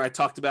before where I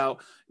talked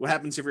about what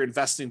happens if you're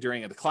investing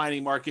during a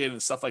declining market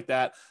and stuff like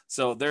that.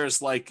 So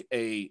there's like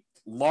a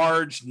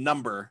large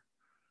number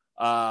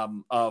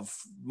of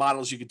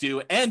models you could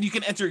do, and you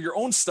can enter your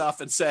own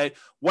stuff and say,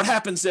 what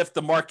happens if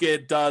the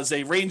market does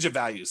a range of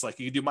values? Like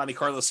you can do Monte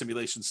Carlo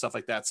simulations, stuff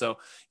like that. So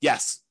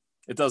yes,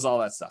 it does all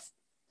that stuff.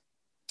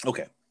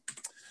 Okay.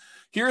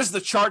 Here's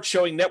the chart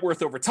showing net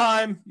worth over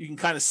time. You can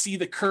kind of see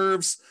the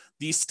curves.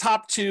 These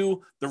top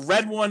two, the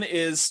red one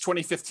is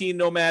 2015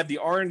 Nomad. The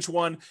orange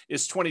one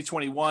is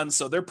 2021.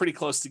 So they're pretty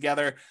close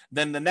together.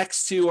 Then the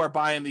next two are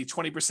buying the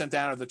 20%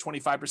 down or the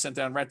 25%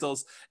 down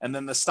rentals. And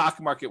then the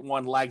stock market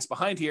one lags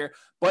behind here.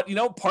 But,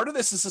 part of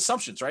this is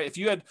assumptions, right? If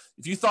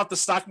you thought the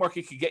stock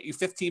market could get you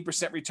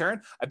 15%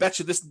 return, I bet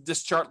you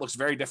this chart looks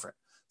very different.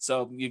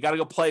 So you got to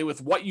go play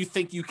with what you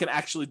think you can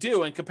actually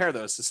do and compare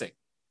those to see.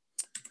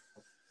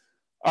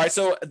 All right,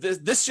 so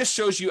this just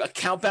shows you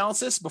account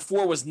balances.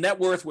 Before was net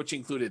worth, which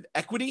included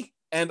equity,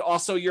 and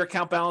also your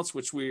account balance,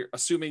 which we're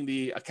assuming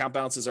the account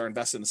balances are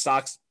invested in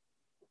stocks.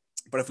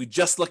 But if we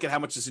just look at how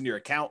much is in your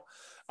account,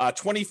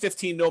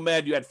 2015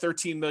 Nomad, you had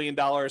 $13 million,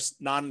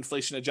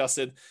 non-inflation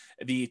adjusted.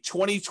 The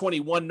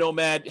 2021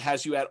 Nomad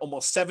has you at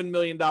almost $7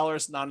 million,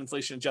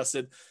 non-inflation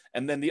adjusted.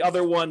 And then the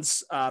other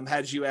ones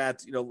had you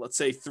at, let's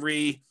say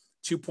 3,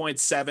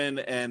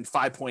 2.7, and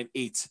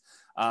 5.8.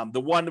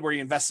 The one where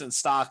you invest in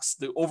stocks,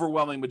 the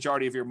overwhelming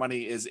majority of your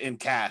money is in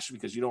cash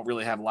because you don't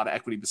really have a lot of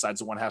equity besides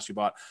the one house you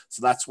bought.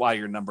 So that's why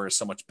your number is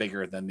so much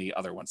bigger than the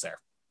other ones there.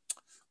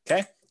 Okay.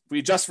 If we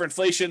adjust for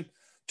inflation,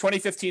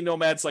 2015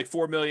 Nomads like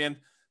 4 million,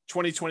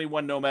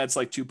 2021 Nomads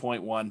like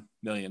 2.1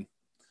 million.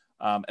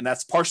 And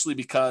that's partially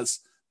because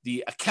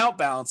the account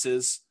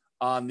balances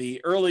on the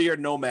earlier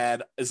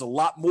Nomad is a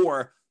lot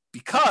more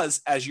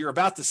because, as you're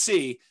about to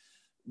see,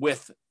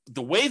 with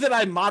the way that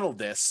I modeled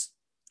this,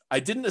 I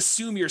didn't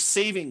assume your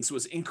savings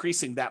was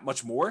increasing that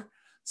much more.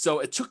 So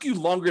it took you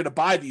longer to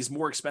buy these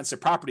more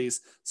expensive properties.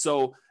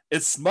 So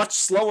it's much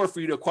slower for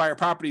you to acquire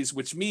properties,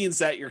 which means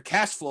that your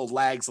cash flow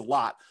lags a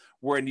lot.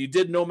 When you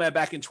did Nomad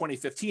back in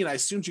 2015, I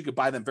assumed you could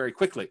buy them very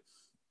quickly.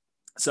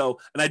 So,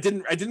 and I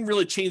didn't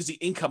really change the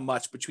income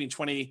much between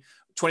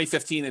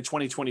 2015 and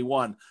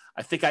 2021.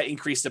 I think I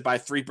increased it by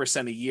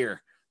 3% a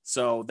year.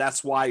 So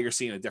that's why you're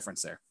seeing a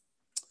difference there.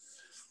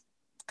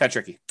 Kind of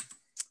tricky.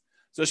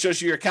 So it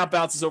shows you your account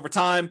balances over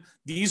time.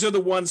 These are the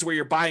ones where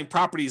you're buying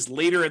properties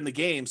later in the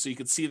game. So you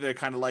can see they're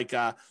kind of like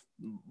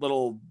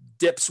little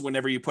dips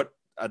whenever you put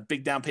a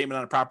big down payment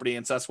on a property.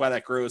 And so that's why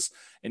that grows.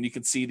 And you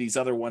can see these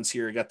other ones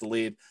here, you got the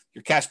lead.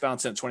 Your cash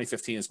balance in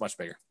 2015 is much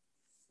bigger.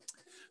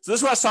 So this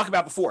is what I was talking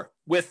about before.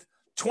 With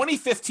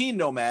 2015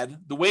 Nomad,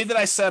 the way that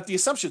I set up the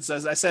assumptions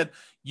is I said,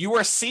 you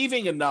are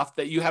saving enough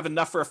that you have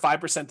enough for a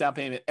 5% down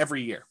payment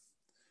every year.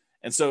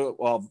 And so,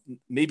 well,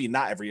 maybe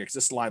not every year because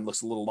this line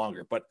looks a little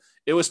longer, but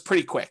it was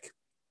pretty quick.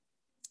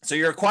 So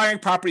you're acquiring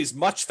properties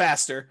much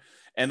faster,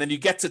 and then you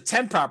get to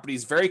 10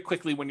 properties very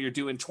quickly when you're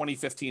doing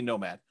 2015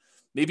 Nomad.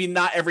 Maybe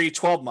not every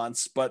 12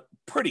 months, but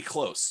pretty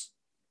close.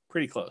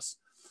 Pretty close.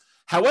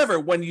 However,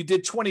 when you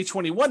did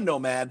 2021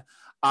 Nomad,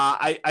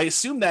 I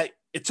assume that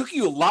it took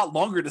you a lot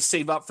longer to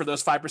save up for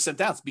those 5%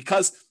 downs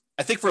because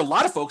I think for a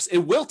lot of folks, it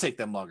will take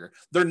them longer.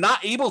 They're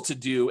not able to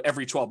do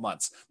every 12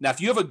 months. Now, if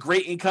you have a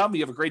great income,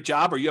 you have a great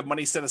job, or you have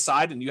money set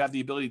aside and you have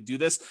the ability to do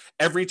this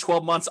every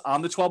 12 months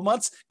on the 12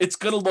 months, it's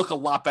going to look a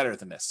lot better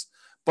than this.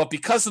 But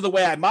because of the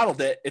way I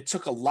modeled it, it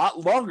took a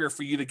lot longer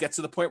for you to get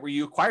to the point where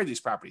you acquire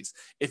these properties.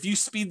 If you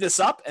speed this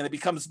up and it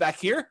becomes back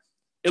here,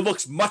 it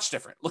looks much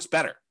different. It looks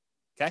better.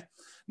 Okay.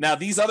 Now,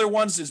 these other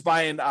ones is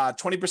buying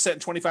 20%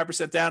 and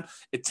 25% down.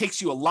 It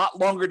takes you a lot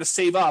longer to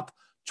save up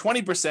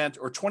 20%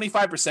 or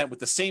 25% with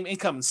the same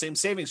income and same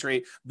savings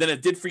rate than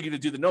it did for you to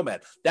do the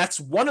Nomad. That's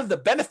one of the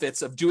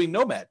benefits of doing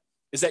Nomad.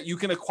 is that you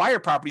can acquire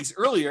properties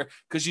earlier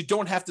because you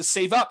don't have to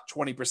save up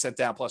 20%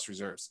 down plus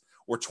reserves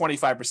or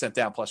 25%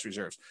 down plus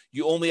reserves.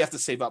 You only have to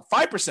save up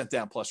 5%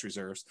 down plus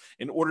reserves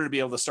in order to be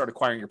able to start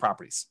acquiring your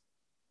properties.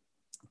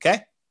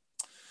 Okay?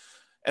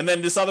 And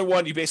then this other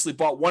one, you basically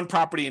bought one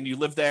property and you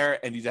lived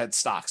there and you had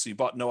stocks. So you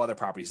bought no other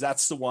properties.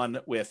 That's the one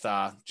with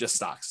just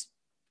stocks.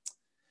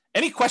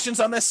 Any questions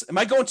on this? Am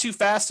I going too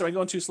fast? Am I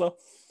going too slow?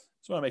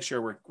 Just want to make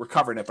sure we're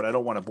covering it, but I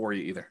don't want to bore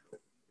you either.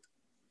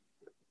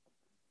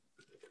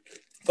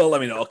 Oh,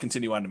 let me know. I'll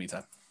continue on in the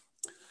meantime.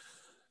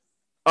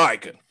 All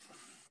right, good.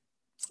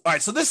 All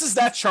right, so this is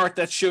that chart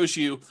that shows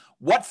you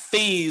what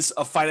phase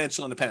of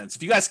financial independence.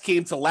 If you guys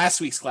came to last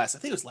week's class, I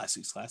think it was last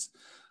week's class.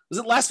 Was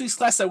it last week's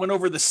class I went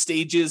over the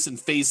stages and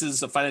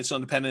phases of financial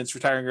independence,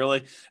 retiring early,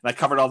 and I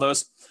covered all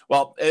those?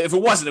 Well, if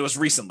it wasn't, it was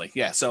recently.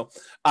 Yeah. So,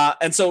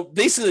 and so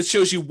basically it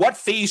shows you what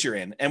phase you're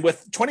in. And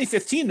with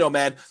 2015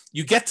 Nomad,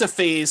 you get to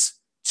phase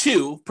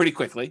 2 pretty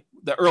quickly,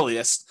 the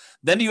earliest.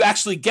 Then you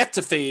actually get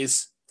to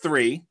phase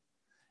 3,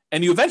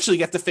 and you eventually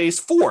get to phase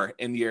 4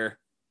 in your,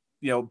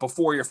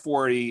 before your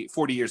 40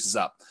 years is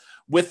up.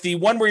 With the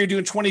one where you're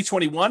doing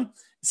 2021,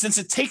 since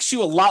it takes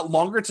you a lot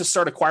longer to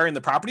start acquiring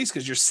the properties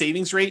because your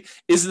savings rate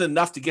isn't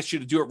enough to get you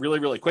to do it really,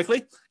 really quickly,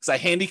 because I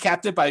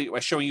handicapped it by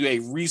showing you a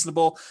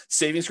reasonable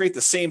savings rate, the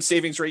same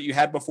savings rate you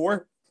had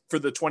before for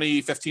the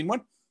 2015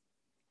 one.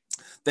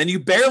 Then you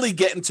barely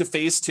get into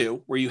phase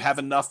 2 where you have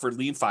enough for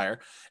lean fire.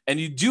 And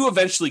you do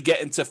eventually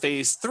get into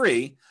phase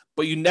 3,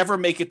 but you never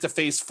make it to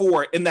phase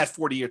 4 in that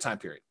 40-year time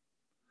period.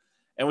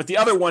 And with the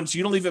other ones,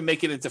 you don't even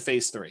make it into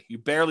phase 3. You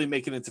barely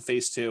make it into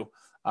phase 2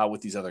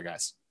 with these other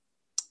guys.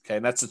 Okay,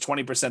 and that's the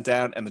 20%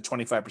 down and the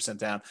 25%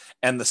 down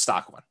and the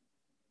stock one.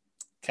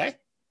 Okay,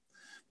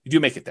 you do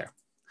make it there.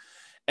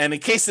 And in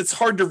case it's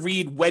hard to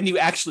read when you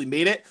actually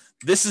made it,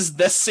 this is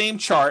the same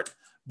chart,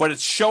 but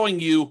it's showing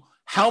you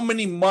how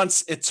many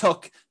months it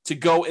took to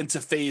go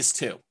into phase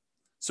 2.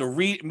 So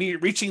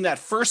reaching that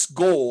first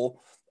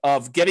goal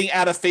of getting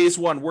out of phase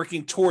 1,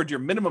 working toward your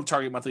minimum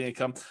target monthly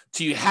income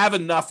till you have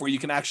enough where you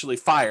can actually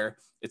fire.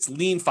 It's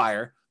lean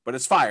fire, but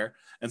it's fire.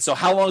 And so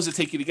how long does it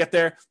take you to get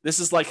there? This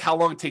is like how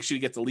long it takes you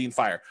to get to lean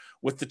fire.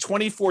 With the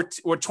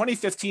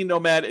 2015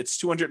 Nomad, it's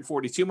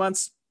 242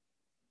 months.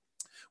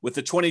 With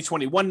the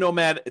 2021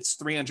 Nomad, it's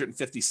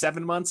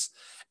 357 months.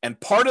 And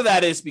part of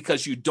that is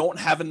because you don't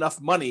have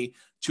enough money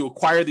to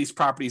acquire these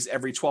properties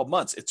every 12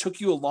 months. It took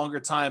you a longer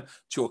time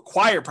to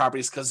acquire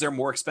properties because they're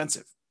more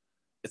expensive.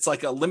 It's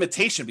like a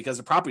limitation because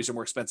the properties are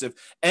more expensive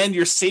and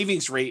your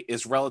savings rate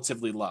is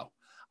relatively low.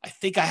 I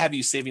think I have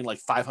you saving like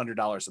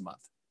 $500 a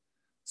month.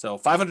 So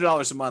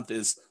 $500 a month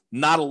is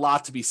not a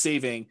lot to be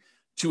saving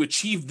to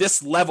achieve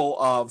this level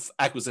of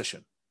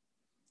acquisition.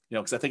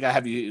 Because I think I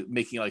have you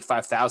making like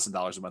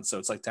 $5,000 a month. So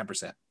it's like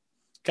 10%.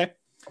 Okay.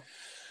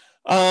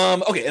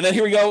 Okay. And then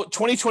here we go.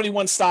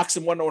 2021 stocks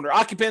and one owner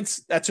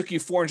occupants. That took you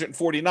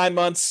 449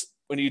 months.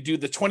 When you do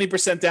the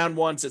 20% down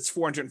ones, it's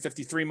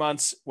 453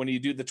 months. When you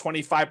do the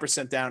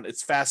 25% down,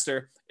 it's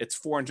faster. It's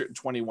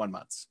 421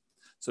 months.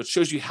 So it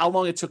shows you how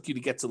long it took you to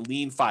get to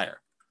lean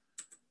fire.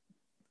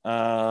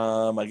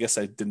 I guess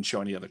I didn't show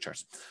any other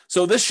charts.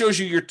 So this shows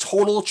you your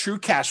total true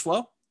cash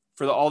flow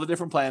for all the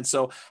different plans.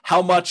 So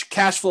how much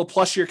cash flow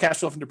plus your cash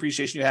flow from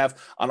depreciation you have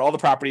on all the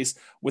properties.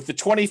 With the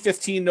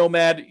 2015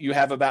 Nomad, you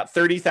have about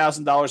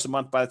 $30,000 a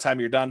month by the time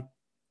you're done.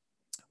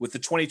 With the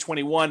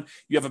 2021,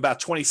 you have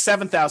about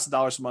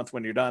 $27,000 a month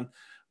when you're done.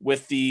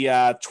 With the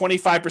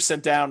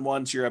 25% down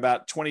ones, you're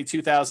about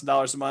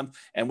 $22,000 a month.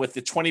 And with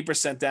the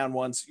 20% down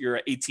ones, you're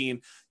at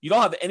 18. You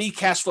don't have any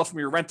cash flow from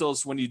your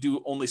rentals when you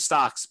do only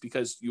stocks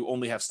because you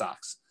only have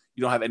stocks.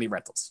 You don't have any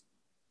rentals.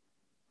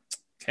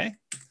 Okay.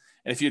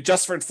 And if you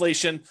adjust for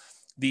inflation,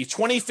 the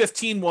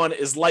 2015 one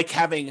is like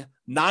having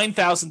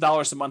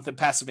 $9,000 a month in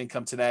passive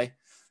income today.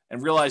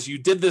 And realize you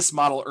did this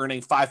model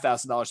earning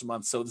 $5,000 a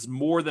month. So it's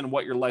more than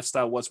what your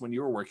lifestyle was when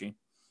you were working.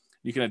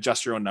 You can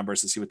adjust your own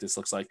numbers to see what this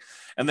looks like.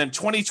 And then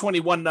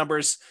 2021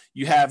 numbers,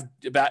 you have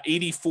about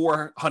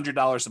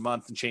 $8,400 a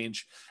month and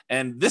change.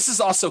 And this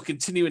is also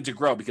continuing to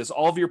grow because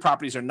all of your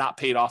properties are not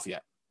paid off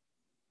yet.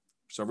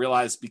 So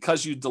realize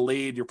because you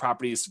delayed your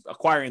properties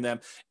acquiring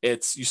them,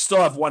 you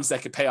still have ones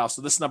that could pay off.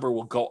 So this number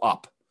will go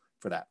up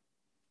for that.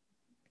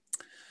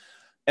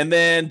 And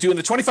then doing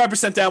the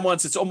 25% down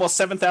ones, it's almost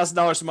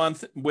 $7,000 a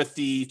month. With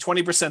the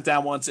 20%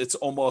 down ones, it's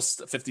almost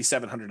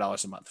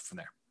 $5,700 a month from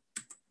there.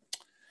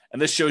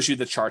 And this shows you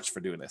the charts for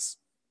doing this.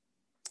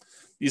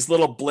 These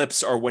little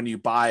blips are when you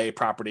buy a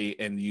property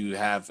and you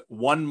have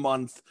 1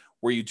 month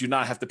where you do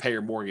not have to pay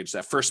your mortgage.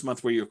 That first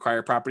month where you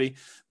acquire property,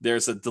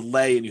 there's a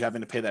delay and you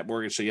having to pay that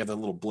mortgage. So you have a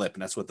little blip,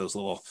 and that's what those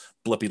little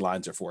blippy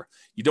lines are for.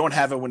 You don't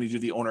have it when you do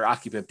the owner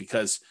occupant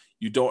because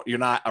you're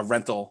not a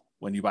rental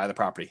when you buy the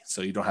property.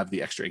 So you don't have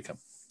the extra income.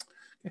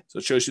 Okay, so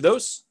it shows you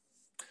those.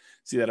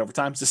 See that over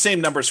time. It's the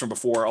same numbers from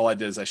before. All I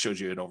did is I showed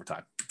you it over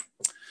time.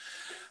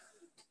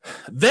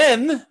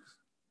 Then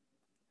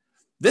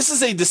this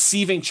is a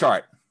deceiving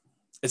chart.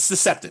 It's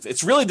deceptive.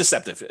 It's really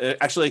deceptive.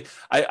 Actually,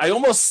 I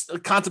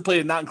almost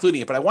contemplated not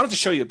including it, but I wanted to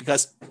show you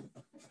because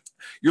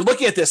you're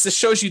looking at this. This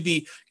shows you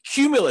the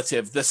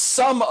cumulative, the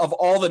sum of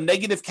all the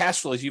negative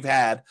cash flows you've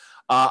had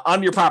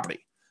on your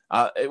property.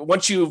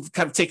 Once you've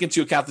kind of taken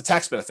into account the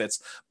tax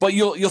benefits, but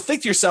you'll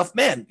think to yourself,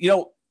 man,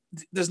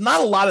 there's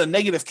not a lot of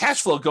negative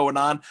cash flow going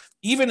on,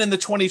 even in the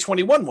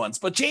 2021 ones.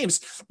 But James,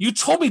 you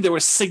told me there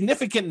was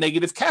significant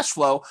negative cash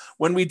flow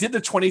when we did the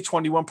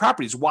 2021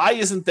 properties. Why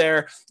isn't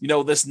there,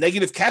 this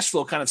negative cash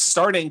flow kind of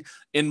starting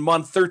in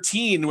month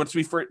 13 once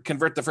we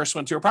convert the first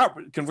one to a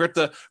property, convert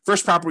the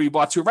first property we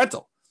bought to a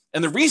rental?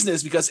 And the reason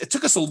is because it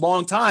took us a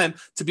long time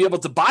to be able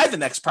to buy the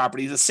next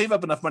property, to save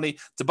up enough money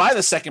to buy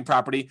the second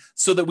property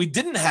so that we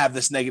didn't have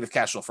this negative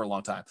cash flow for a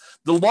long time.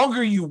 The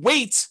longer you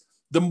wait,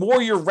 the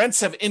more your rents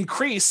have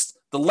increased,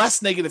 the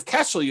less negative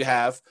cash flow you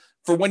have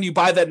for when you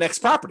buy that next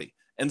property.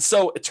 And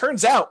so it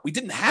turns out we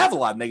didn't have a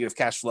lot of negative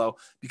cash flow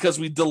because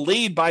we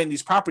delayed buying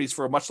these properties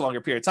for a much longer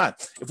period of time.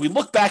 If we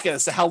look back at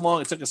as to how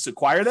long it took us to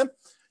acquire them,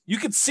 you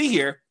can see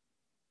here,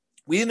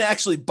 we didn't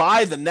actually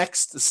buy the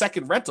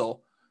second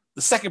rental,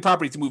 the second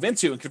property to move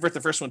into and convert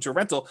the first one to a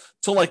rental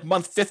till like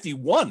month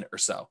 51 or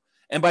so.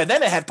 And by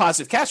then it had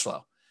positive cash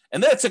flow.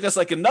 And then it took us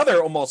like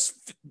another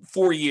almost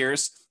 4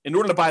 years in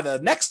order to buy the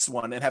next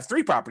one and have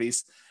 3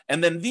 properties.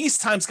 And then these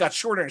times got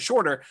shorter and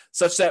shorter,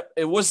 such that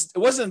it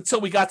wasn't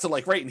until we got to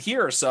like right in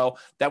here or so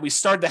that we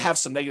started to have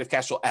some negative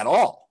cash flow at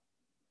all.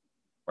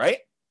 Right?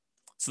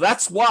 So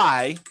that's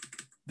why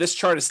this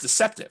chart is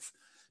deceptive.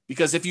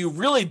 Because if you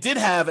really did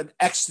have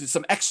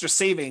some extra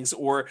savings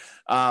or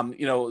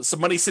some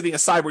money sitting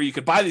aside where you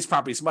could buy these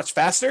properties much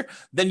faster,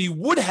 then you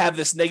would have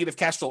this negative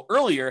cash flow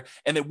earlier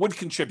and it would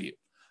contribute.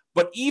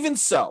 But even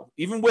so,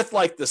 even with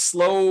like the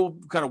slow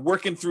kind of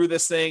working through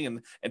this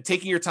thing and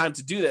taking your time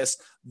to do this,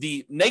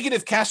 the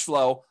negative cash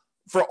flow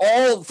for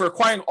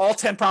acquiring all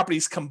 10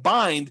 properties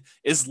combined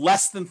is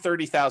less than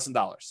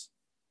 $30,000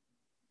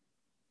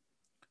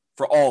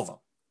 for all of them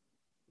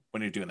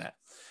when you're doing that.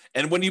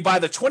 And when you buy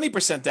the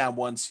 20% down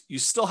ones, you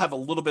still have a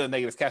little bit of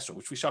negative cash flow,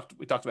 which we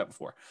talked about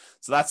before.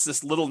 So that's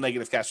this little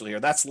negative cash flow here.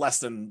 That's less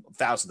than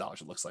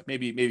 $1,000. It looks like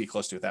maybe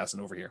close to 1,000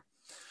 over here.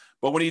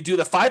 But when you do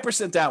the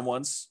 5% down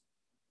ones,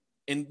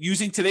 and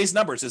using today's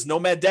numbers as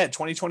Nomad Dead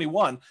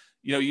 2021,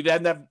 you'd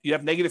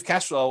have negative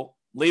cash flow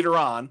later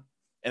on,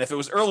 and if it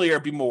was earlier,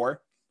 it'd be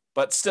more.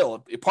 But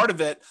still, part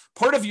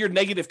of your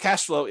negative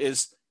cash flow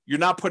is you're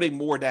not putting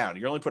more down.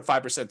 You're only put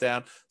 5%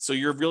 down, so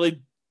you're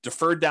really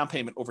deferred down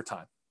payment over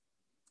time.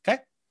 Okay.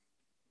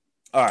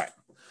 All right.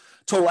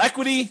 Total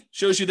equity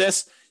shows you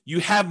this. You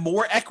have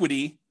more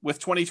equity with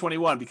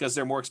 2021 because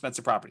they're more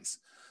expensive properties.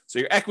 So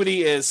your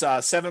equity is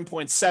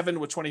 7.7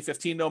 with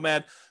 2015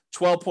 Nomad,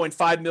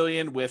 12.5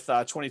 million with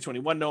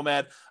 2021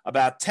 Nomad,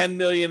 about 10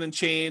 million and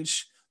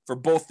change for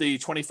both the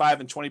 25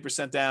 and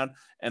 20% down.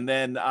 And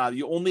then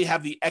you only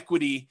have the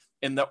equity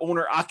in the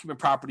owner occupant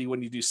property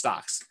when you do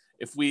stocks.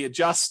 If we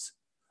adjust,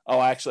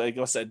 I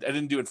guess I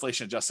didn't do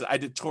inflation adjusted. I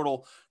did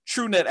total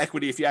true net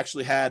equity if you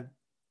actually had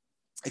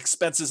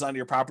expenses on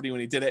your property when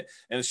you did it.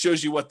 And it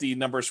shows you what the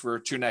numbers for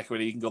true net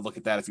equity. You can go look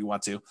at that if you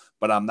want to,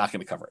 but I'm not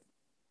going to cover it.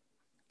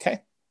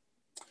 Okay.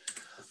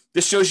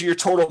 This shows you your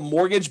total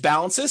mortgage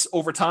balances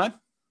over time.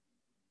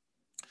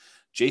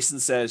 Jason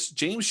says,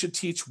 James should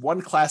teach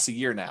one class a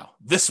year now.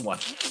 This one.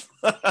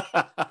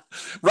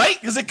 Right?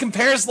 Because it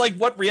compares like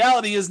what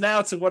reality is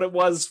now to what it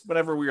was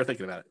whenever we were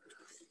thinking about it.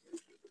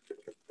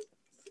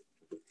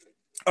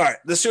 All right.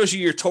 This shows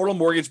you your total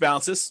mortgage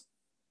balances.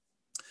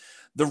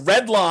 The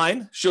red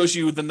line shows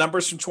you the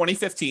numbers from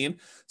 2015.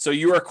 So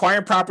you were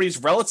acquiring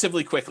properties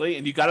relatively quickly,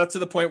 and you got up to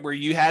the point where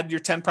you had your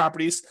 10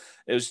 properties.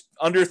 It was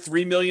under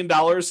 $3 million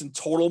in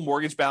total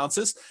mortgage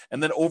balances.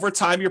 And then over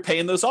time, you're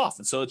paying those off.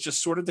 And so it's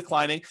just sort of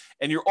declining,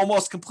 and you're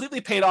almost completely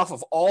paid off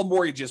of all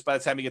mortgages by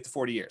the time you get to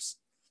 40 years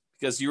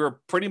because you were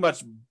pretty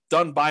much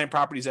done buying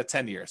properties at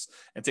 10 years.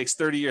 It takes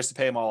 30 years to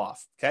pay them all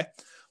off. Okay.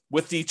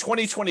 With the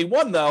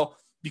 2021, though,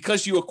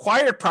 because you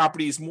acquired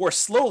properties more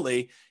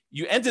slowly,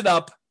 you ended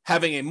up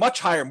having a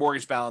much higher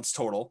mortgage balance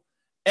total,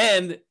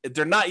 and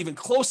they're not even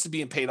close to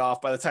being paid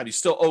off by the time you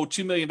still owe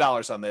 $2 million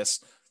on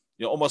this,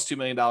 almost $2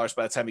 million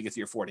by the time you get to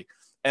your 40.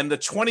 And the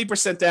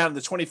 20% down,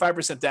 the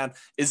 25% down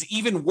is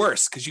even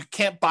worse because you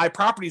can't buy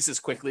properties as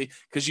quickly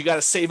because you got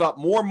to save up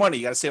more money.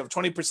 You got to save up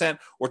 20%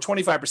 or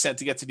 25%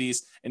 to get to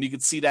these. And you can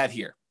see that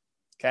here.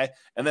 Okay.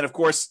 And then of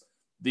course,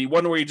 the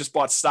one where you just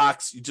bought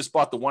stocks, you just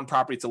bought the one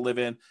property to live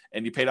in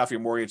and you paid off your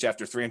mortgage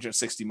after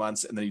 360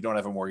 months and then you don't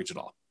have a mortgage at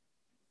all.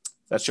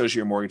 That shows you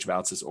your mortgage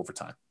balances over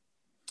time.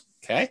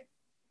 Okay.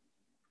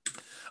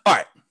 All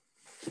right.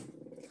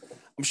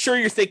 I'm sure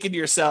you're thinking to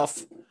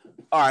yourself,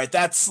 all right,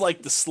 that's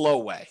like the slow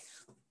way.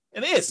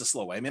 It is the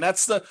slow way. I mean,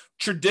 that's the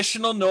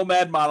traditional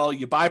nomad model.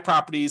 You buy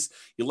properties,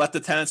 you let the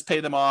tenants pay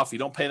them off. You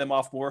don't pay them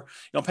off more.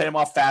 You don't pay them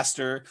off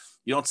faster.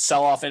 You don't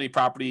sell off any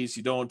properties.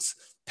 You don't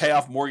pay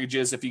off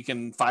mortgages if you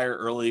can fire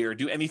early or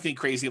do anything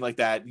crazy like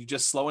that. You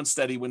just slow and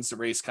steady wins the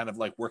race, kind of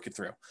like work it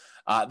through.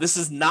 This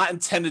is not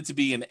intended to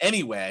be in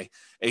any way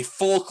a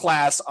full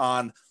class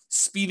on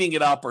speeding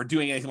it up or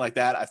doing anything like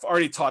that. I've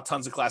already taught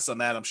tons of classes on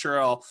that. I'm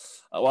sure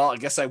I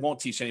guess I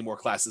won't teach any more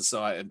classes,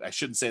 so I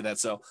shouldn't say that.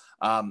 So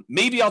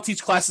maybe I'll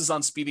teach classes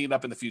on speeding it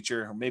up in the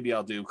future, or maybe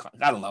I'll do,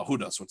 I don't know, who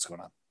knows what's going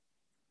on.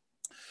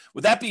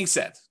 With that being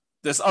said,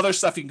 there's other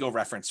stuff you can go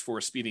reference for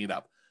speeding it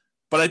up.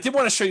 But I did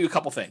want to show you a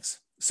couple things.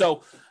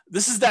 So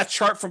this is that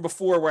chart from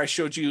before where I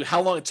showed you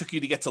how long it took you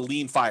to get to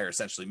lean fire,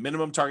 essentially,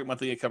 minimum target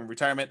monthly income in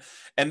retirement.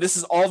 And this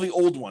is all the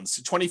old ones.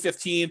 So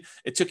 2015,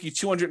 it took you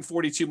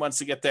 242 months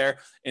to get there.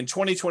 In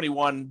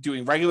 2021,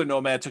 doing regular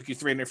Nomad took you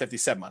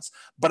 357 months.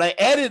 But I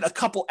added a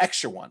couple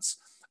extra ones.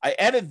 I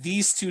added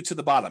these two to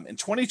the bottom. In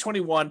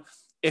 2021,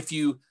 if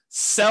you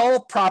sell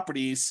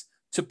properties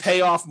to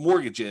pay off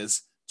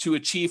mortgages to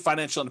achieve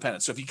financial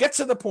independence. So if you get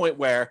to the point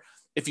where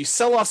if you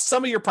sell off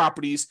some of your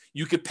properties,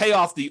 you could pay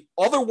off the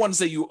other ones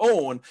that you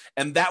own,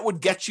 and that would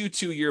get you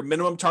to your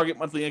minimum target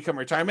monthly income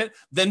retirement,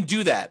 then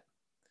do that.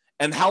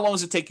 And how long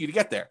does it take you to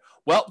get there?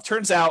 Well, it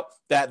turns out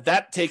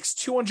that takes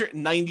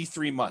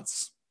 293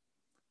 months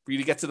for you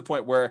to get to the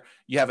point where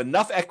you have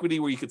enough equity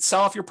where you could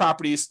sell off your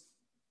properties,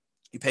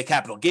 you pay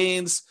capital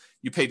gains,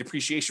 you pay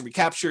depreciation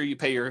recapture, you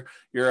pay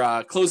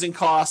your closing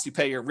costs, you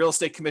pay your real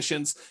estate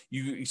commissions,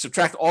 you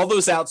subtract all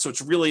those out, so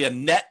it's really a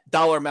net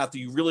dollar amount that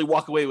you really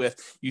walk away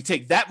with. You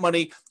take that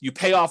money, you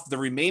pay off the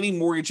remaining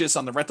mortgages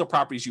on the rental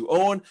properties you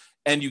own,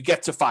 and you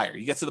get to fire.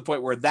 You get to the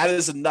point where that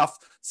is enough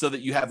so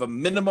that you have a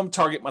minimum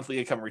target monthly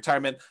income in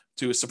retirement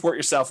to support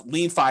yourself,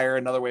 lean fire,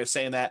 another way of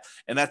saying that,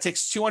 and that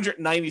takes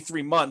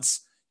 293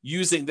 months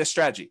using this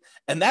strategy.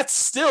 And that's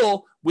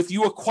still with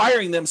you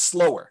acquiring them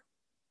slower,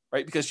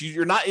 right? Because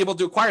you're not able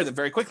to acquire them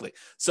very quickly.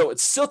 So it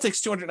still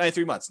takes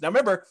 293 months. Now,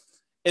 remember,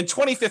 in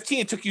 2015,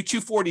 it took you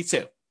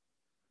 242.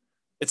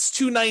 It's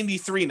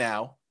 293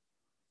 now,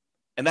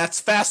 and that's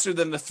faster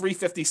than the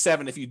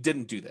 357 if you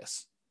didn't do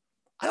this.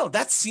 I don't know.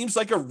 That seems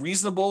like a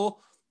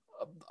reasonable,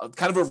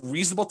 kind of a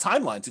reasonable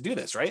timeline to do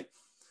this, right?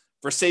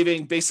 For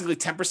saving basically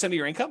 10% of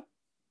your income.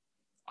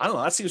 I don't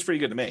know. That seems pretty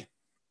good to me.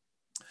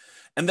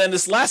 And then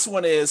this last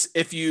one is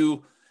if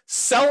you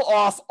sell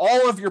off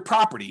all of your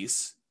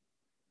properties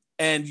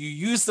and you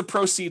use the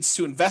proceeds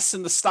to invest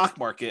in the stock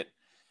market,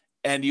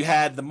 and you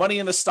had the money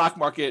in the stock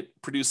market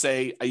produce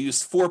I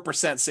used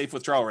 4% safe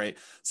withdrawal rate.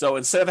 So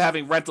instead of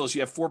having rentals,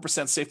 you have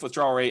 4% safe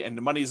withdrawal rate, and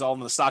the money is all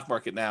in the stock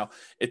market now.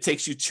 It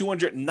takes you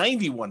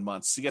 291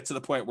 months to get to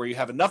the point where you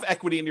have enough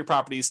equity in your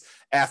properties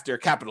after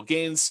capital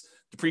gains,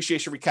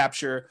 depreciation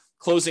recapture,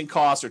 closing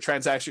costs or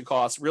transaction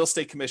costs, real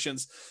estate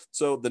commissions.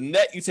 So the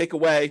net you take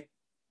away,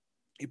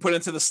 you put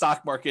into the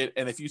stock market,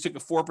 and if you took a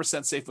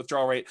 4% safe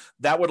withdrawal rate,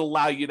 that would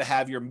allow you to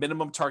have your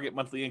minimum target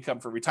monthly income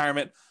for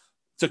retirement.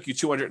 It took you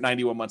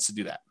 291 months to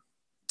do that,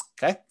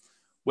 okay?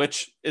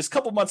 Which is a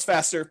couple months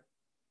faster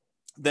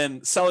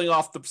than selling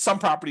off some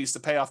properties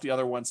to pay off the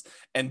other ones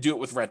and do it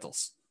with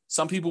rentals.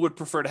 Some people would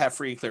prefer to have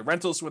free and clear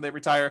rentals when they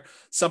retire.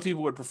 Some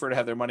people would prefer to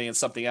have their money in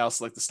something else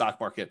like the stock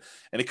market,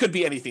 and it could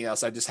be anything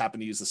else. I just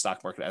happen to use the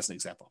stock market as an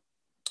example,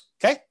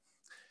 okay?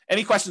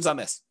 Any questions on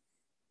this?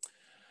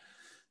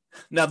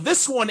 Now,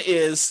 this one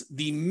is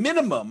the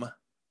minimum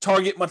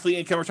target monthly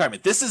income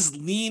retirement. This is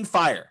lean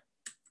fire.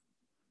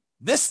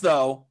 This,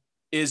 though,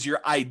 is your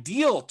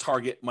ideal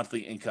target monthly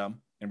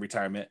income in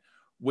retirement,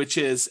 which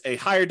is a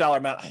higher dollar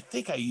amount. I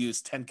think I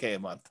use $10K a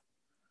month.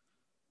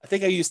 I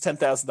think I use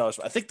 $10,000.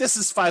 I think this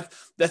is I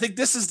think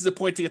this is the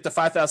point to get to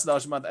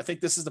 $5,000 a month. I think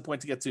this is the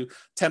point to get to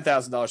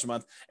 $10,000 a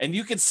month. And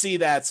you can see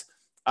that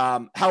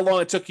how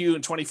long it took you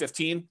in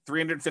 2015,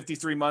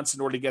 353 months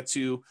in order to get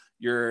to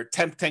your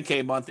 10K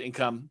a month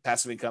income,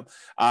 passive income,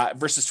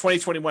 versus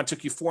 2021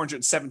 took you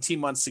 417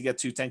 months to get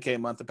to 10K a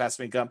month of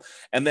passive income.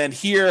 And then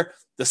here,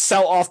 the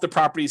sell off the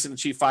properties and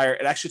achieve fire,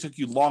 it actually took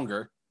you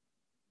longer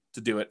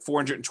to do it,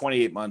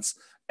 428 months,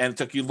 and it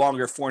took you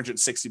longer,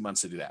 460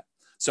 months to do that.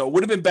 So it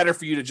would have been better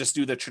for you to just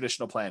do the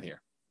traditional plan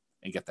here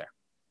and get there.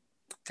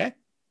 Okay.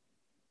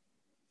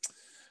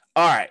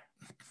 All right.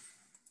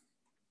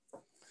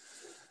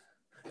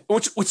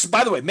 Which,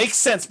 by the way, makes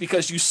sense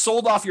because you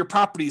sold off your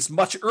properties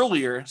much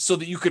earlier so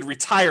that you could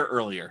retire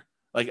earlier.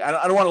 Like,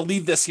 I don't want to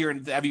leave this here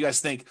and have you guys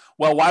think,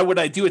 well, why would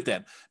I do it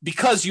then?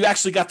 Because you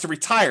actually got to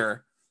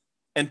retire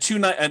at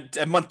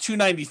month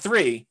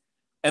 293,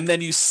 and then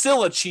you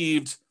still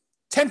achieved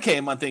 10K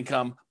a month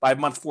income by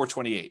month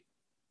 428.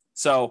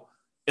 So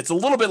it's a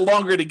little bit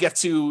longer to get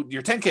to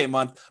your 10K a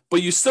month,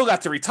 but you still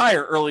got to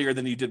retire earlier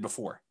than you did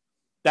before.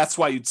 That's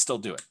why you'd still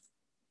do it.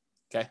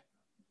 Okay?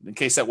 In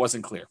case that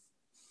wasn't clear.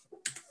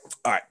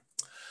 All right.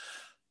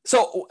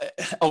 So,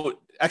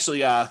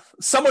 actually,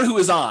 someone who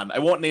is on, I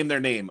won't name their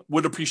name,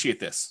 would appreciate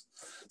this.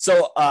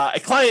 So a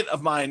client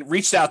of mine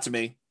reached out to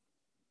me.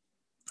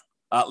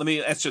 Let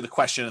me answer the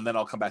question, and then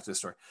I'll come back to the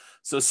story.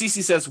 So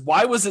Cece says,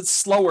 why was it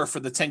slower for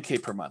the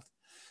 10K per month?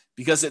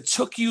 Because it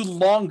took you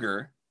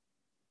longer.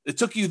 It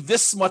took you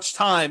this much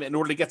time in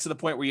order to get to the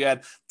point where you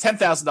had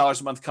 $10,000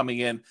 a month coming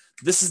in.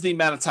 This is the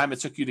amount of time it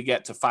took you to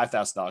get to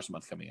 $5,000 a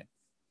month coming in.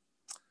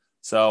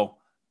 So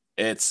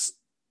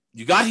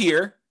you got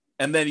here,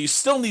 and then you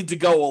still need to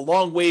go a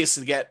long ways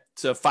to get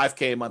to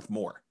 5K a month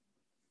more.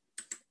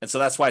 And so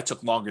that's why it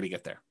took longer to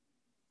get there.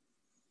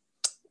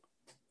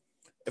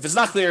 If it's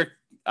not clear,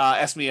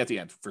 ask me at the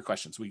end for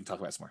questions. We can talk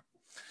about it some more.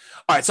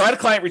 All right. So I had a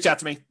client reach out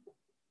to me,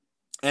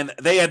 and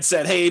they had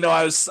said, hey,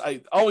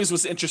 I always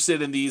was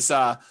interested in these,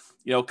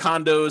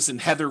 condos in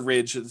Heather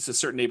Ridge. It's a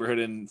certain neighborhood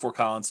in Fort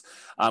Collins,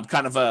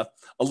 kind of a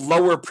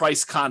lower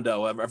price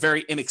condo, a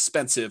very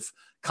inexpensive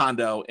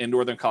condo in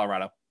Northern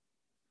Colorado.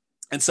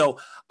 And so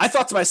I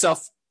thought to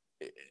myself,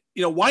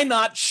 why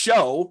not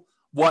show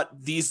what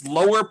these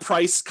lower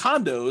price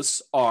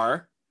condos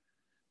are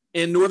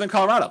in Northern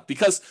Colorado?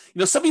 Because,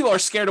 some people are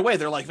scared away.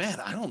 They're like, man,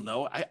 I don't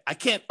know. I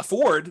can't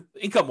afford,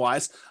 income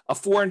wise, a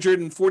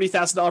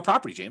 $440,000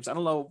 property, James. I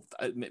don't know.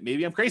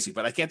 Maybe I'm crazy,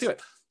 but I can't do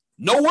it.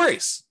 No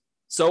worries.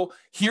 So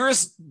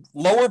here's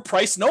lower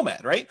price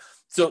Nomad, right?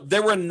 So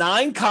there were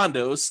 9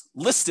 condos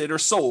listed or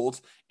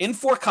sold in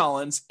Fort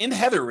Collins, in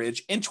Heather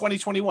Ridge in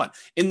 2021,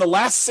 in the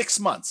last 6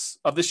 months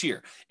of this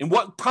year, in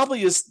what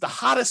probably is the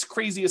hottest,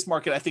 craziest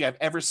market I think I've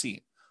ever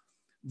seen.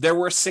 There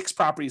were 6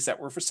 properties that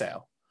were for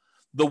sale.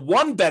 The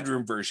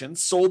 1-bedroom version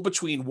sold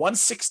between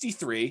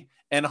 $163,000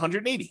 and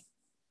 $180,000.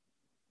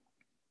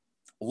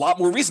 A lot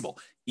more reasonable,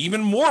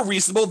 even more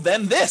reasonable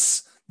than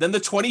the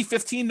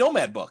 2015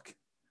 Nomad book.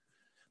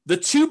 The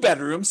 2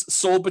 bedrooms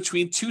sold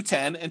between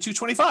 $210,000 and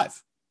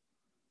 $225,000.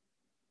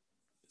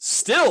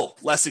 Still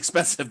less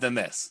expensive than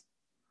this.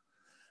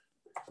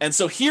 And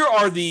so here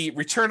are the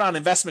return on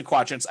investment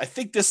quadrants. I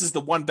think this is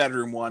the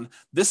 1-bedroom one.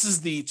 This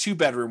is the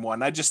 2-bedroom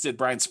one. I just did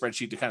Brian's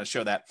spreadsheet to kind of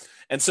show that.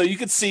 And so you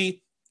can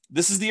see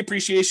this is the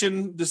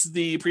appreciation. This is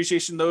the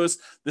appreciation. This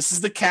is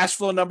the cash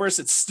flow numbers.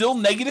 It's still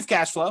negative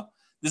cash flow.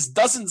 This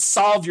doesn't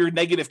solve your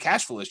negative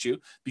cash flow issue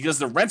because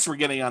the rents we're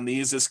getting on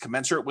these is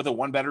commensurate with a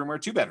 1-bedroom or a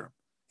 2-bedroom.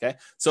 Okay.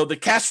 So the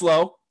cash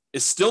flow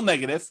is still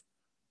negative,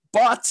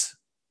 but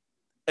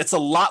it's a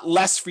lot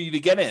less for you to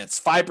get in. It's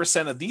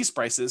 5% of these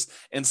prices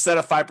instead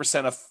of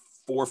 5% of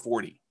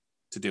 440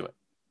 to do it.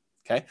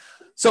 Okay.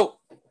 So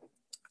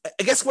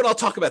I guess what I'll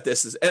talk about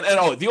this is,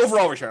 the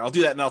overall return, I'll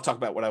do that and I'll talk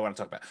about what I want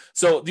to talk about.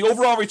 So the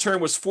overall return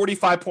was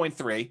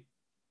 45.3,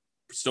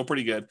 still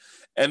pretty good.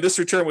 And this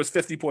return was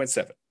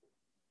 50.7.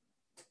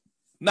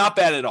 Not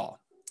bad at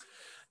all.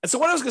 And so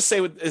what I was going to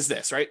say is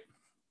this, right?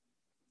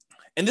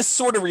 And this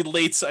sort of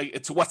relates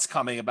to what's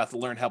coming about the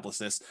learned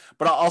helplessness,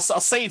 but I'll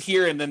say it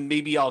here and then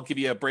maybe I'll give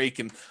you a break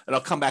and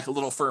I'll come back a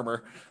little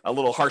firmer, a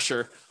little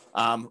harsher,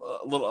 a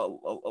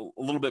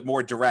little bit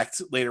more direct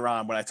later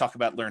on when I talk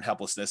about learned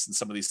helplessness and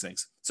some of these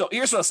things. So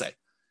here's what I'll say.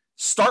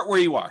 Start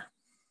where you are.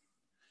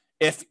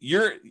 If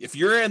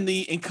you're in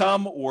the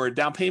income or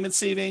down payment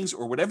savings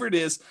or whatever it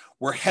is,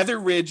 where Heather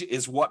Ridge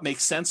is what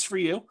makes sense for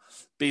you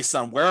based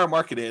on where our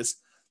market is,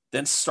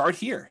 then start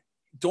here.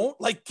 Don't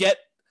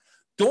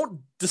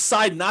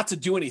decide not to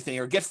do anything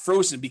or get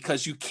frozen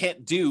because you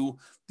can't do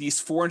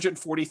these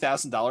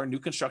 $440,000 new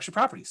construction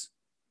properties.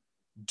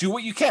 Do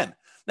what you can.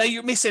 Now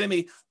you may say to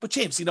me, but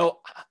James,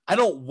 I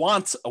don't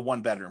want a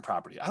 1-bedroom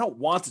property. I don't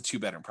want a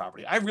 2-bedroom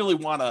property. I really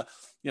want a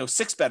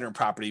 6-bedroom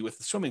property with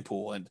a swimming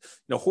pool and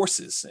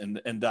horses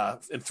and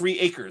 3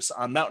 acres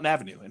on Mountain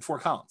Avenue in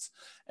Fort Collins.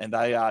 And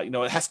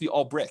it has to be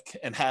all brick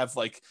and have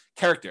like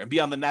character and be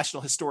on the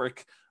National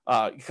Historic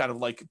kind of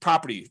like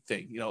property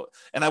thing,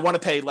 and I want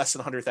to pay less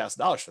than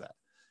 $100,000 for that.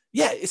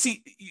 Yeah.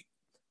 See,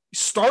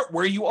 start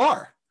where you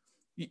are.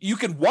 You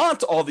can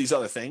want all these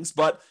other things,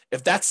 but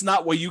if that's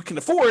not what you can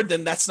afford,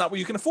 then that's not what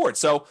you can afford.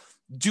 So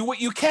do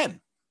what you can.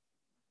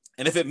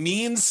 And if it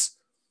means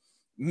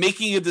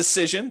making a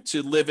decision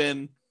to live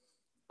in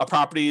a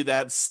property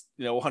that's,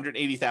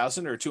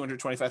 $180,000 or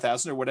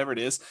 $225,000 or whatever it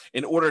is,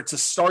 in order to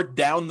start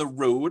down the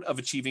road of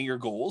achieving your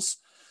goals,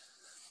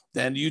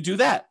 then you do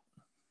that.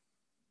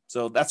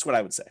 So that's what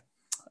I would say.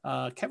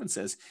 Kevin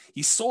says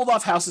he sold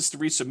off houses to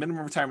reach a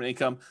minimum retirement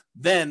income.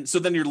 Then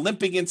you're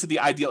limping into the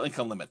ideal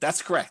income limit.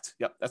 That's correct.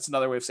 Yep. That's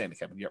another way of saying it,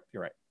 Kevin. Yep.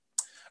 You're right.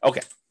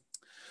 Okay.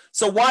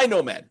 So why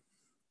Nomad?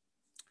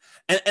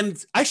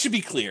 And I should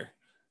be clear.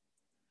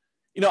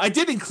 I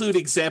did include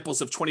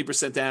examples of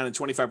 20% down and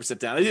 25%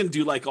 down. I didn't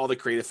do like all the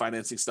creative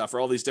financing stuff or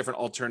all these different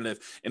alternative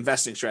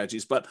investing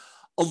strategies, but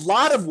a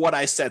lot of what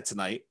I said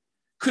tonight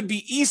could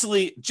be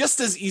just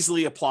as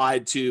easily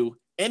applied to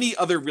any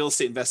other real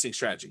estate investing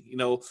strategy.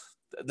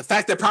 The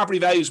fact that property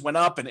values went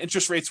up and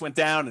interest rates went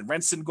down and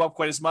rents didn't go up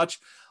quite as much.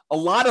 A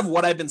lot of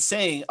what I've been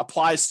saying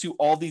applies to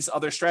all these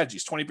other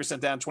strategies,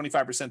 20% down,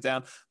 25%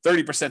 down,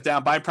 30%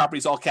 down, buying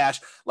properties all cash.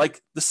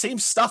 Like the same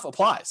stuff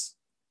applies.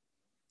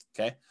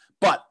 Okay.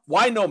 But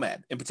why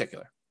Nomad in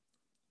particular?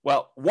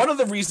 Well, one of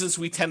the reasons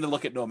we tend to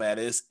look at Nomad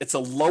is it's a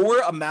lower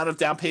amount of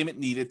down payment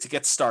needed to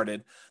get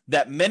started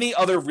than many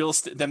other real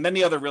estate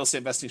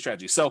investing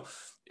strategies. So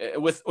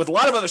with a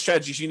lot of other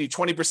strategies, you need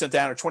 20%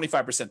 down or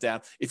 25%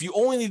 down. If you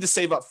only need to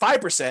save up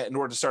 5% in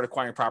order to start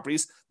acquiring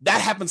properties,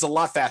 that happens a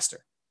lot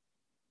faster.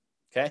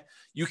 Okay.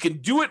 You can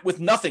do it with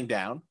nothing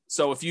down.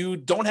 So if you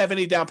don't have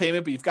any down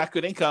payment, but you've got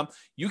good income,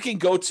 you can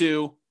go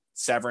to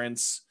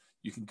Severance,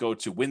 you can go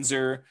to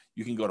Windsor,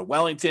 you can go to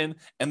Wellington,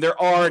 and there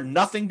are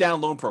nothing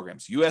down loan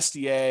programs,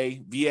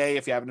 USDA, VA,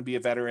 if you happen to be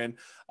a veteran.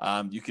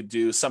 You could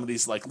do some of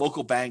these like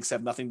local banks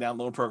have nothing down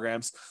loan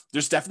programs.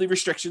 There's definitely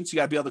restrictions. You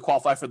got to be able to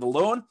qualify for the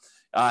loan.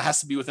 Has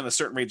to be within a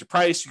certain range of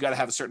price. You got to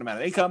have a certain amount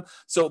of income.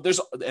 So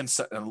and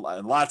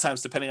a lot of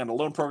times, depending on the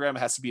loan program, it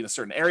has to be in a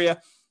certain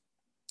area.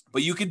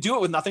 But you can do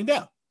it with nothing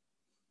down.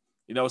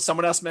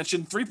 Someone else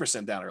mentioned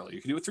 3% down earlier.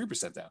 You can do it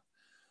 3% down.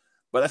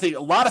 But I think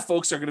a lot of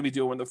folks are going to be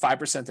doing the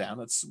 5% down.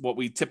 That's what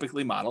we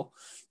typically model.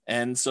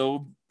 And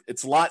so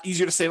it's a lot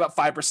easier to save up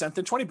 5%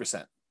 than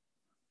 20%.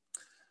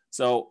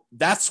 So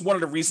that's one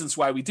of the reasons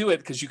why we do it,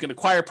 because you can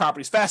acquire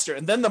properties faster,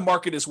 and then the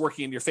market is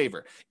working in your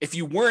favor. If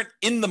you weren't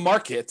in the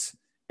market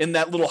in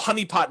that little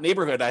honeypot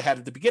neighborhood I had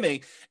at the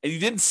beginning, and you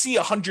didn't see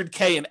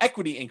 $100K in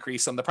equity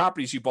increase on the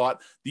properties you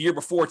bought the year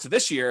before to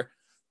this year,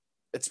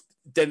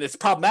 then it's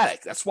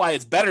problematic. That's why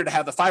it's better to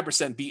have the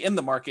 5% be in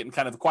the market and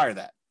kind of acquire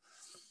that.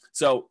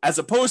 So as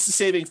opposed to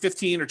saving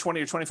 15 or 20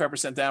 or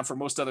 25% down for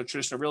most other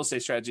traditional real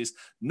estate strategies,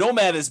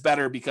 Nomad is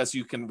better because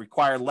you can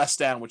require less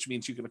down, which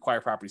means you can acquire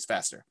properties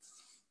faster.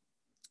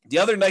 The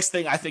other nice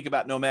thing I think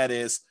about Nomad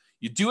is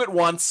you do it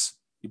once,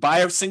 you buy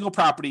a single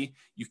property,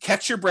 you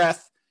catch your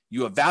breath,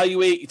 you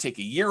evaluate, you take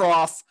a year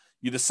off,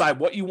 you decide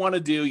what you want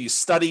to do, you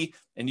study,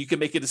 and you can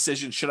make a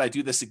decision. Should I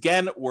do this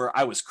again? Or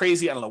I was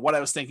crazy. I don't know what I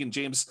was thinking.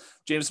 James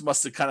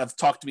must have kind of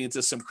talked me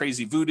into some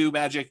crazy voodoo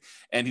magic,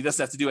 and he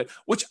doesn't have to do it,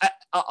 which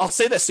I'll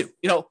say this too.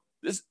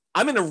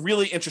 I'm in a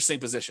really interesting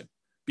position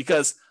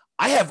because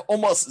I have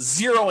almost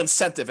zero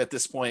incentive at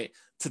this point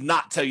to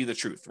not tell you the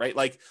truth, right?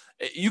 Like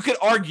you could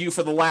argue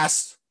for the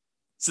last,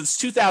 since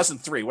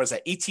 2003, what is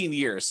that, 18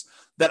 years,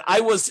 that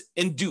I was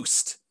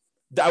induced,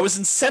 that I was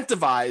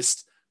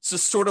incentivized to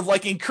sort of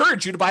like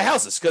encourage you to buy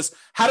houses. Because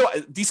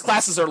these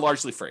classes are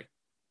largely free.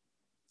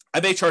 I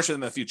may charge for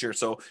them in the future.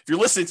 So if you're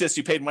listening to this,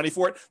 you paid money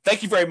for it.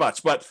 Thank you very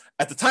much. But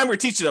at the time we're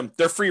teaching them,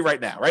 they're free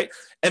right now, right?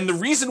 And the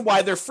reason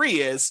why they're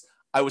free is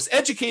I was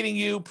educating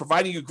you,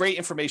 providing you great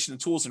information and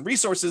tools and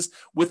resources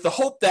with the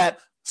hope that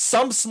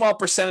some small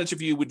percentage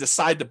of you would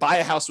decide to buy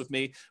a house with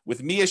me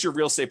as your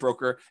real estate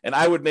broker, and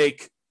I would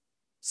make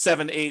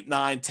 $7, $8, $9,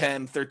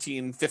 $10,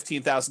 $13,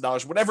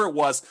 $15,000, whatever it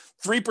was.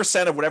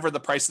 3% of whatever the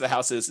price of the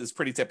house is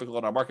pretty typical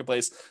in our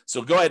marketplace.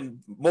 So go ahead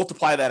and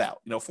multiply that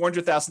out.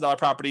 $400,000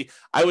 property.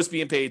 I was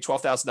being paid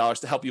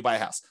 $12,000 to help you buy a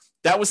house.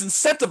 That was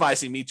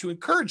incentivizing me to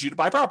encourage you to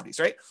buy properties,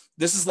 right?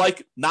 This is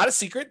like not a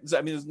secret.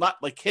 I mean, it's not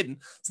like hidden.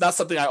 It's not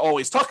something I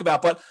always talk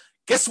about, but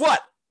guess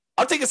what?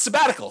 I'm taking a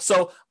sabbatical.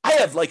 So I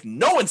have like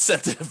no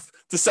incentive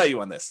to sell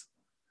you on this.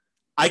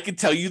 I can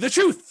tell you the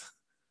truth.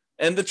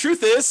 And the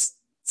truth is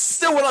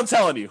still what I'm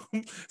telling you.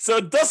 So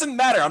it doesn't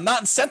matter. I'm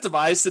not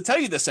incentivized to tell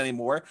you this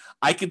anymore.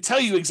 I can tell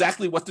you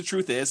exactly what the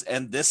truth is.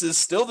 And this is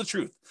still the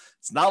truth.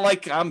 It's not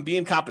like I'm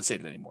being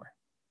compensated anymore.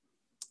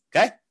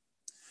 Okay.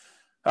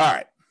 All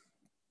right.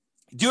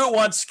 Do it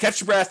once, catch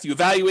your breath, you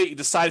evaluate, you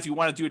decide if you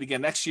want to do it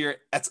again next year.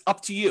 That's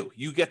up to you.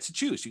 You get to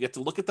choose. You get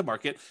to look at the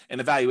market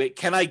and evaluate,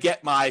 can I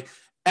get my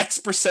X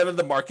percent of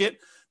the market?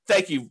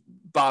 Thank you,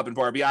 Bob and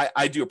Barbie.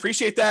 I do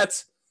appreciate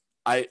that.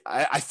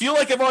 I feel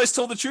like I've always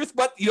told the truth,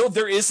 but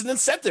there is an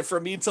incentive for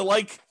me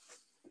to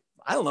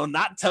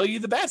not tell you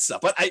the bad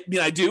stuff. But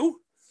I do.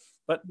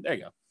 But there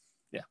you go.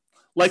 Yeah.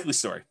 Likely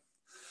story.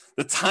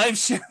 The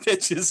timeshare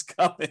pitch is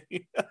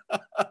coming.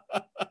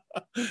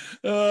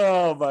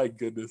 Oh my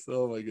goodness.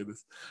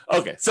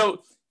 Okay.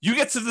 So you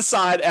get to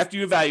decide after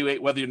you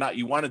evaluate whether or not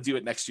you want to do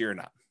it next year or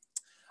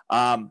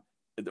not.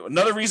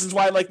 Another reasons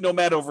why I like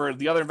Nomad over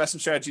the other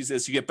investment strategies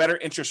is you get better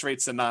interest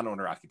rates than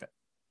non-owner occupant.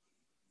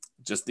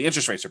 Just the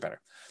interest rates are better.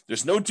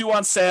 There's no due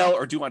on sale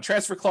or due on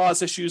transfer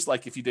clause issues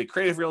like if you did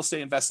creative real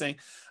estate investing,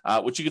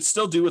 which you could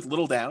still do with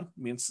little down.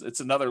 I mean, it's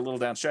another little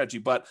down strategy,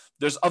 but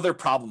there's other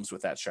problems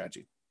with that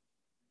strategy.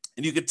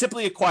 And you could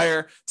typically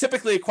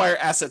acquire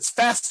assets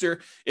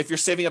faster if you're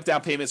saving up down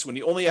payments when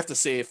you only have to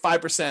save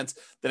 5%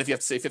 than if you have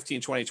to save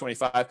 15, 20,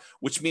 25,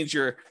 which means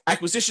your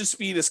acquisition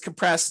speed is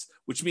compressed,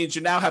 which means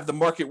you now have the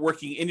market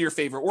working in your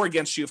favor or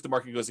against you if the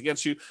market goes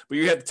against you, but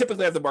you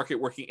typically have the market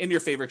working in your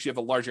favor because you have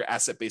a larger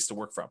asset base to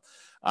work from.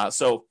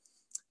 So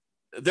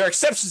there are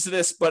exceptions to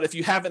this, but if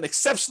you have an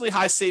exceptionally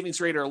high savings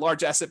rate or a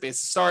large asset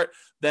base to start,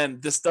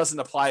 then this doesn't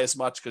apply as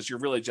much because you're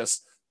really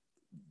just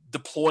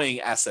deploying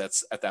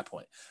assets at that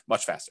point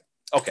much faster.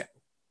 Okay.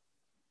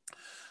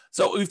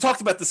 So we've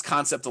talked about this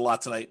concept a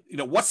lot tonight.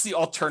 What's the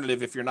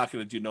alternative if you're not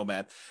going to do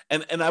Nomad?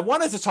 And I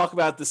wanted to talk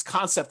about this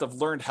concept of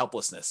learned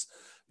helplessness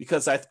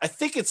because I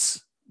think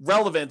it's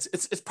relevant.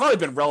 It's probably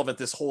been relevant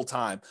this whole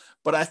time,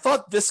 but I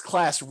thought this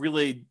class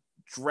really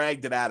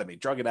drug it out of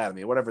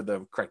me, whatever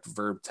the correct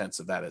verb tense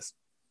of that is.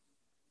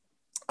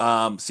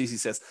 Cece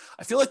says,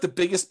 I feel like the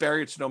biggest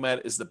barrier to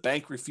Nomad is the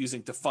bank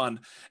refusing to fund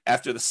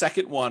after the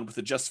second one with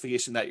the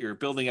justification that you're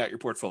building out your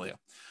portfolio.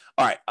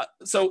 All right.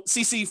 So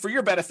Cece, for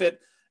your benefit,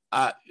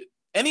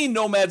 any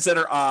Nomads that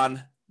are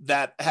on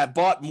that have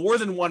bought more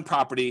than one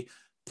property,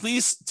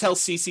 please tell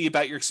Cece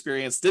about your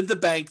experience. Did the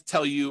bank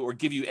tell you or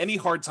give you any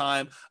hard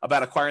time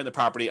about acquiring the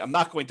property? I'm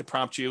not going to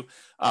prompt you.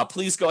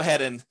 Please go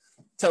ahead and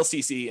tell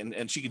Cece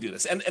and she can do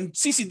this. And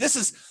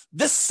Cece,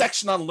 this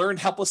section on learned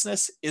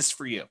helplessness is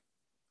for you.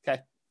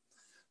 Okay.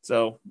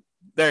 So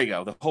there you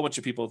go. The whole bunch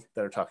of people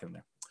that are talking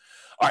there.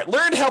 All right.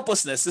 Learned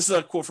helplessness. This is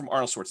a quote from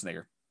Arnold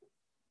Schwarzenegger.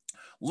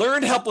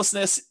 Learned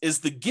helplessness is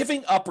the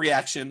giving up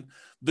reaction,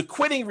 the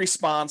quitting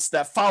response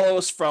that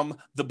follows from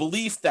the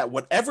belief that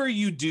whatever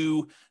you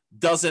do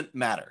doesn't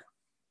matter.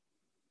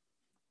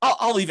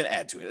 I'll even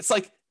add to it. It's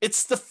like,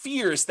 it's the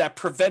fears that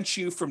prevent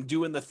you from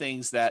doing the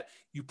things that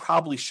you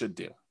probably should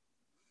do.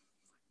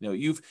 You know,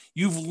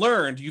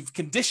 you've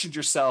conditioned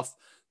yourself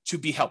to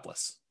be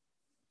helpless,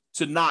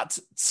 to not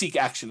seek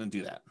action and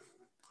do that.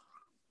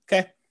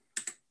 Okay.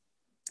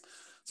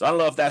 So I don't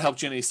know if that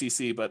helped you in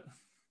ACC, but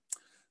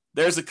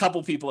there's a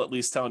couple people at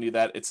least telling you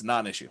that it's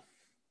not an issue.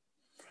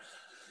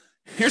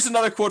 Here's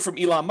another quote from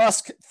Elon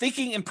Musk.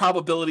 Thinking in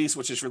probabilities,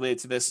 which is related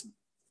to this.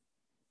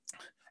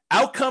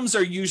 Outcomes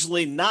are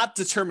usually not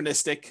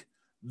deterministic.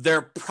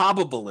 They're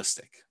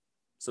probabilistic.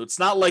 So it's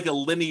not like a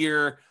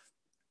linear,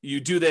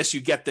 you do this,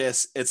 you get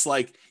this. It's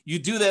like you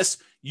do this,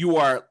 you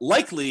are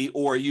likely,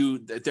 or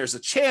there's a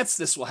chance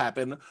this will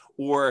happen,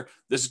 or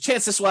there's a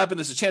chance this will happen,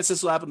 there's a chance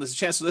this will happen, there's a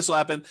chance this will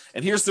happen.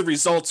 And here's the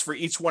results for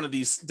each one of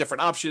these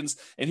different options.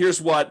 And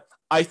here's what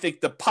I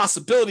think the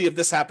possibility of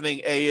this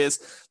happening A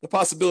is, the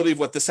possibility of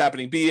what this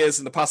happening B is,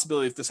 and the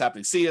possibility of this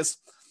happening C is.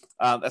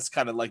 That's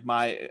kind of like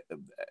my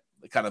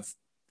kind of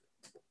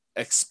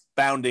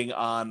expounding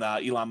on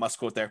Elon Musk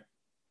quote there.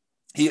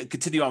 He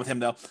continue on with him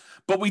though,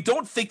 but we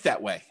don't think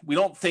that way. We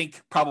don't think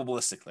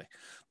probabilistically.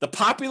 The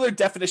popular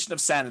definition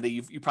of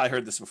sanity, you probably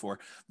heard this before,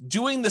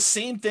 doing the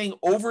same thing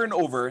over and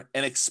over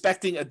and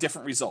expecting a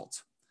different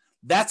result.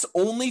 That's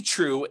only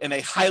true in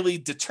a highly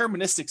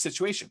deterministic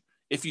situation.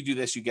 If you do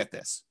this, you get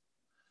this.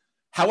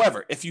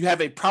 However, if you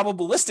have a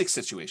probabilistic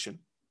situation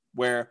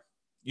where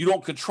you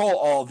don't control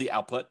all of the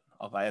output,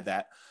 I'll add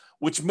that,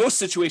 which most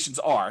situations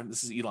are,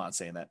 this is Elon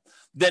saying that,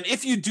 then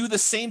if you do the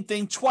same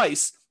thing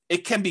twice,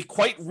 it can be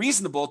quite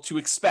reasonable to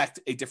expect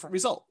a different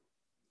result.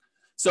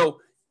 So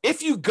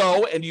if you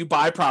go and you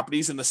buy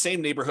properties in the same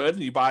neighborhood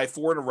and you buy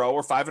 4 in a row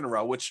or 5 in a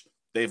row, which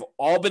they've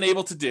all been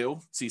able to do,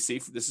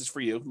 CC, this is for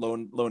you,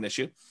 loan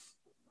issue.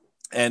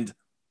 And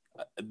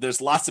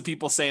there's lots of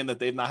people saying that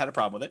they've not had a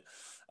problem with it.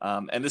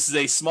 And this is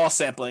a small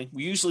sampling.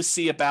 We usually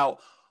see about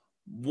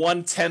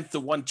 1/10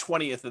 to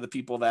 1/20th of the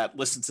people that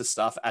listen to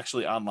stuff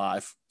actually on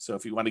live. So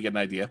if you want to get an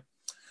idea,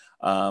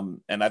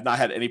 and I've not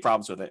had any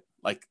problems with it,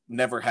 like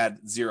never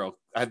had zero.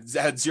 I've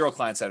had 0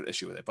 clients had an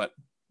issue with it, but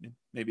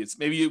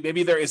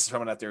maybe there is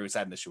someone out there who's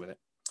had an issue with it.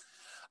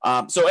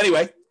 So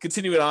anyway,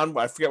 continuing on,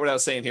 I forget what I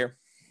was saying here.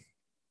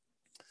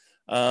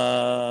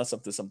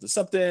 Something,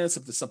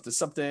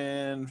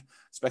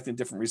 expecting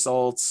different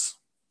results.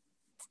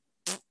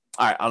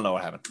 All right, I don't know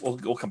what happened.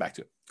 We'll come back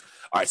to it.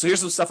 All right, so here's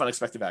some stuff on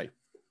expected value.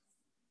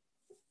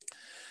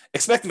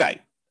 Expected value.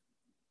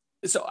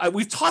 So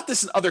we've taught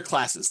this in other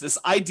classes, this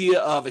idea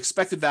of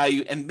expected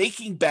value and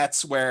making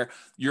bets where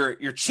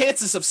your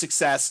chances of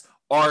success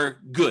are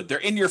good. They're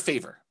in your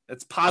favor.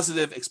 That's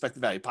positive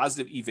expected value,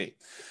 positive EV.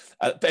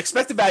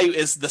 Expected value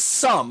is the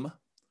sum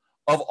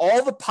of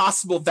all the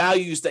possible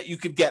values that you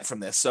could get from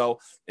this. So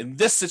in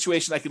this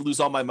situation, I could lose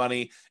all my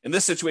money. In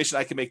this situation,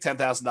 I can make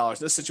 $10,000.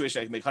 In this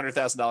situation, I can make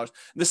 $100,000.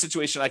 In this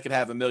situation, I could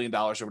have $1 million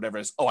or whatever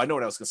it is. Oh, I know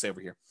what I was going to say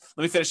over here.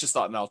 Let me finish this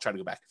thought and I'll try to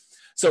go back.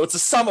 So it's a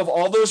sum of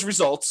all those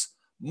results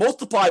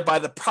multiplied by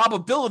the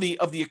probability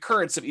of the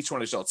occurrence of each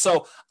one of the results.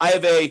 So I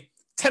have a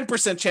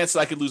 10% chance that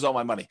I could lose all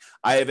my money.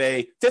 I have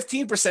a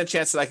 15%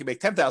 chance that I can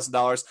make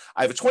 $10,000.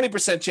 I have a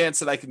 20% chance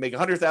that I can make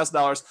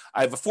 $100,000.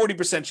 I have a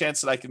 40%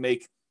 chance that I can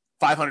make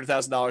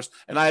 $500,000,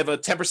 and I have a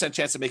 10%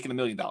 chance of making $1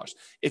 million.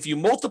 If you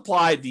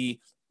multiply the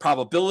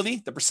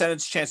probability, the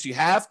percentage chance you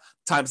have,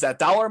 times that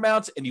dollar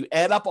amount, and you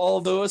add up all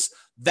of those,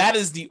 that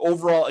is the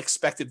overall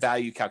expected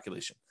value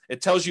calculation.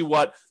 It tells you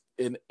what,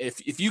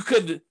 if you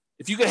could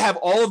have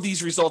all of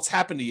these results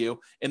happen to you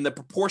in the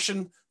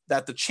proportion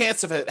that the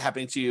chance of it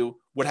happening to you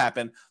would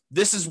happen,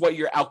 this is what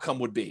your outcome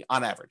would be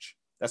on average.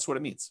 That's what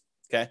it means.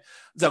 Okay.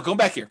 So going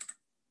back here.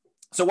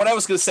 So what I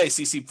was going to say,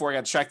 CC, before I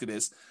got distracted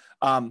is,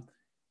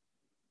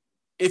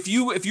 if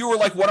you were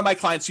like one of my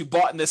clients who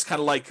bought in this kind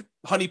of like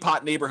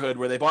honeypot neighborhood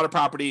where they bought a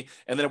property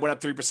and then it went up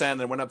 3%,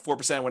 then went up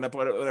 4%, went up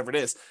whatever it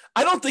is,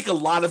 I don't think a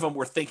lot of them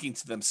were thinking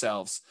to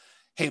themselves,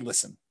 hey,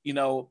 listen,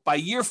 by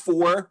year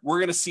 4, we're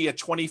going to see a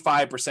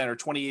 25% or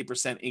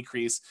 28%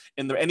 increase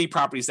in any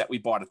properties that we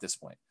bought at this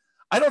point.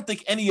 I don't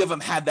think any of them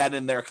had that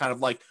in their kind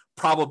of like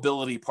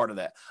probability part of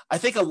that. I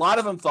think a lot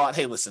of them thought,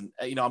 hey, listen,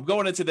 I'm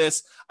going into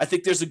this. I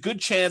think there's a good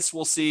chance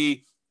we'll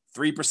see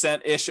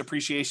 3%-ish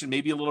appreciation,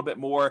 maybe a little bit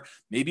more,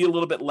 maybe a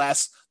little bit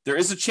less. There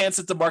is a chance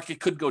that the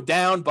market could go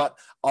down, but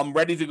I'm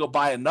ready to go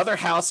buy another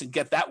house and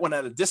get that one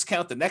at a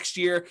discount the next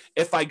year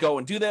if I go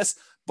and do this.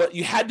 But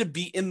you had to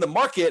be in the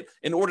market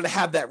in order to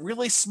have that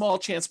really small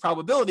chance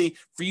probability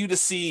for you to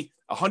see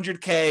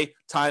 100K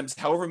times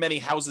however many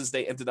houses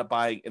they ended up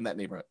buying in that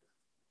neighborhood.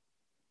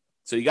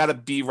 So you got to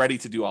be ready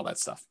to do all that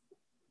stuff.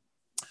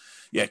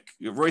 Yeah,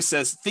 Roy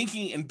says,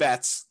 Thinking in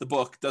Bets, the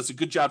book, does a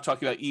good job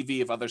talking about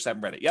EV if others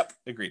haven't read it. Yep,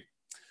 agreed.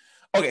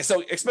 Okay,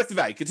 so expected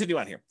value. Continue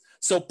on here.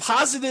 So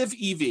positive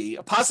EV,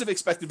 a positive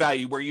expected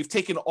value, where you've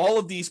taken all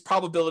of these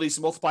probabilities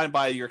and multiplied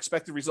by your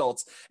expected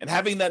results and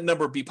having that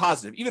number be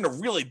positive, even a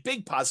really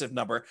big positive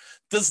number,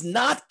 does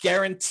not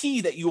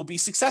guarantee that you will be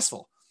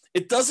successful.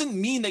 It doesn't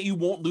mean that you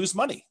won't lose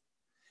money.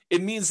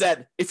 It means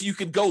that if you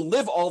could go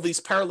live all these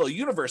parallel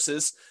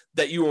universes,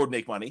 that you would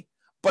make money,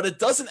 but it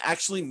doesn't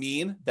actually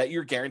mean that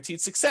you're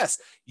guaranteed success.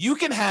 You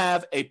can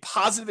have a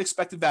positive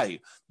expected value.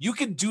 You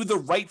can do the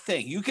right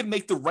thing. You can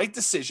make the right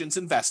decisions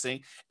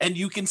investing, and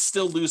you can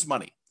still lose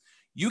money.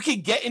 You can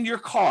get in your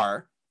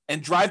car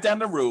and drive down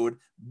the road,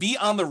 be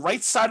on the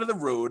right side of the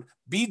road,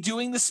 be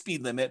doing the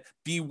speed limit,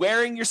 be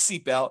wearing your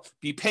seatbelt,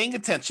 be paying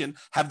attention,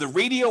 have the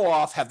radio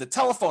off, have the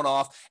telephone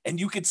off, and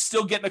you could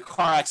still get in a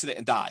car accident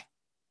and die.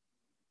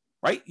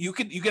 Right? You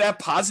could have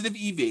positive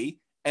EV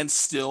and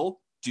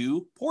still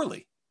do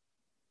poorly.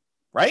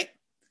 Right?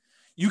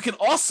 You can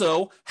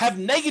also have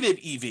negative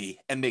EV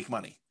and make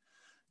money.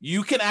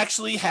 You can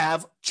actually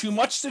have too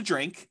much to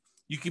drink.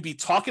 You could be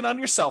talking on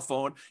your cell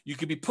phone. You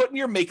could be putting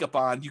your makeup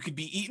on. You could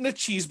be eating a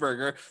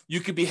cheeseburger. You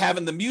could be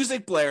having the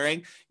music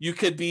blaring. You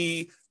could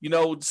be,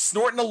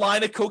 snorting a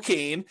line of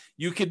cocaine.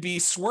 You could be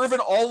swerving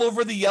all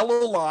over the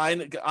yellow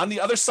line on the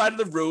other side of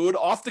the road,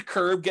 off the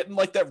curb, getting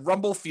like that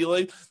rumble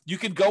feeling. You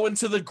could go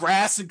into the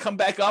grass and come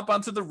back up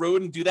onto the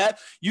road and do that.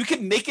 You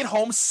can make it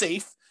home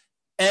safe.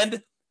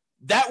 And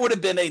that would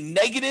have been a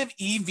negative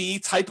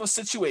EV type of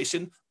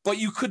situation, but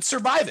you could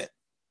survive it.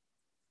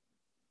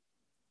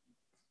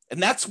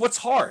 And that's what's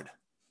hard.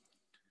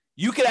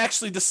 You could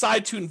actually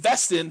decide to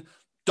invest in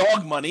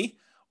dog money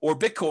or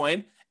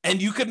Bitcoin, and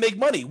you could make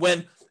money.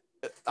 When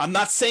I'm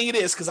not saying it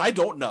is, because I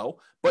don't know,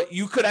 but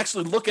you could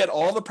actually look at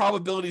all the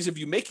probabilities of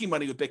you making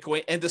money with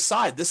Bitcoin and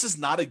decide this is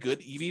not a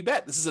good EV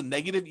bet. This is a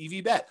negative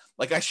EV bet.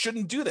 Like, I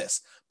shouldn't do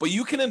this. But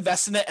you can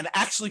invest in it and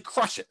actually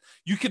crush it.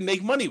 You can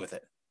make money with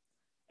it.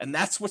 And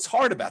that's what's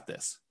hard about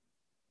this.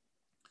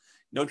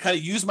 To kind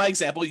of use my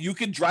example, you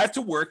could drive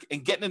to work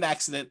and get in an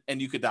accident and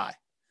you could die.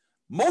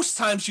 Most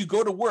times you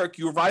go to work,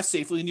 you arrive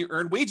safely, and you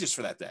earn wages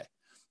for that day.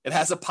 It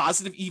has a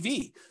positive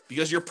EV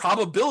because your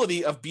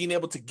probability of being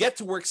able to get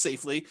to work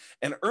safely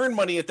and earn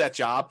money at that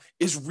job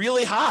is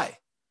really high.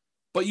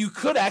 But you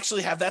could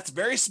actually have that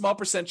very small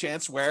percent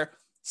chance where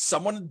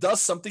someone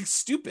does something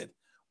stupid,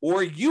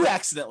 or you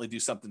accidentally do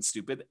something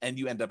stupid and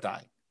you end up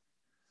dying.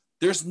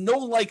 There's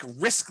no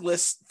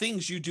riskless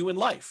things you do in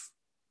life.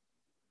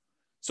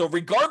 So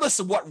regardless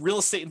of what real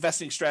estate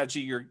investing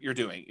strategy you're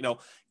doing,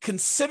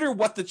 consider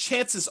what the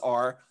chances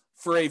are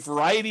for a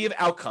variety of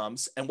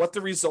outcomes and what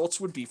the results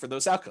would be for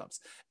those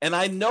outcomes. And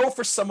I know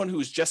for someone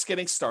who's just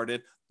getting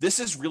started, this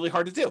is really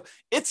hard to do.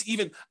 It's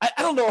even, I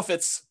don't know if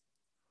it's,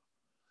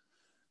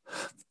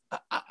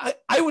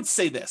 I would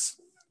say this,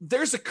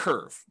 there's a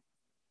curve.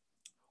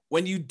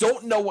 When you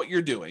don't know what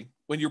you're doing,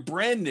 when you're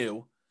brand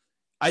new,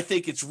 I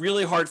think it's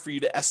really hard for you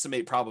to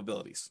estimate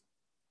probabilities.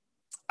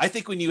 I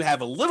think when you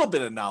have a little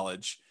bit of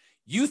knowledge,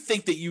 you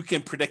think that you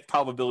can predict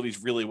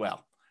probabilities really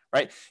well,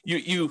 right?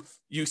 You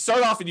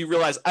start off and you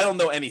realize, I don't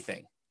know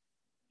anything.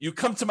 You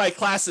come to my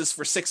classes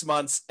for 6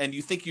 months and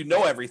you think you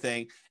know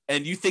everything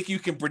and you think you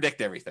can predict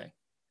everything.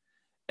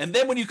 And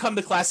then when you come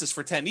to classes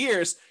for 10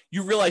 years,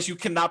 you realize you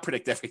cannot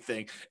predict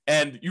everything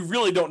and you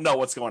really don't know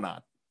what's going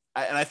on.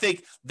 And I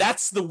think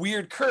that's the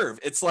weird curve.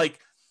 It's like,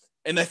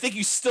 and I think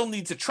you still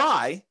need to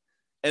try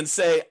and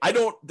say,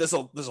 there's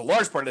a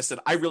large part of this that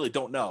I really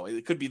don't know.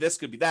 It could be this,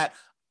 could be that.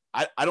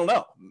 I don't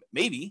know,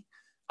 maybe.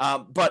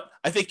 But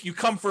I think you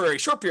come for a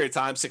short period of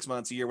time, 6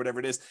 months, a year, whatever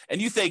it is,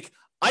 and you think,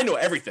 I know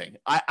everything.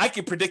 I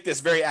can predict this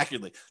very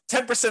accurately.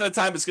 10% of the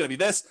time it's going to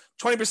be this,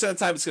 20% of the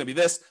time it's going to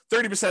be this,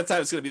 30% of the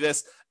time it's going to be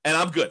this, and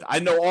I'm good. I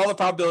know all the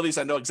probabilities.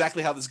 I know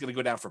exactly how this is going to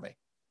go down for me.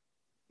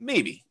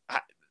 Maybe.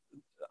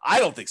 I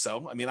don't think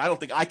so. I mean, I don't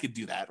think I could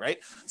do that, right?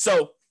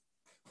 So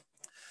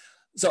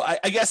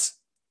I guess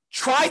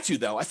try to,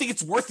 though. I think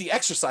it's worth the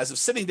exercise of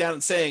sitting down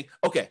and saying,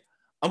 okay,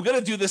 I'm going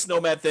to do this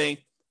Nomad thing.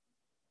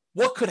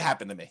 What could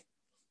happen to me?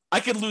 I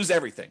could lose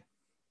everything.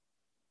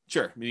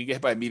 Sure. I mean, you get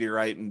hit by a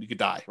meteorite and you could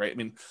die, right? I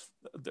mean,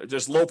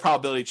 there's low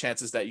probability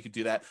chances that you could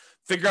do that.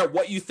 Figure out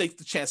what you think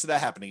the chance of that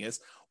happening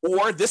is.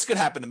 Or this could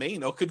happen to me,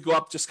 could go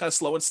up just kind of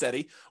slow and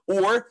steady.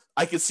 Or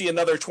I could see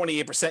another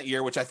 28%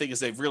 year, which I think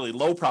is a really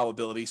low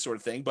probability sort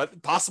of thing,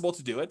 but possible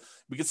to do it.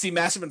 We could see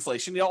massive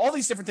inflation. All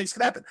these different things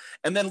could happen.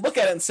 And then look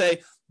at it and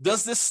say,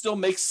 does this still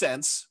make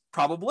sense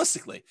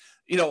probabilistically?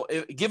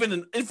 Given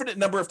an infinite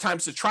number of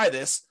times to try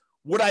this,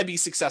 would I be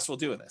successful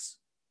doing this?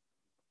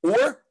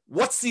 Or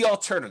what's the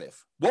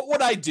alternative? What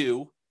would I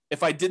do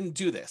if I didn't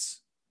do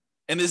this?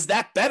 And is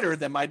that better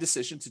than my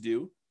decision to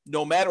do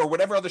Nomad or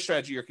whatever other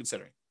strategy you're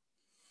considering?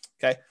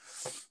 Okay.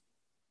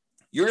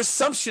 Your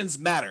assumptions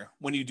matter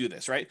when you do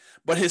this, right?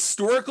 But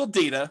historical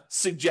data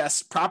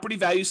suggests property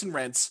values and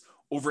rents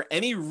over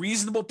any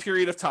reasonable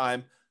period of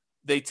time,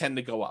 they tend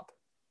to go up.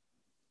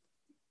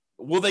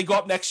 Will they go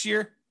up next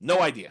year? No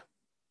idea.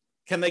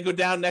 Can they go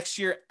down next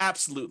year?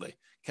 Absolutely.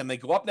 Can they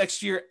go up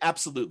next year?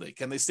 Absolutely.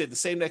 Can they stay the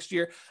same next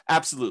year?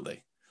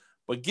 Absolutely.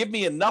 But give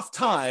me enough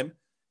time,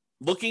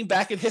 looking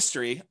back at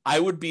history, I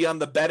would be on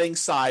the betting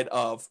side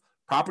of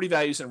property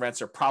values and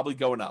rents are probably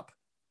going up.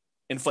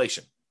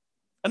 Inflation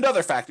and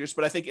other factors,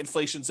 but I think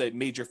inflation's a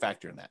major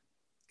factor in that.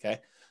 Okay.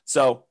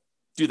 So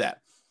do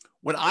that.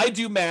 When I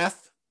do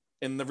math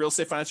in the real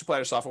estate financial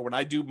planner software, when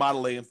I do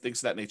modeling and things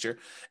of that nature,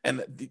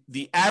 and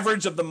the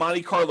average of the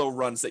Monte Carlo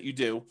runs that you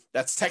do,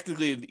 that's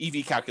technically an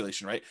EV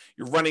calculation, right?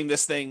 You're running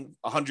this thing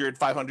 100,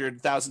 500,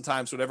 1,000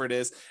 times, whatever it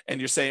is.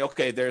 And you're saying,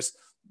 okay, there's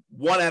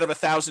 1 out of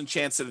 1,000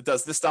 chance that it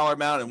does this dollar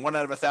amount and 1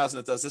 out of 1,000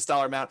 that does this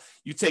dollar amount.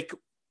 You take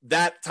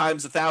that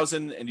times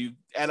 1,000 and you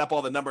add up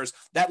all the numbers.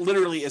 That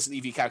literally is an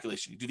EV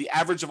calculation. You do the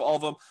average of all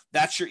of them.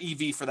 That's your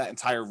EV for that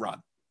entire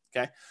run.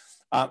 Okay.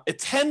 It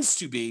tends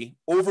to be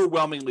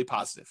overwhelmingly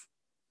positive.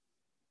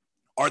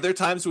 Are there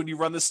times when you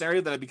run this scenario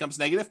that it becomes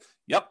negative?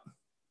 Yep,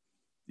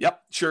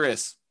 sure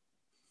is.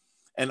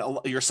 And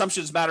your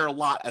assumptions matter a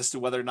lot as to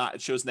whether or not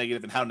it shows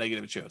negative and how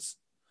negative it shows.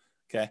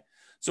 Okay.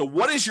 So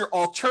what is your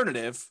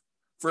alternative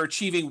for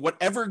achieving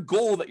whatever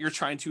goal that you're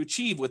trying to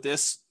achieve with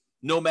this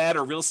Nomad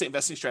or real estate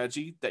investing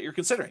strategy that you're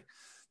considering?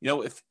 You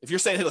know, if you're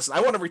saying, hey, listen,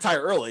 I want to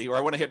retire early, or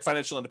I want to hit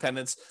financial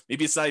independence,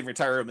 maybe it's not even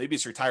retire, maybe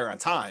it's retire on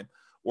time,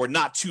 or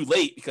not too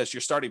late because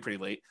you're starting pretty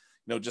late.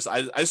 You know,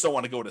 I just don't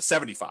want to go to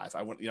 75.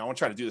 I want to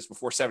try to do this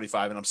before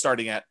 75, and I'm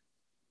starting at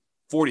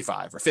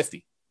 45 or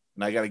 50,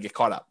 and I got to get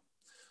caught up.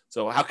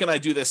 So how can I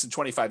do this in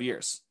 25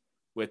 years?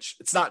 Which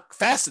it's not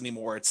fast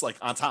anymore. It's like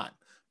on time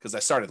because I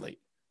started late,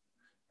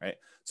 right?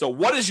 So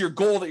what is your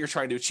goal that you're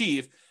trying to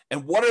achieve,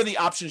 and what are the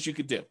options you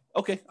could do?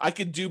 Okay, I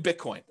could do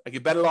Bitcoin. I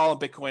could bet it all on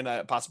Bitcoin,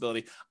 a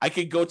possibility. I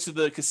could go to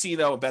the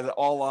casino and bet it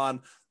all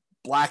on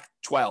Black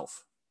 12.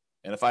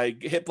 And if I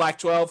hit Black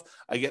 12,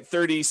 I get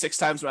 36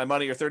 times my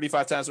money or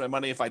 35 times my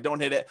money. If I don't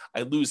hit it,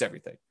 I lose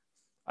everything.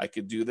 I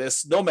could do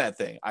this Nomad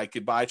thing. I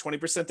could buy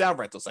 20% down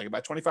rentals. I could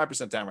buy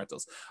 25% down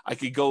rentals. I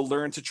could go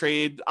learn to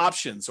trade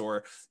options,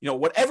 or, you know,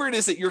 whatever it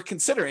is that you're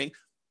considering,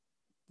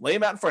 lay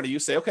them out in front of you.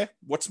 Say, okay,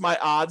 what's my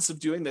odds of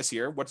doing this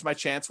here? What's my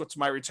chance? What's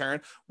my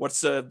return? What's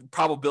the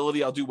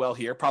probability I'll do well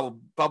here?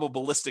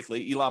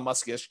 Probabilistically, Elon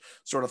Musk-ish,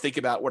 sort of think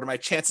about what are my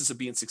chances of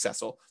being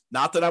successful?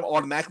 Not that I'm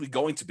automatically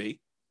going to be,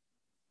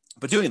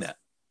 but doing that.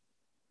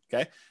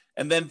 Okay.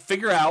 And then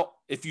figure out,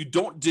 if you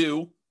don't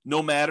do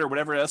Nomad or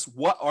whatever else,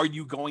 what are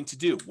you going to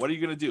do? What are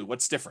you going to do?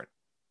 What's different?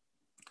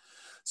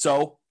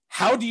 So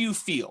how do you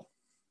feel?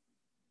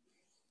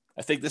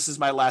 I think this is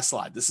my last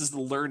slide. This is the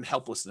learned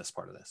helplessness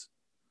part of this.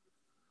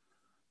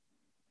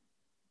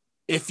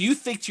 If you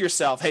think to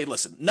yourself, hey,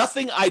 listen,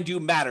 nothing I do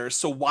matters,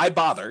 so why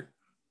bother?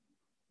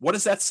 What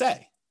does that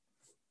say?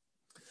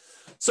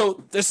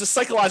 So there's a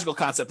psychological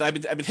concept. I've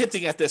been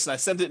hinting at this, and I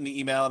sent it in the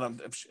email, and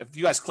if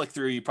you guys click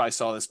through, you probably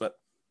saw this, but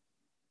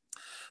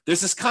there's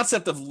this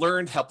concept of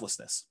learned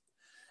helplessness.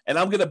 And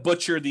I'm going to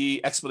butcher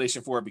the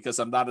explanation for it because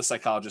I'm not a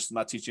psychologist. I'm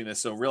not teaching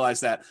this. So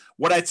realize that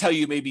what I tell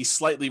you may be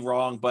slightly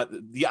wrong, but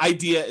the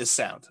idea is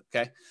sound.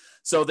 Okay.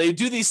 So they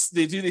do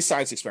these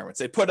science experiments.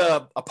 They put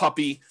a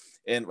puppy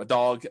and a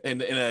dog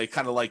in a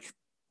kind of like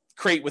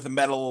crate with a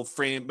metal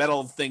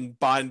thing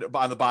bind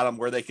on the bottom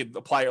where they could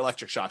apply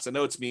electric shocks. I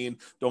know it's mean.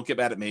 Don't get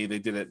mad at me. They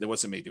did it. It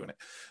wasn't me doing it.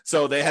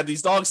 So they had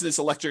these dogs in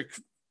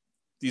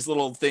these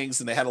little things,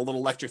 and they had a little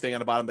electric thing on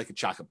the bottom. They could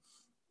shock them.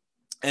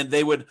 And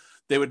they would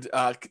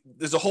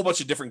there's a whole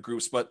bunch of different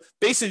groups, but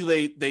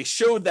basically they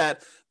showed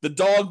that the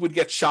dog would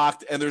get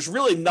shocked, and there's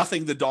really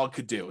nothing the dog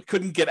could do. It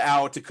couldn't get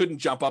out. It couldn't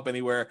jump up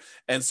anywhere.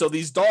 And so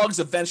these dogs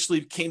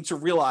eventually came to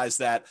realize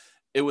that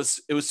it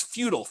was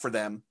futile for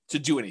them to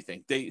do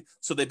anything.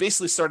 So they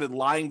basically started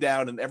lying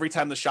down, and every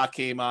time the shock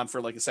came on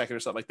for like a second or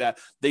something like that,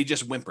 they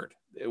just whimpered.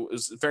 It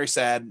was very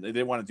sad. They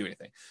didn't want to do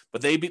anything,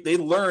 but they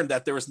learned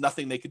that there was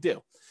nothing they could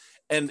do.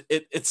 And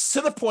it's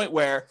to the point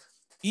where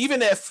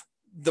even if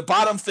the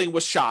bottom thing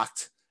was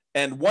shocked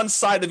and one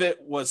side of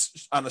it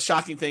was on a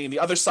shocking thing and the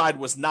other side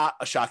was not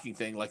a shocking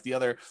thing, like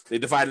they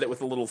divided it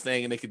with a little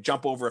thing and they could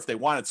jump over if they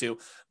wanted to.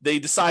 They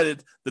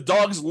decided, the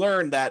dogs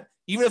learned that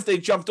even if they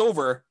jumped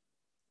over,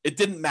 it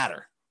didn't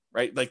matter,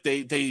 right? Like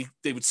they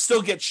would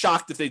still get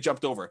shocked if they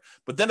jumped over.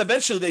 But then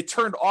eventually they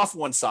turned off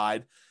one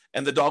side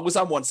and the dog was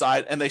on one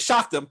side and they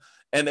shocked them.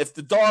 And if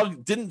the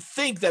dog didn't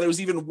think that it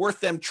was even worth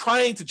them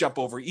trying to jump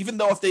over, even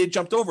though if they had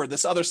jumped over,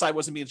 this other side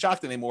wasn't being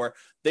shocked anymore,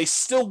 they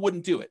still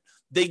wouldn't do it.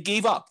 They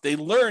gave up. They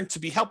learned to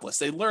be helpless.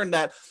 They learned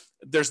that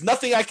there's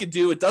nothing I could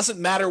do. It doesn't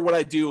matter what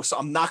I do, so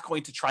I'm not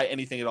going to try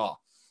anything at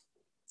all.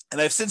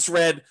 And I've since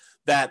read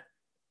that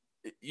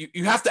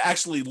you have to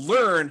actually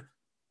learn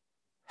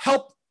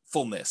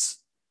helpfulness.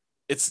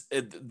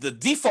 The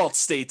default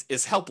state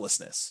is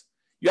helplessness.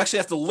 You actually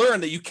have to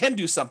learn that you can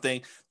do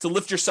something to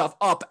lift yourself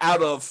up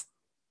out of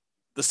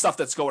the stuff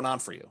that's going on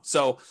for you.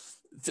 So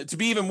to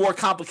be even more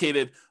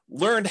complicated,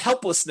 learned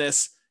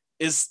helplessness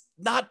is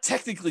not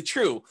technically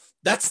true.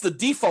 That's the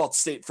default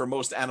state for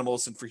most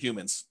animals and for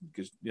humans,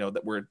 because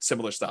that we're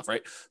similar stuff,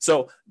 right?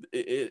 So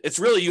it's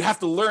really, you have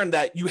to learn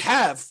that you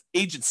have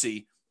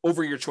agency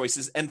over your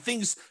choices, and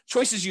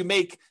choices you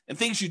make and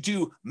things you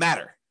do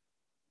matter.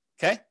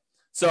 Okay.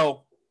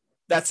 So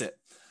that's it.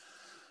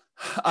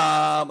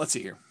 Let's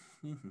see here.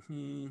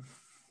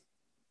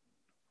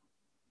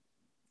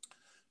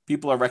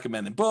 People are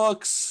recommending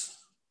books.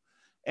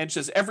 And she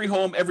says, every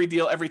home, every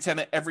deal, every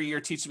tenant, every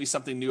year teaches me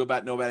something new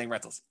about nomading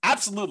rentals.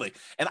 Absolutely.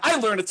 And I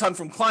learn a ton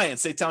from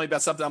clients. They tell me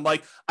about something. I'm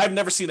like, I've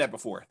never seen that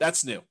before.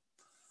 That's new.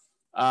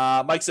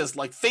 Mike says,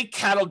 like fake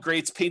cattle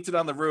grates painted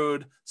on the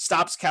road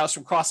stops cows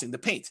from crossing. The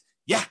paint.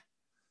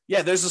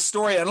 Yeah, there's a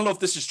story. I don't know if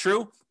this is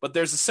true, but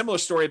there's a similar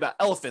story about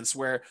elephants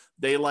where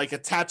they like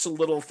attach a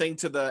little thing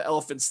to the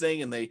elephant's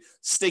thing and they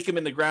stake them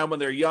in the ground when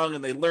they're young,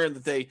 and they learn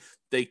that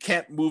they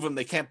can't move them,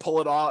 they can't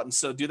pull it out, and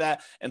so do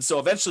that. And so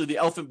eventually the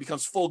elephant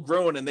becomes full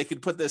grown, and they can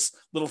put this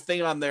little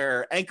thing on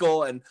their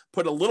ankle and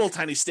put a little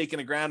tiny stake in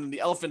the ground, and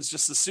the elephants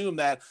just assume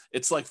that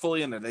it's like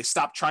fully in there. They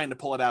stop trying to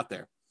pull it out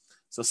there.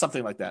 So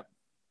something like that.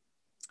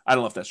 I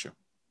don't know if that's true.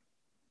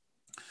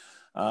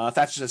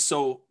 Thatcher says,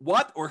 so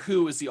what or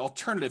who is the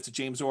alternative to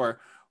James Orr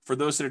for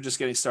those that are just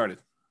getting started?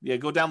 Yeah,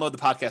 go download the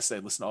podcast today,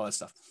 listen to all that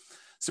stuff.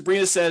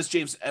 Sabrina says,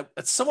 James,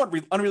 a somewhat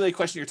unrelated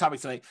question to your topic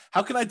tonight.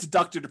 How can I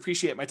deduct or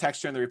depreciate my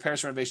tax return the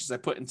repairs and renovations I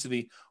put into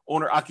the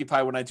owner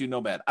occupy when I do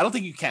Nomad? I don't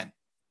think you can.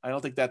 I don't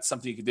think that's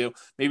something you can do.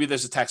 Maybe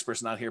there's a tax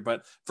person out here,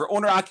 but for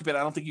owner occupant,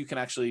 I don't think you can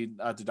actually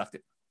deduct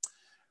it.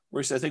 Where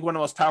he said, I think one of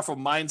the most powerful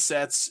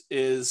mindsets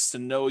is to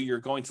know you're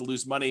going to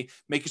lose money.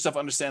 Make yourself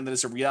understand that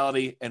it's a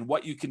reality and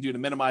what you can do to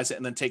minimize it,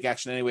 and then take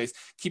action anyways.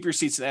 Keep your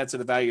receipts and add to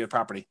the value of the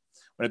property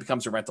when it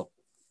becomes a rental.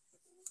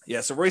 Yeah,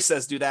 so Royce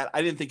says do that.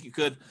 I didn't think you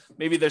could.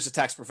 Maybe there's a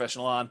tax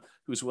professional on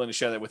who's willing to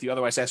share that with you.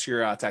 Otherwise, ask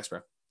your tax pro.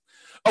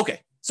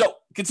 Okay, so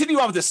continue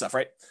on with this stuff,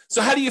 right?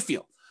 So how do you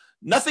feel?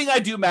 Nothing I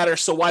do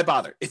matters, so why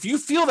bother? If you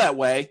feel that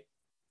way,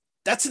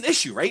 that's an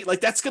issue, right? Like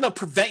that's going to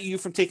prevent you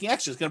from taking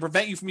action. It's going to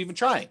prevent you from even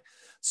trying.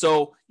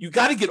 So you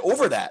got to get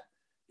over that.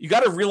 You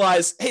got to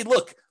realize, hey,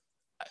 look,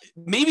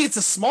 maybe it's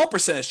a small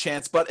percentage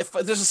chance, but if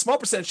there's a small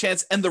percentage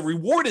chance and the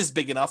reward is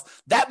big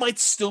enough, that might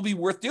still be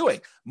worth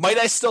doing. Might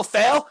I still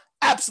fail?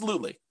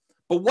 Absolutely.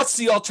 But what's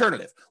the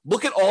alternative?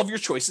 Look at all of your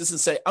choices and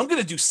say, I'm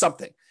going to do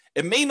something.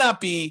 It may not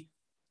be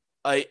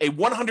a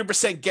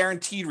 100%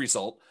 guaranteed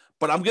result,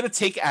 but I'm going to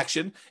take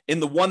action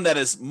in the one that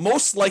is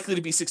most likely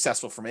to be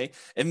successful for me.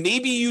 And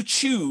maybe you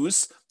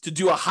choose to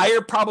do a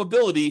higher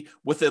probability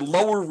with a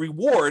lower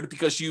reward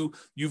because you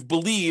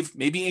believe,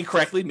 maybe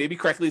incorrectly, maybe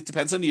correctly, it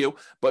depends on you,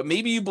 but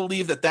maybe you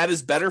believe that that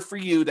is better for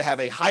you to have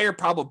a higher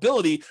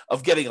probability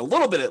of getting a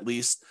little bit at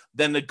least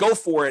than to go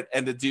for it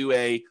and to do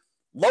a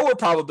lower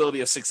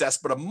probability of success,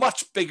 but a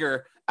much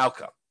bigger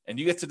outcome. And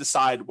you get to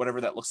decide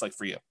whatever that looks like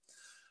for you.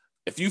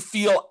 If you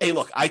feel, hey,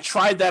 look, I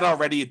tried that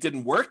already, it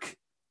didn't work.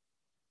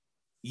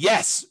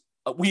 Yes,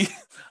 we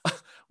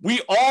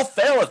all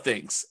fail at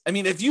things. I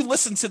mean, if you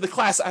listen to the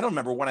class, I don't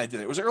remember when I did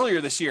it. It was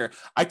earlier this year.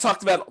 I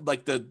talked about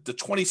like the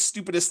 20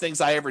 stupidest things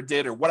I ever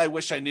did or what I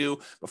wish I knew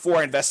before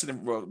I invested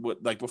in,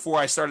 like before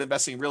I started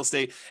investing in real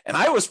estate. And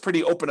I was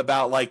pretty open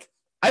about like,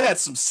 I've had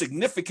some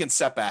significant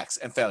setbacks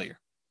and failure.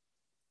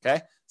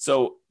 Okay.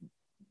 So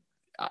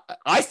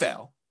I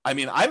fail. I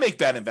mean, I make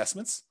bad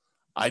investments.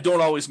 I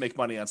don't always make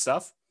money on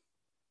stuff.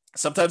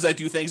 Sometimes I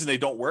do things and they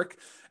don't work.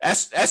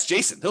 Ask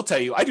Jason. He'll tell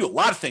you I do a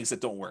lot of things that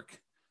don't work,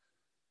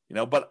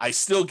 but I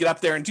still get up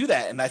there and do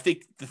that. And I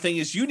think the thing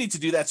is you need to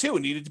do that too.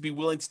 And you need to be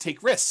willing to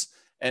take risks.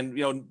 And,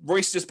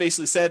 Royce just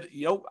basically said,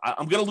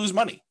 I'm going to lose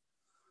money.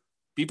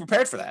 Be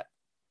prepared for that.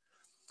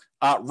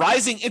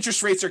 Rising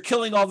interest rates are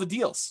killing all the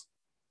deals.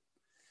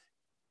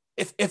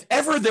 If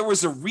ever there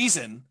was a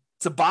reason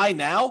to buy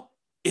now,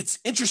 it's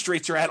interest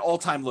rates are at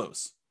all-time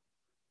lows.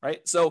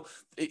 Right. So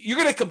you're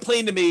going to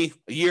complain to me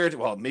a year,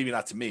 well, maybe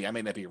not to me, I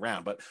may not be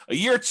around, but a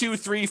year, 2,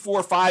 3,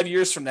 4, 5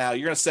 years from now,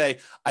 you're going to say,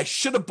 I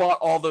should have bought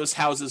all those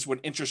houses when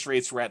interest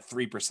rates were at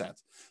 3%,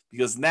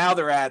 because now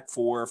they're at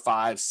 4,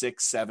 5,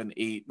 6, 7,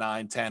 8,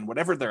 9, 10,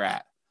 whatever they're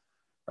at.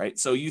 Right.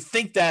 So you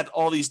think that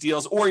all these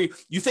deals, or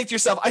you think to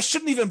yourself, I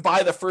shouldn't even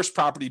buy the first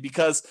property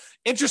because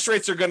interest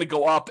rates are going to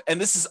go up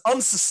and this is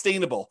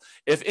unsustainable.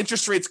 If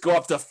interest rates go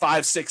up to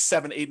 5, 6,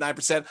 7, 8,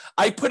 9%,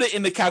 I put it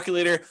in the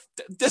calculator.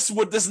 This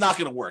is not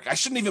going to work. I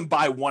shouldn't even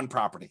buy one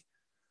property.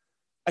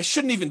 I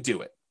shouldn't even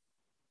do it.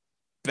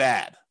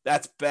 Bad.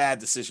 That's bad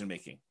decision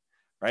making.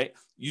 Right.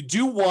 You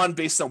do one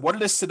based on what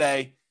it is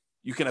today.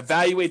 You can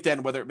evaluate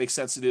then whether it makes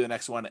sense to do the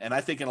next one. And I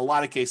think in a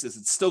lot of cases,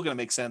 it's still going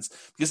to make sense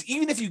because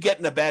even if you get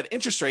in a bad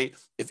interest rate,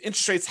 if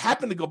interest rates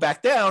happen to go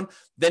back down,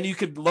 then you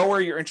could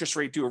lower your interest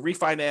rate, do a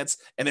refinance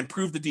and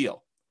improve the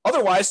deal.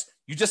 Otherwise,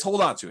 you just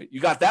hold on to it. You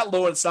got that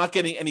low and it's not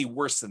getting any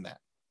worse than that.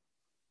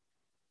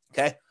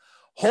 Okay.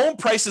 Home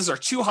prices are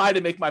too high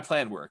to make my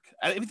plan work.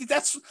 I think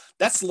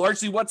that's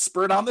largely what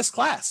spurred on this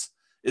class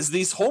is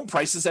these home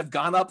prices have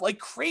gone up like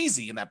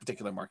crazy in that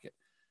particular market.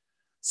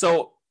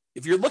 So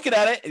if you're looking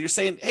at it and you're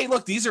saying, hey,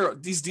 look,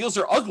 these deals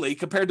are ugly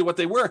compared to what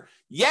they were.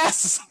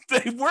 Yes,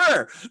 they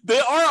were. They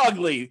are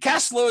ugly.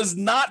 Cash flow is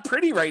not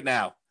pretty right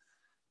now.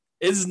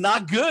 It is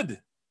not good. I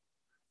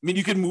mean,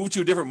 you can move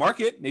to a different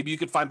market. Maybe you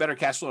could find better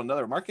cash flow in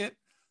another market.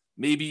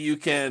 Maybe you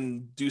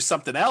can do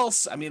something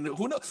else. I mean,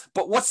 who knows?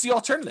 But what's the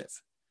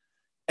alternative?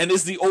 And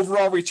is the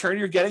overall return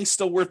you're getting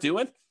still worth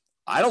doing?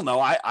 I don't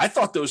know. I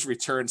thought those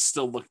returns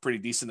still looked pretty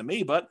decent to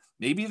me, but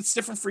maybe it's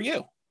different for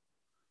you,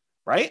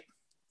 right?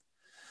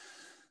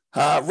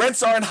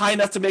 Rents aren't high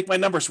enough to make my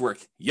numbers work.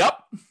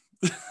 Yup.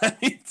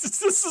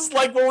 This is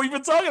like what we've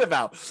been talking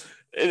about.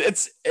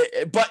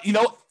 But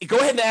go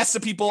ahead and ask the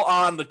people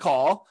on the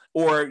call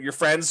or your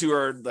friends who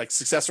are like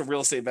successful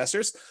real estate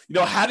investors.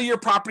 How do your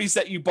properties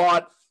that you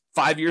bought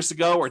 5 years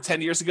ago or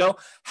 10 years ago,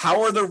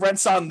 how are the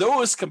rents on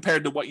those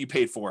compared to what you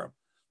paid for them?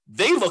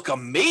 They look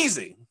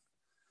amazing.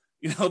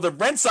 The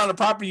rents on a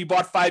property you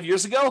bought 5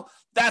 years ago,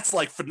 that's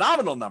like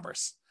phenomenal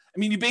numbers. I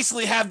mean, you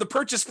basically have the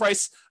purchase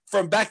price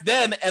from back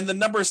then and the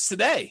numbers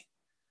today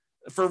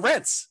for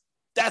rents.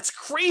 That's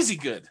crazy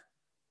good,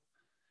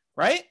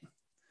 right?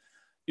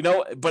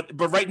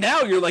 But right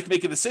now you're like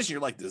making a decision.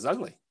 You're like, this is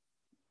ugly.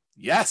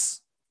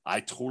 Yes, I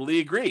totally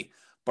agree.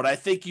 But I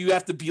think you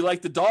have to be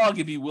like the dog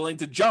and be willing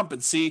to jump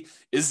and see,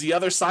 is the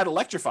other side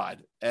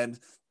electrified? And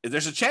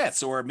there's a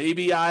chance, or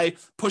maybe I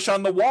push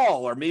on the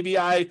wall, or maybe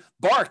I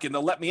bark and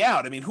they'll let me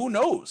out. I mean, who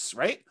knows,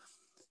 right?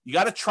 You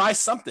got to try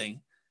something.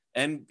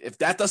 And if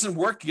that doesn't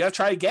work, you got to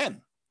try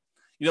again.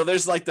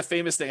 There's like the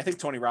famous thing. I think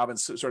Tony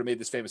Robbins sort of made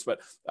this famous, but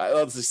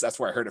that's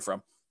where I heard it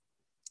from.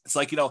 It's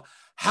like,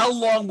 how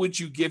long would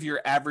you give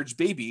your average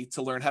baby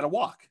to learn how to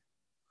walk?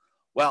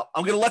 Well,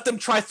 I'm going to let them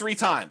try 3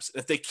 times.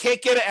 If they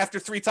can't get it after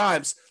 3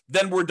 times,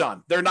 then we're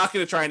done. They're not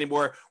going to try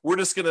anymore. We're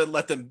just going to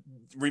let them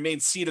remain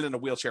seated in a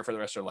wheelchair for the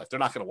rest of their life. They're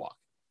not going to walk.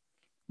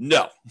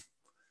 No.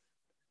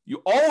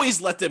 You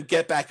always let them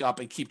get back up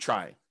and keep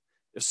trying.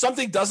 If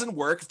something doesn't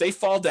work, if they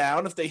fall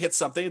down, if they hit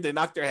something, they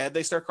knock their head,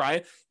 they start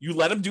crying, you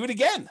let them do it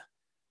again.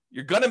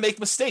 You're going to make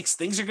mistakes.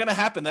 Things are going to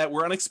happen that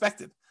were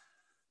unexpected.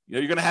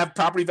 You're going to have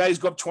property values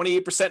go up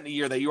 28% in a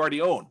year that you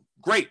already own.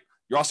 Great.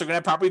 You're also going to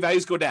have property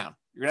values go down.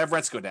 You're going to have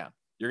rents go down.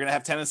 You're going to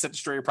have tenants that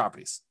destroy your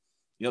properties.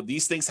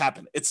 These things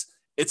happen.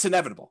 It's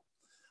inevitable.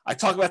 I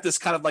talk about this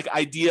kind of like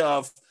idea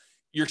of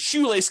your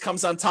shoelace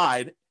comes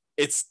untied.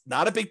 It's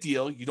not a big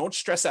deal. You don't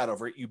stress out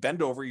over it. You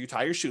bend over, you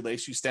tie your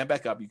shoelace, you stand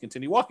back up, you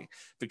continue walking.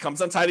 If it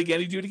comes untied again,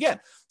 you do it again.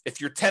 If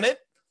your tenant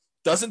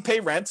doesn't pay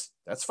rent,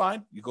 that's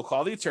fine. You go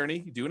call the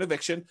attorney, you do an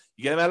eviction,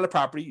 you get them out of the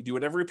property, you do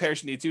whatever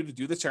repairs you need to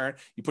do the turn,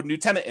 you put a new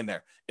tenant in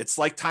there. It's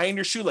like tying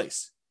your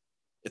shoelace.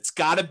 It's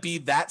got to be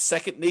that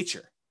second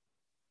nature.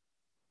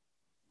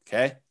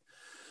 Okay?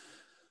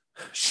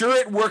 Sure,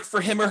 it worked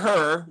for him or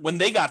her when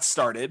they got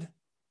started.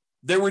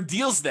 There were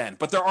deals then,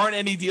 but there aren't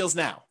any deals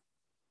now.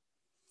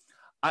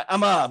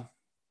 I'm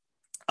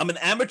an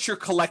amateur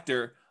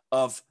collector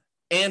of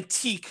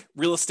antique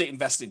real estate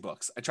investing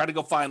books. I try to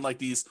go find like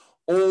these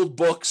old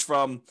books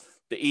from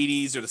the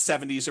 80s or the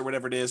 70s or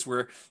whatever it is,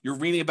 where you're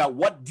reading about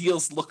what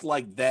deals look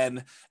like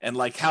then and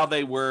like how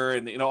they were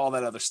and all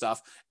that other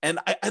stuff. And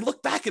I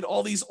look back at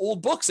all these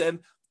old books and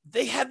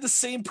they had the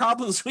same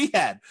problems we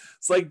had.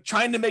 It's like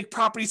trying to make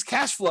properties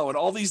cash flow and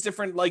all these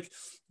different like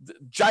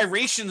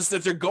gyrations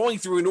that they're going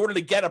through in order to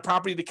get a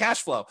property to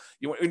cash flow.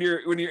 When you're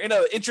in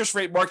an interest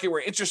rate market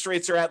where interest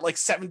rates are at like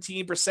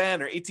 17%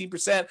 or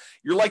 18%,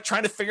 you're like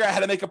trying to figure out how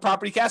to make a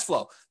property cash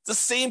flow. It's the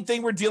same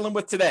thing we're dealing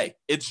with today.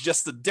 It's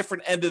just the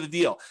different end of the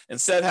deal.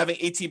 Instead of having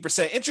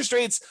 18% interest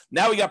rates,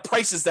 now we got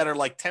prices that are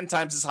like 10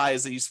 times as high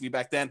as they used to be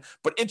back then,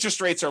 but interest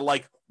rates are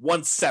like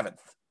 1/7.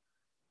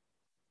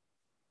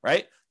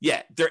 Right?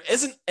 Yeah, there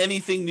isn't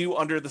anything new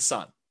under the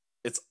sun.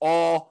 It's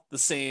all the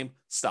same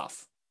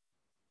stuff.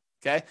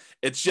 Okay?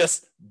 It's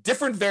just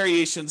different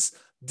variations,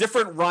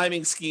 different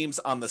rhyming schemes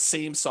on the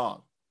same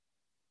song.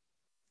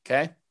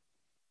 Okay?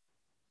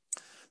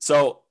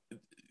 So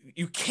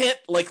you can't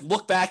like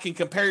look back and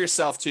compare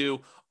yourself to,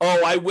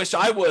 oh, I wish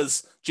I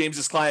was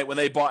James's client when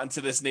they bought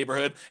into this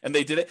neighborhood and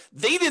they did it.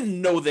 They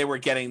didn't know they were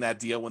getting that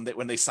deal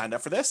when they signed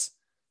up for this.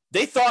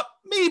 They thought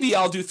maybe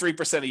I'll do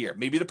 3% a year.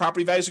 Maybe the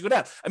property values would go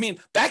down. I mean,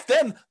 back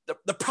then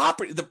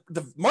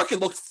the market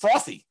looked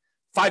frothy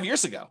 5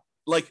 years ago.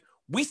 Like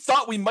we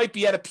thought we might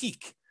be at a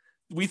peak.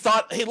 We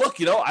thought, hey,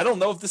 look, I don't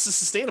know if this is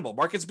sustainable.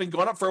 Market's been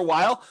going up for a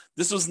while.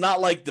 This was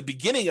not like the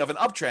beginning of an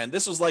uptrend.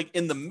 This was like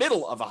in the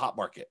middle of a hot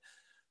market.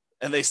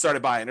 And they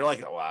started buying. They're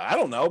like, oh, I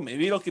don't know.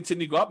 Maybe it'll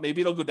continue to go up. Maybe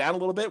it'll go down a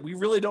little bit. We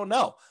really don't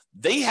know.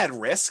 They had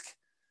risk.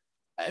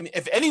 I mean,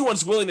 if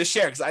anyone's willing to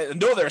share, because I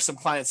know there are some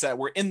clients that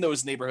were in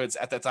those neighborhoods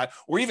at that time,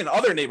 or even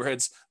other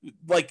neighborhoods,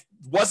 like,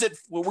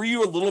 were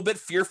you a little bit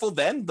fearful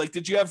then? Like,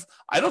 did you have,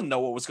 I don't know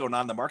what was going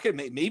on in the market.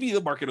 Maybe the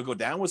market will go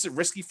down. Was it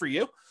risky for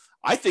you?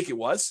 I think it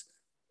was.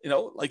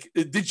 Like,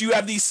 did you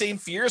have these same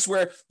fears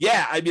where,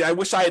 yeah, I mean, I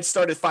wish I had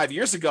started 5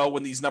 years ago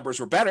when these numbers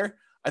were better.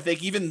 I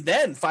think even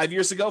then, 5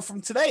 years ago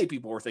from today,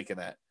 people were thinking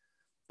that.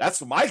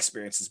 That's what my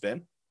experience has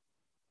been.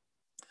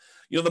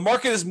 The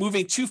market is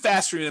moving too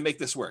fast for me to make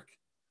this work.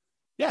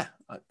 Yeah,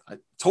 I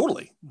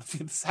totally.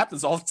 This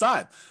happens all the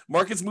time.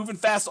 Market's moving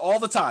fast all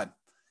the time,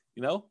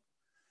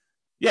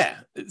 Yeah.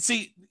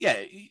 See,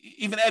 yeah,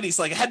 even Eddie's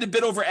like, I had to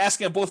bid over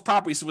asking on both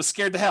properties, so was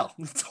scared to hell.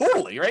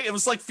 Totally, right? It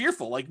was like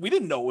fearful. Like we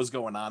didn't know what was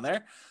going on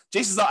there.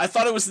 Jason's, I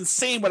thought it was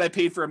insane what I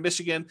paid for a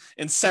Michigan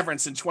in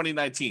severance in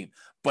 2019.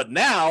 But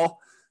now,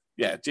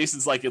 yeah,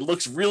 Jason's like, it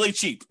looks really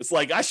cheap. It's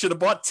like, I should have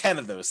bought 10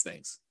 of those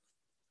things.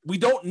 We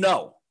don't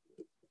know.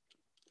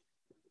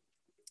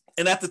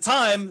 And at the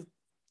time,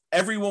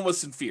 everyone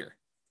was in fear.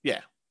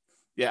 Yeah.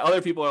 Yeah. Other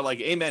people are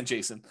like, amen,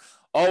 Jason.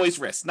 Always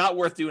risk. Not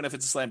worth doing if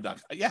it's a slam dunk.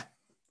 Yeah.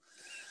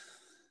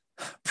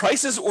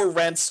 prices or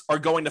rents are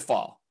going to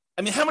fall.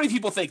 I mean, how many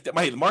people think that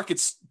the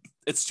market's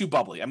it's too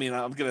bubbly? I mean,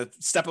 I'm going to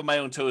step on my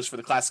own toes for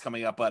the class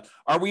coming up, but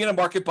are we in a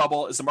market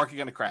bubble? Is the market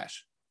going to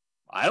crash?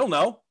 I don't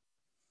know.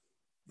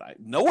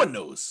 No one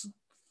knows.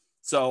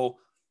 So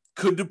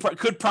could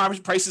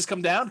prices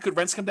come down? Could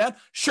rents come down?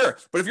 Sure.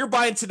 But if you're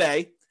buying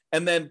today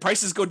and then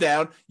prices go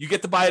down, you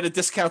get to buy at a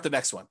discount the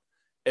next one.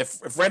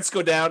 If rents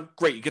go down,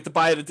 great. You get to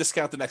buy at a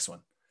discount the next one.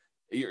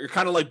 You're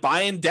kind of like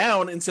buying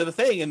down into the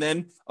thing, and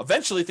then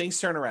eventually things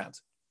turn around.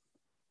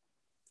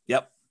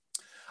 Yep.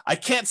 I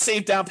can't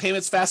save down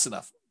payments fast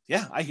enough.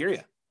 Yeah, I hear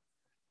you.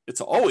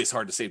 It's always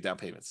hard to save down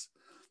payments.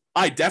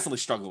 I definitely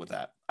struggle with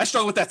that. I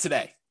struggle with that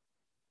today.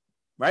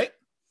 Right?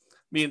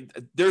 I mean,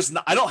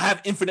 I don't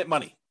have infinite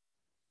money.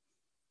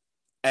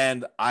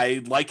 And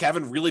I like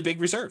having really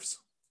big reserves.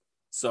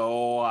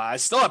 So I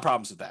still have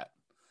problems with that.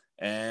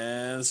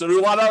 And so do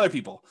a lot of other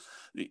people.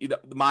 You know,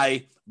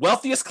 my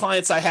wealthiest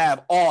clients I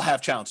have all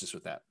have challenges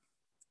with that.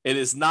 It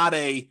is not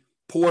a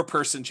poor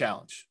person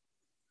challenge.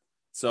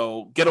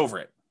 So get over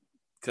it,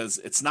 because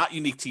it's not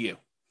unique to you.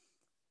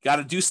 Got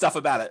to do stuff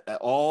about it.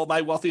 All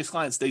my wealthiest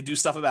clients, they do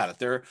stuff about it.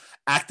 They're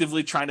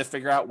actively trying to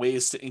figure out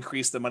ways to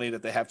increase the money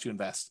that they have to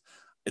invest.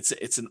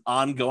 It's an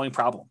ongoing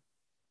problem.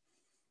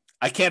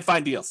 I can't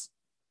find deals.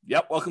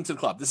 Yep, welcome to the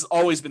club. This has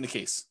always been the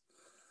case.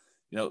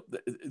 You know,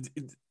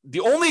 the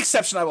only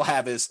exception I will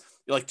have is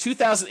like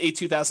 2008,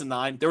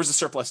 2009, there was a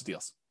surplus of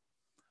deals.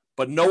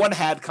 But no one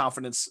had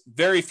confidence.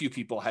 Very few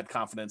people had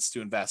confidence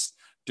to invest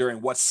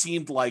during what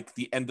seemed like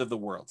the end of the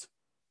world.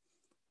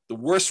 The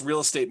worst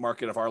real estate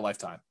market of our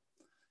lifetime.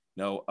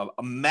 You know,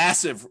 a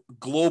massive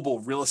global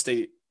real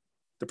estate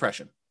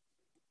depression.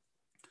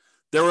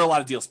 There were a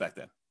lot of deals back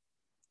then.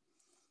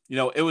 You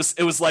know, it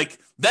was like,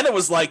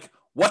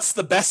 what's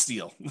the best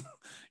deal?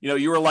 You know,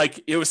 you were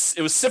like, it was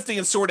sifting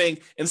and sorting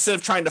instead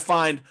of trying to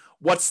find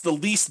what's the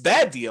least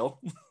bad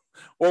deal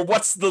or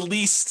what's the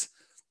least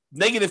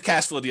negative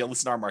cash flow deal, at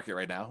least in our market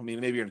right now. I mean,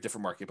 maybe you're in a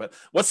different market, but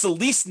what's the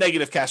least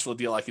negative cash flow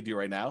deal I could do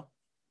right now?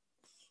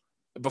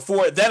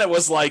 Before then it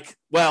was like,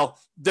 well,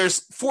 there's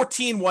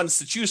 14 ones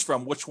to choose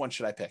from. Which one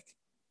should I pick?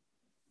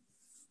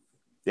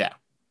 Yeah.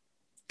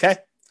 Okay.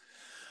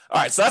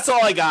 All right. So that's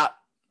all I got.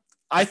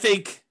 I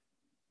think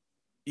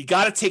you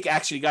got to take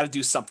action. You got to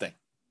do something.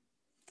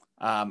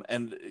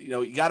 And you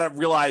know, you got to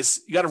realize,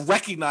 you got to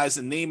recognize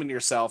and name in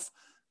yourself,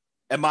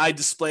 am I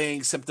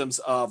displaying symptoms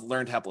of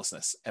learned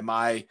helplessness? Am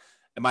I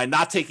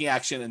not taking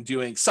action and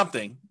doing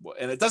something?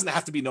 And it doesn't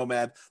have to be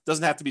Nomad,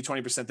 doesn't have to be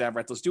 20% down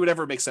rentals. Do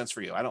whatever makes sense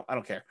for you. I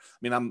don't care. I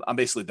mean, I'm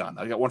basically done.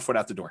 I got one foot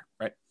out the door,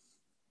 right?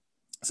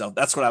 So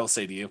that's what I will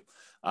say to you.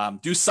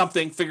 Do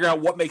something, figure out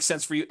what makes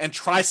sense for you, and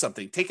try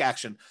something. Take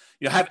action.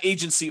 You know, have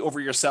agency over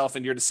yourself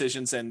and your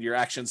decisions and your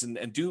actions,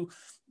 and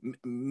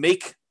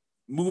make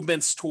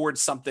movements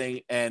towards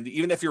something. And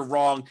even if you're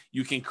wrong,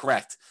 you can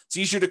correct. It's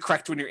easier to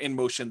correct when you're in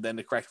motion than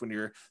to correct when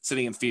you're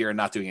sitting in fear and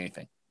not doing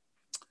anything.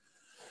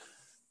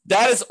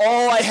 That is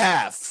all I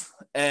have.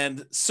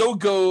 And so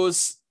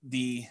goes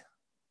the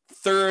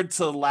third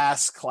to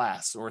last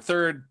class, or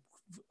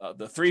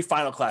the three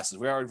final classes.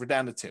 We're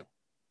down to two.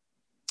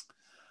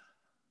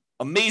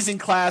 Amazing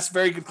class,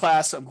 very good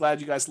class. I'm glad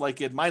you guys like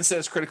it. Mindset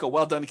is critical.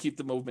 Well done to keep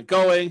the movement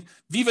going.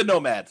 Viva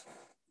Nomad.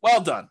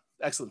 Well done.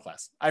 Excellent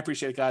class. I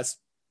appreciate it, guys.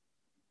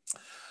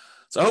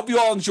 So I hope you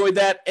all enjoyed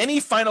that. Any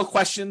final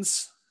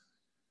questions?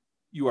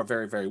 You are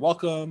very, very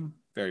welcome.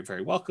 Very,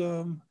 very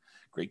welcome.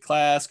 Great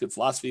class. Good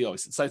philosophy.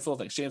 Always insightful.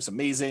 Thanks, James.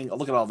 Amazing.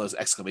 Look at all those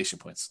exclamation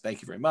points.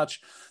 Thank you very much.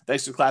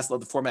 Thanks for the class. Love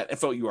the format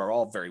info. You are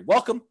all very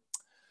welcome.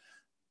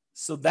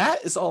 So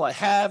that is all I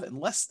have,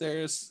 unless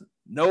there's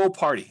no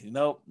party.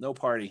 No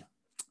party.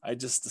 I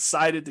just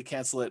decided to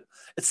cancel it.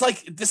 It's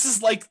like, this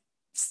is like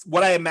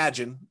what I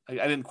imagine. I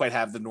didn't quite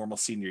have the normal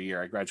senior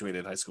year. I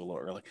graduated high school a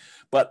little early,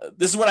 but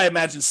this is what I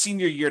imagine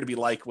senior year to be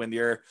like when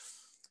you're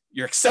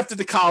accepted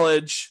to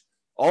college.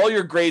 All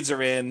your grades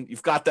are in.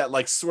 You've got that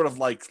like sort of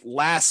like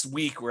last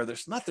week where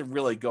there's nothing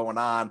really going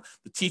on.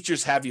 The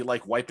teachers have you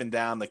like wiping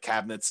down the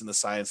cabinets in the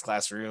science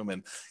classroom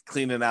and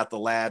cleaning out the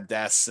lab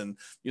desks. And,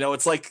 you know,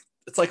 it's like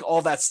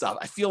all that stuff.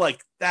 I feel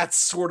like that's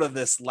sort of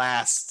this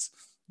last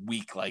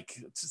week. Like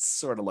it's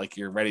sort of like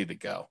you're ready to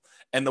go.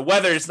 And the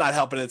weather is not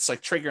helping. It's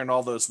like triggering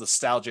all those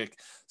nostalgic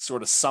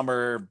sort of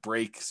summer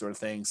break sort of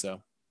thing.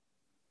 So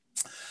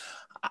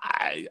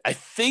I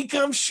think,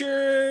 I'm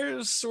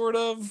sure, sort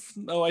of,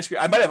 no ice cream.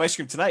 I might have ice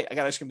cream tonight. I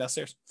got ice cream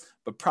downstairs,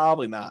 but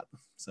probably not.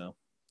 So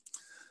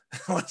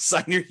I want to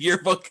sign your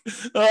yearbook.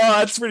 Oh,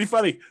 that's pretty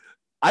funny.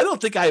 I don't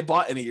think I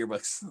bought any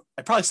yearbooks.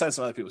 I probably signed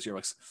some other people's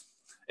yearbooks.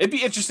 It'd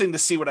be interesting to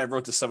see what I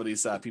wrote to some of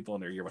these people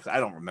in their yearbooks. I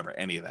don't remember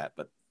any of that,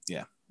 but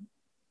yeah.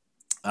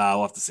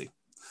 We'll have to see.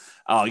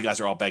 Oh, you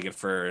guys are all begging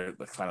for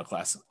the final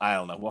class. I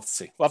don't know. We'll have to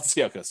see. We'll have to see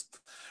how it goes.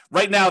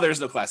 Right now,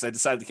 there's no class. I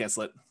decided to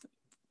cancel it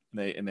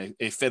in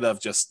a fit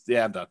of just,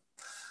 yeah, I'm done.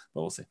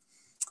 But we'll see.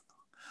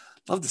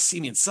 Love to see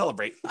me and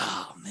celebrate.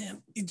 Oh,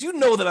 man. You do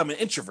know that I'm an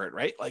introvert,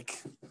 right?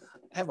 Like,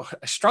 I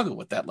struggle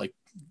with that. Like,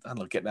 I don't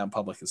know, getting out in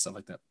public and stuff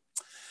like that.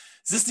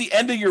 Is this the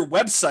end of your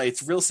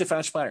website, Real Estate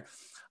Financial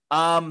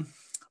Planner?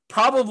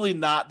 Probably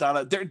not,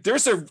 Donna.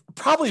 There's a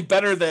probably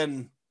better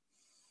than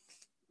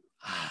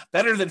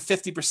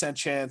 50%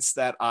 chance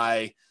that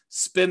I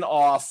spin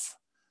off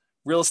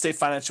Real Estate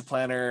Financial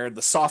Planner,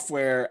 the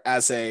software,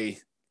 as a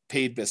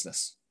paid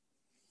business.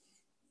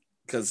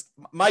 Because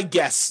my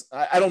guess,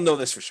 I don't know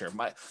this for sure.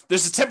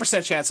 There's a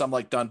 10% chance I'm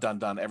like, done.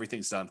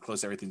 Everything's done.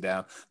 Close everything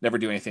down. Never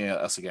do anything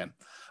else again.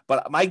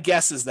 But my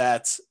guess is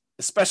that,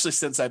 especially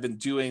since I've been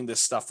doing this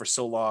stuff for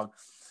so long,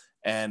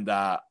 and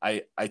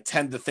I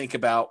tend to think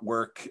about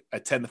work. I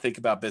tend to think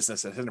about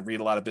business. I tend to read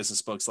a lot of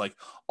business books. Like,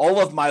 all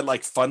of my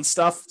like fun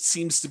stuff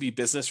seems to be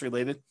business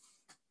related.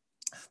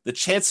 The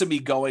chance of me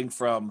going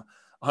from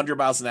 100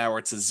 miles an hour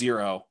to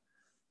zero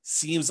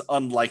seems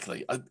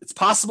unlikely. It's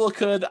possible it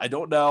could. I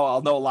don't know.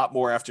 I'll know a lot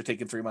more after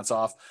taking 3 months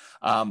off.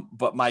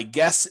 But my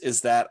guess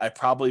is that I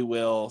probably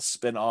will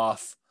spin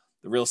off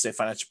the Real Estate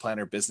Financial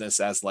Planner business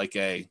as like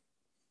a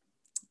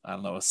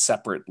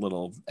separate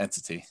little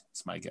entity.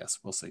 It's my guess.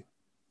 We'll see.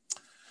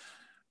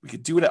 We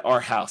could do it at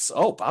our house.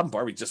 Oh, Bob and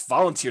Barbie just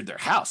volunteered their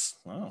house.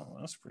 Oh,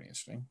 that's pretty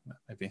interesting. That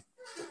might be.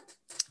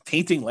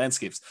 Painting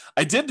landscapes.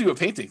 I did do a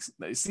painting.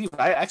 Steve,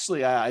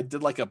 I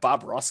did like a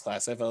Bob Ross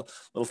class. I have a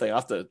little thing. I'll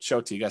have to show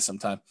it to you guys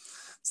sometime.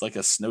 It's like a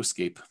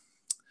snowscape.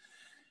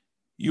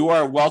 You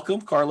are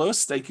welcome,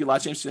 Carlos. Thank you a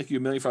lot, James. Thank you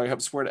a million for all your help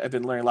and support. I've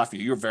been learning a lot from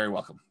you. You're very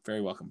welcome.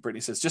 Very welcome.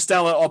 Brittany says, just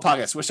download all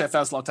podcasts. Wish I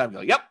found this a long time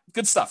ago. Yep.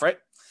 Good stuff, right?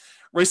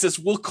 Ray says,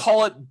 we'll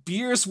call it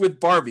Beers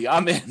with Barbie.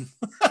 I'm in.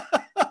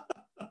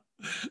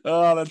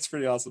 Oh, that's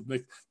pretty awesome.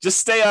 Nick, just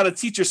stay on a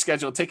teacher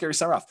schedule. Take your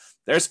summer off.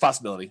 There's a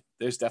possibility.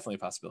 There's definitely a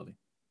possibility.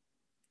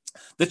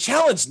 The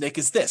challenge, Nick,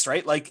 is this,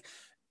 right? Like,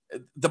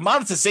 the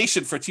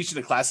monetization for teaching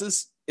the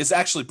classes is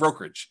actually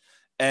brokerage.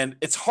 And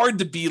it's hard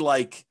to be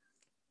like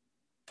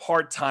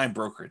part-time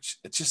brokerage.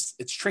 It's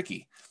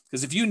tricky.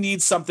 Because if you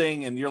need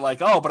something and you're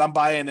like, oh, but I'm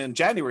buying in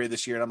January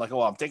this year. And I'm like,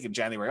 oh, I'm taking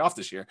January off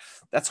this year.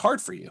 That's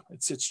hard for you.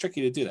 It's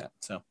tricky to do that.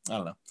 So I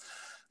don't know.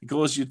 The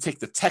goal is you take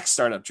the tech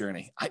startup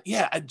journey.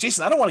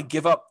 Jason, I don't want to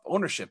give up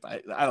ownership. I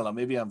don't know.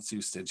 Maybe I'm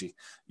too stingy.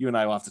 You and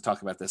I will have to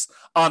talk about this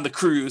on the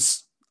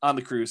cruise.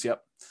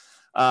 Yep.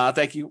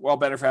 Thank you. We're all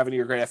better for having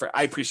you. A great effort.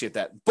 I appreciate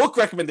that. Book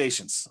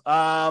recommendations.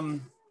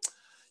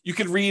 You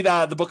can read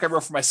the book I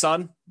wrote for my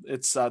son.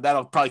 It's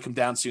that'll probably come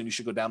down soon. You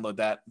should go download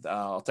that.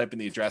 I'll type in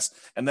the address.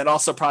 And then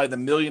also probably The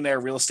Millionaire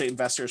Real Estate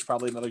Investor is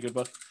probably another good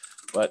book.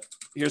 But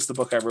here's the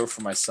book I wrote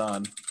for my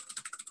son.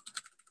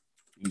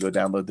 You can go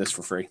download this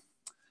for free.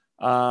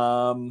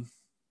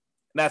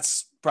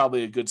 That's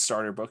probably a good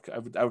starter book. I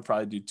would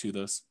probably do 2 of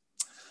those.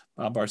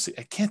 Bob Barcy.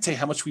 I can't tell you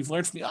how much we've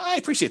learned from you. I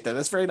appreciate that.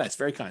 That's very nice.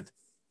 Very kind.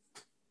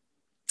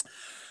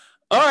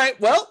 All right.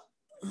 Well,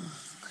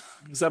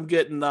 because I'm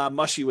getting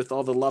mushy with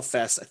all the love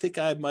fest, I think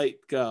I might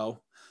go.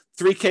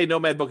 3K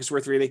Nomad book is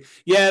worth reading.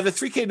 Yeah, the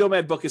 3K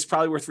Nomad book is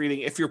probably worth reading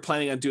if you're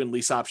planning on doing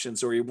lease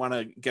options or you want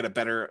to get a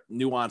better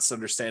nuanced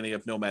understanding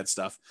of Nomad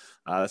stuff.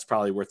 That's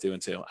probably worth doing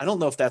too. I don't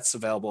know if that's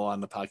available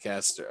on the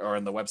podcast or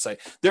on the website.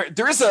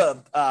 There is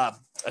a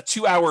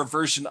 2-hour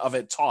version of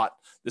it taught.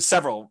 There's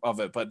several of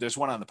it, but there's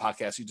one on the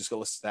podcast. You just go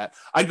listen to that.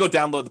 I'd go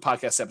download the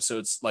podcast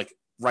episodes like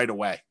right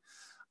away.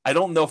 I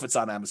don't know if it's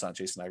on Amazon,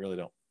 Jason. I really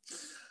don't.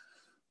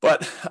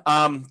 But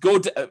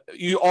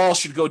you all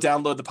should go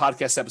download the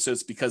podcast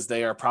episodes because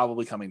they are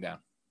probably coming down.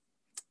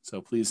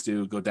 So please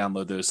do go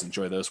download those,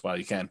 enjoy those while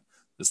you can.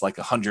 There's like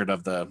 100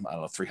 of the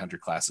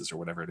 300 classes or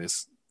whatever it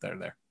is that are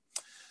there.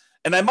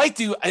 And I might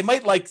do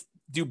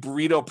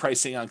burrito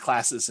pricing on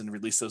classes and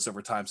release those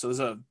over time. So there's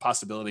a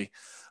possibility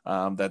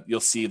that you'll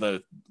see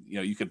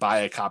you could buy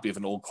a copy of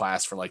an old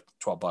class for like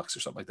 $12 or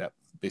something like that.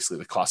 Basically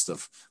the cost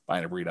of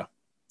buying a burrito.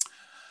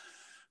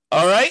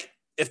 All right.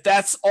 If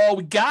that's all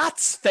we got,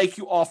 thank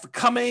you all for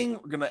coming.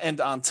 We're going to end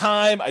on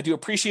time. I do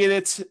appreciate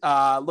it.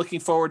 Looking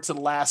forward to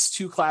the last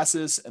 2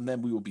 classes, and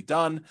then we will be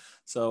done.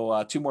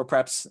 So 2 more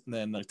preps, and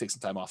then take some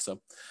time off. So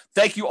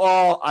thank you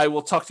all. I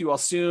will talk to you all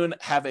soon.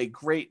 Have a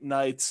great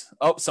night.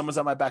 Oh, someone's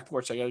on my back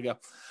porch. I got to go.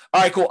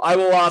 All right, cool. I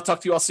will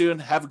talk to you all soon.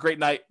 Have a great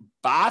night.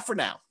 Bye for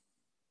now.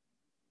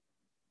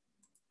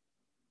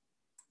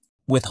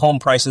 With home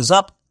prices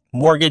up,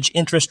 mortgage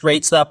interest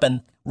rates up,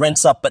 and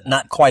rents up but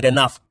not quite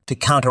enough to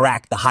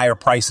counteract the higher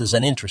prices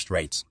and interest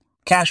rates,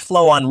 cash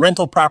flow on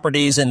rental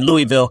properties in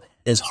Louisville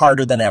is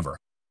harder than ever.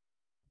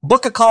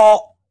 Book a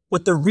call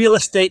with the Real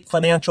Estate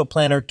Financial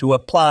Planner to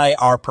apply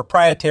our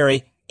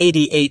proprietary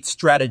 88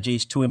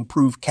 strategies to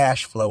improve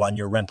cash flow on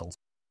your rentals.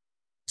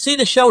 See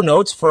the show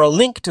notes for a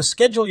link to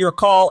schedule your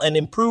call and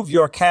improve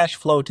your cash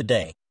flow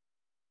today.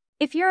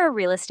 If you're a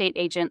real estate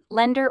agent,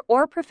 lender,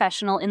 or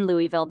professional in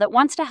Louisville that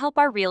wants to help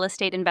our real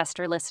estate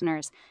investor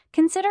listeners,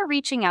 consider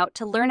reaching out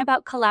to learn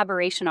about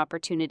collaboration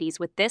opportunities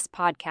with this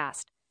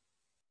podcast.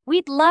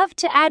 We'd love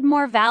to add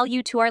more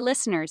value to our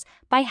listeners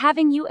by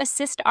having you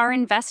assist our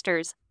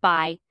investors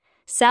buy,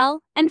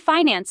 sell, and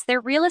finance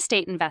their real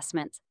estate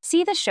investments.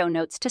 See the show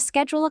notes to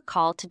schedule a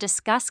call to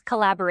discuss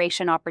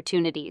collaboration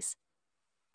opportunities.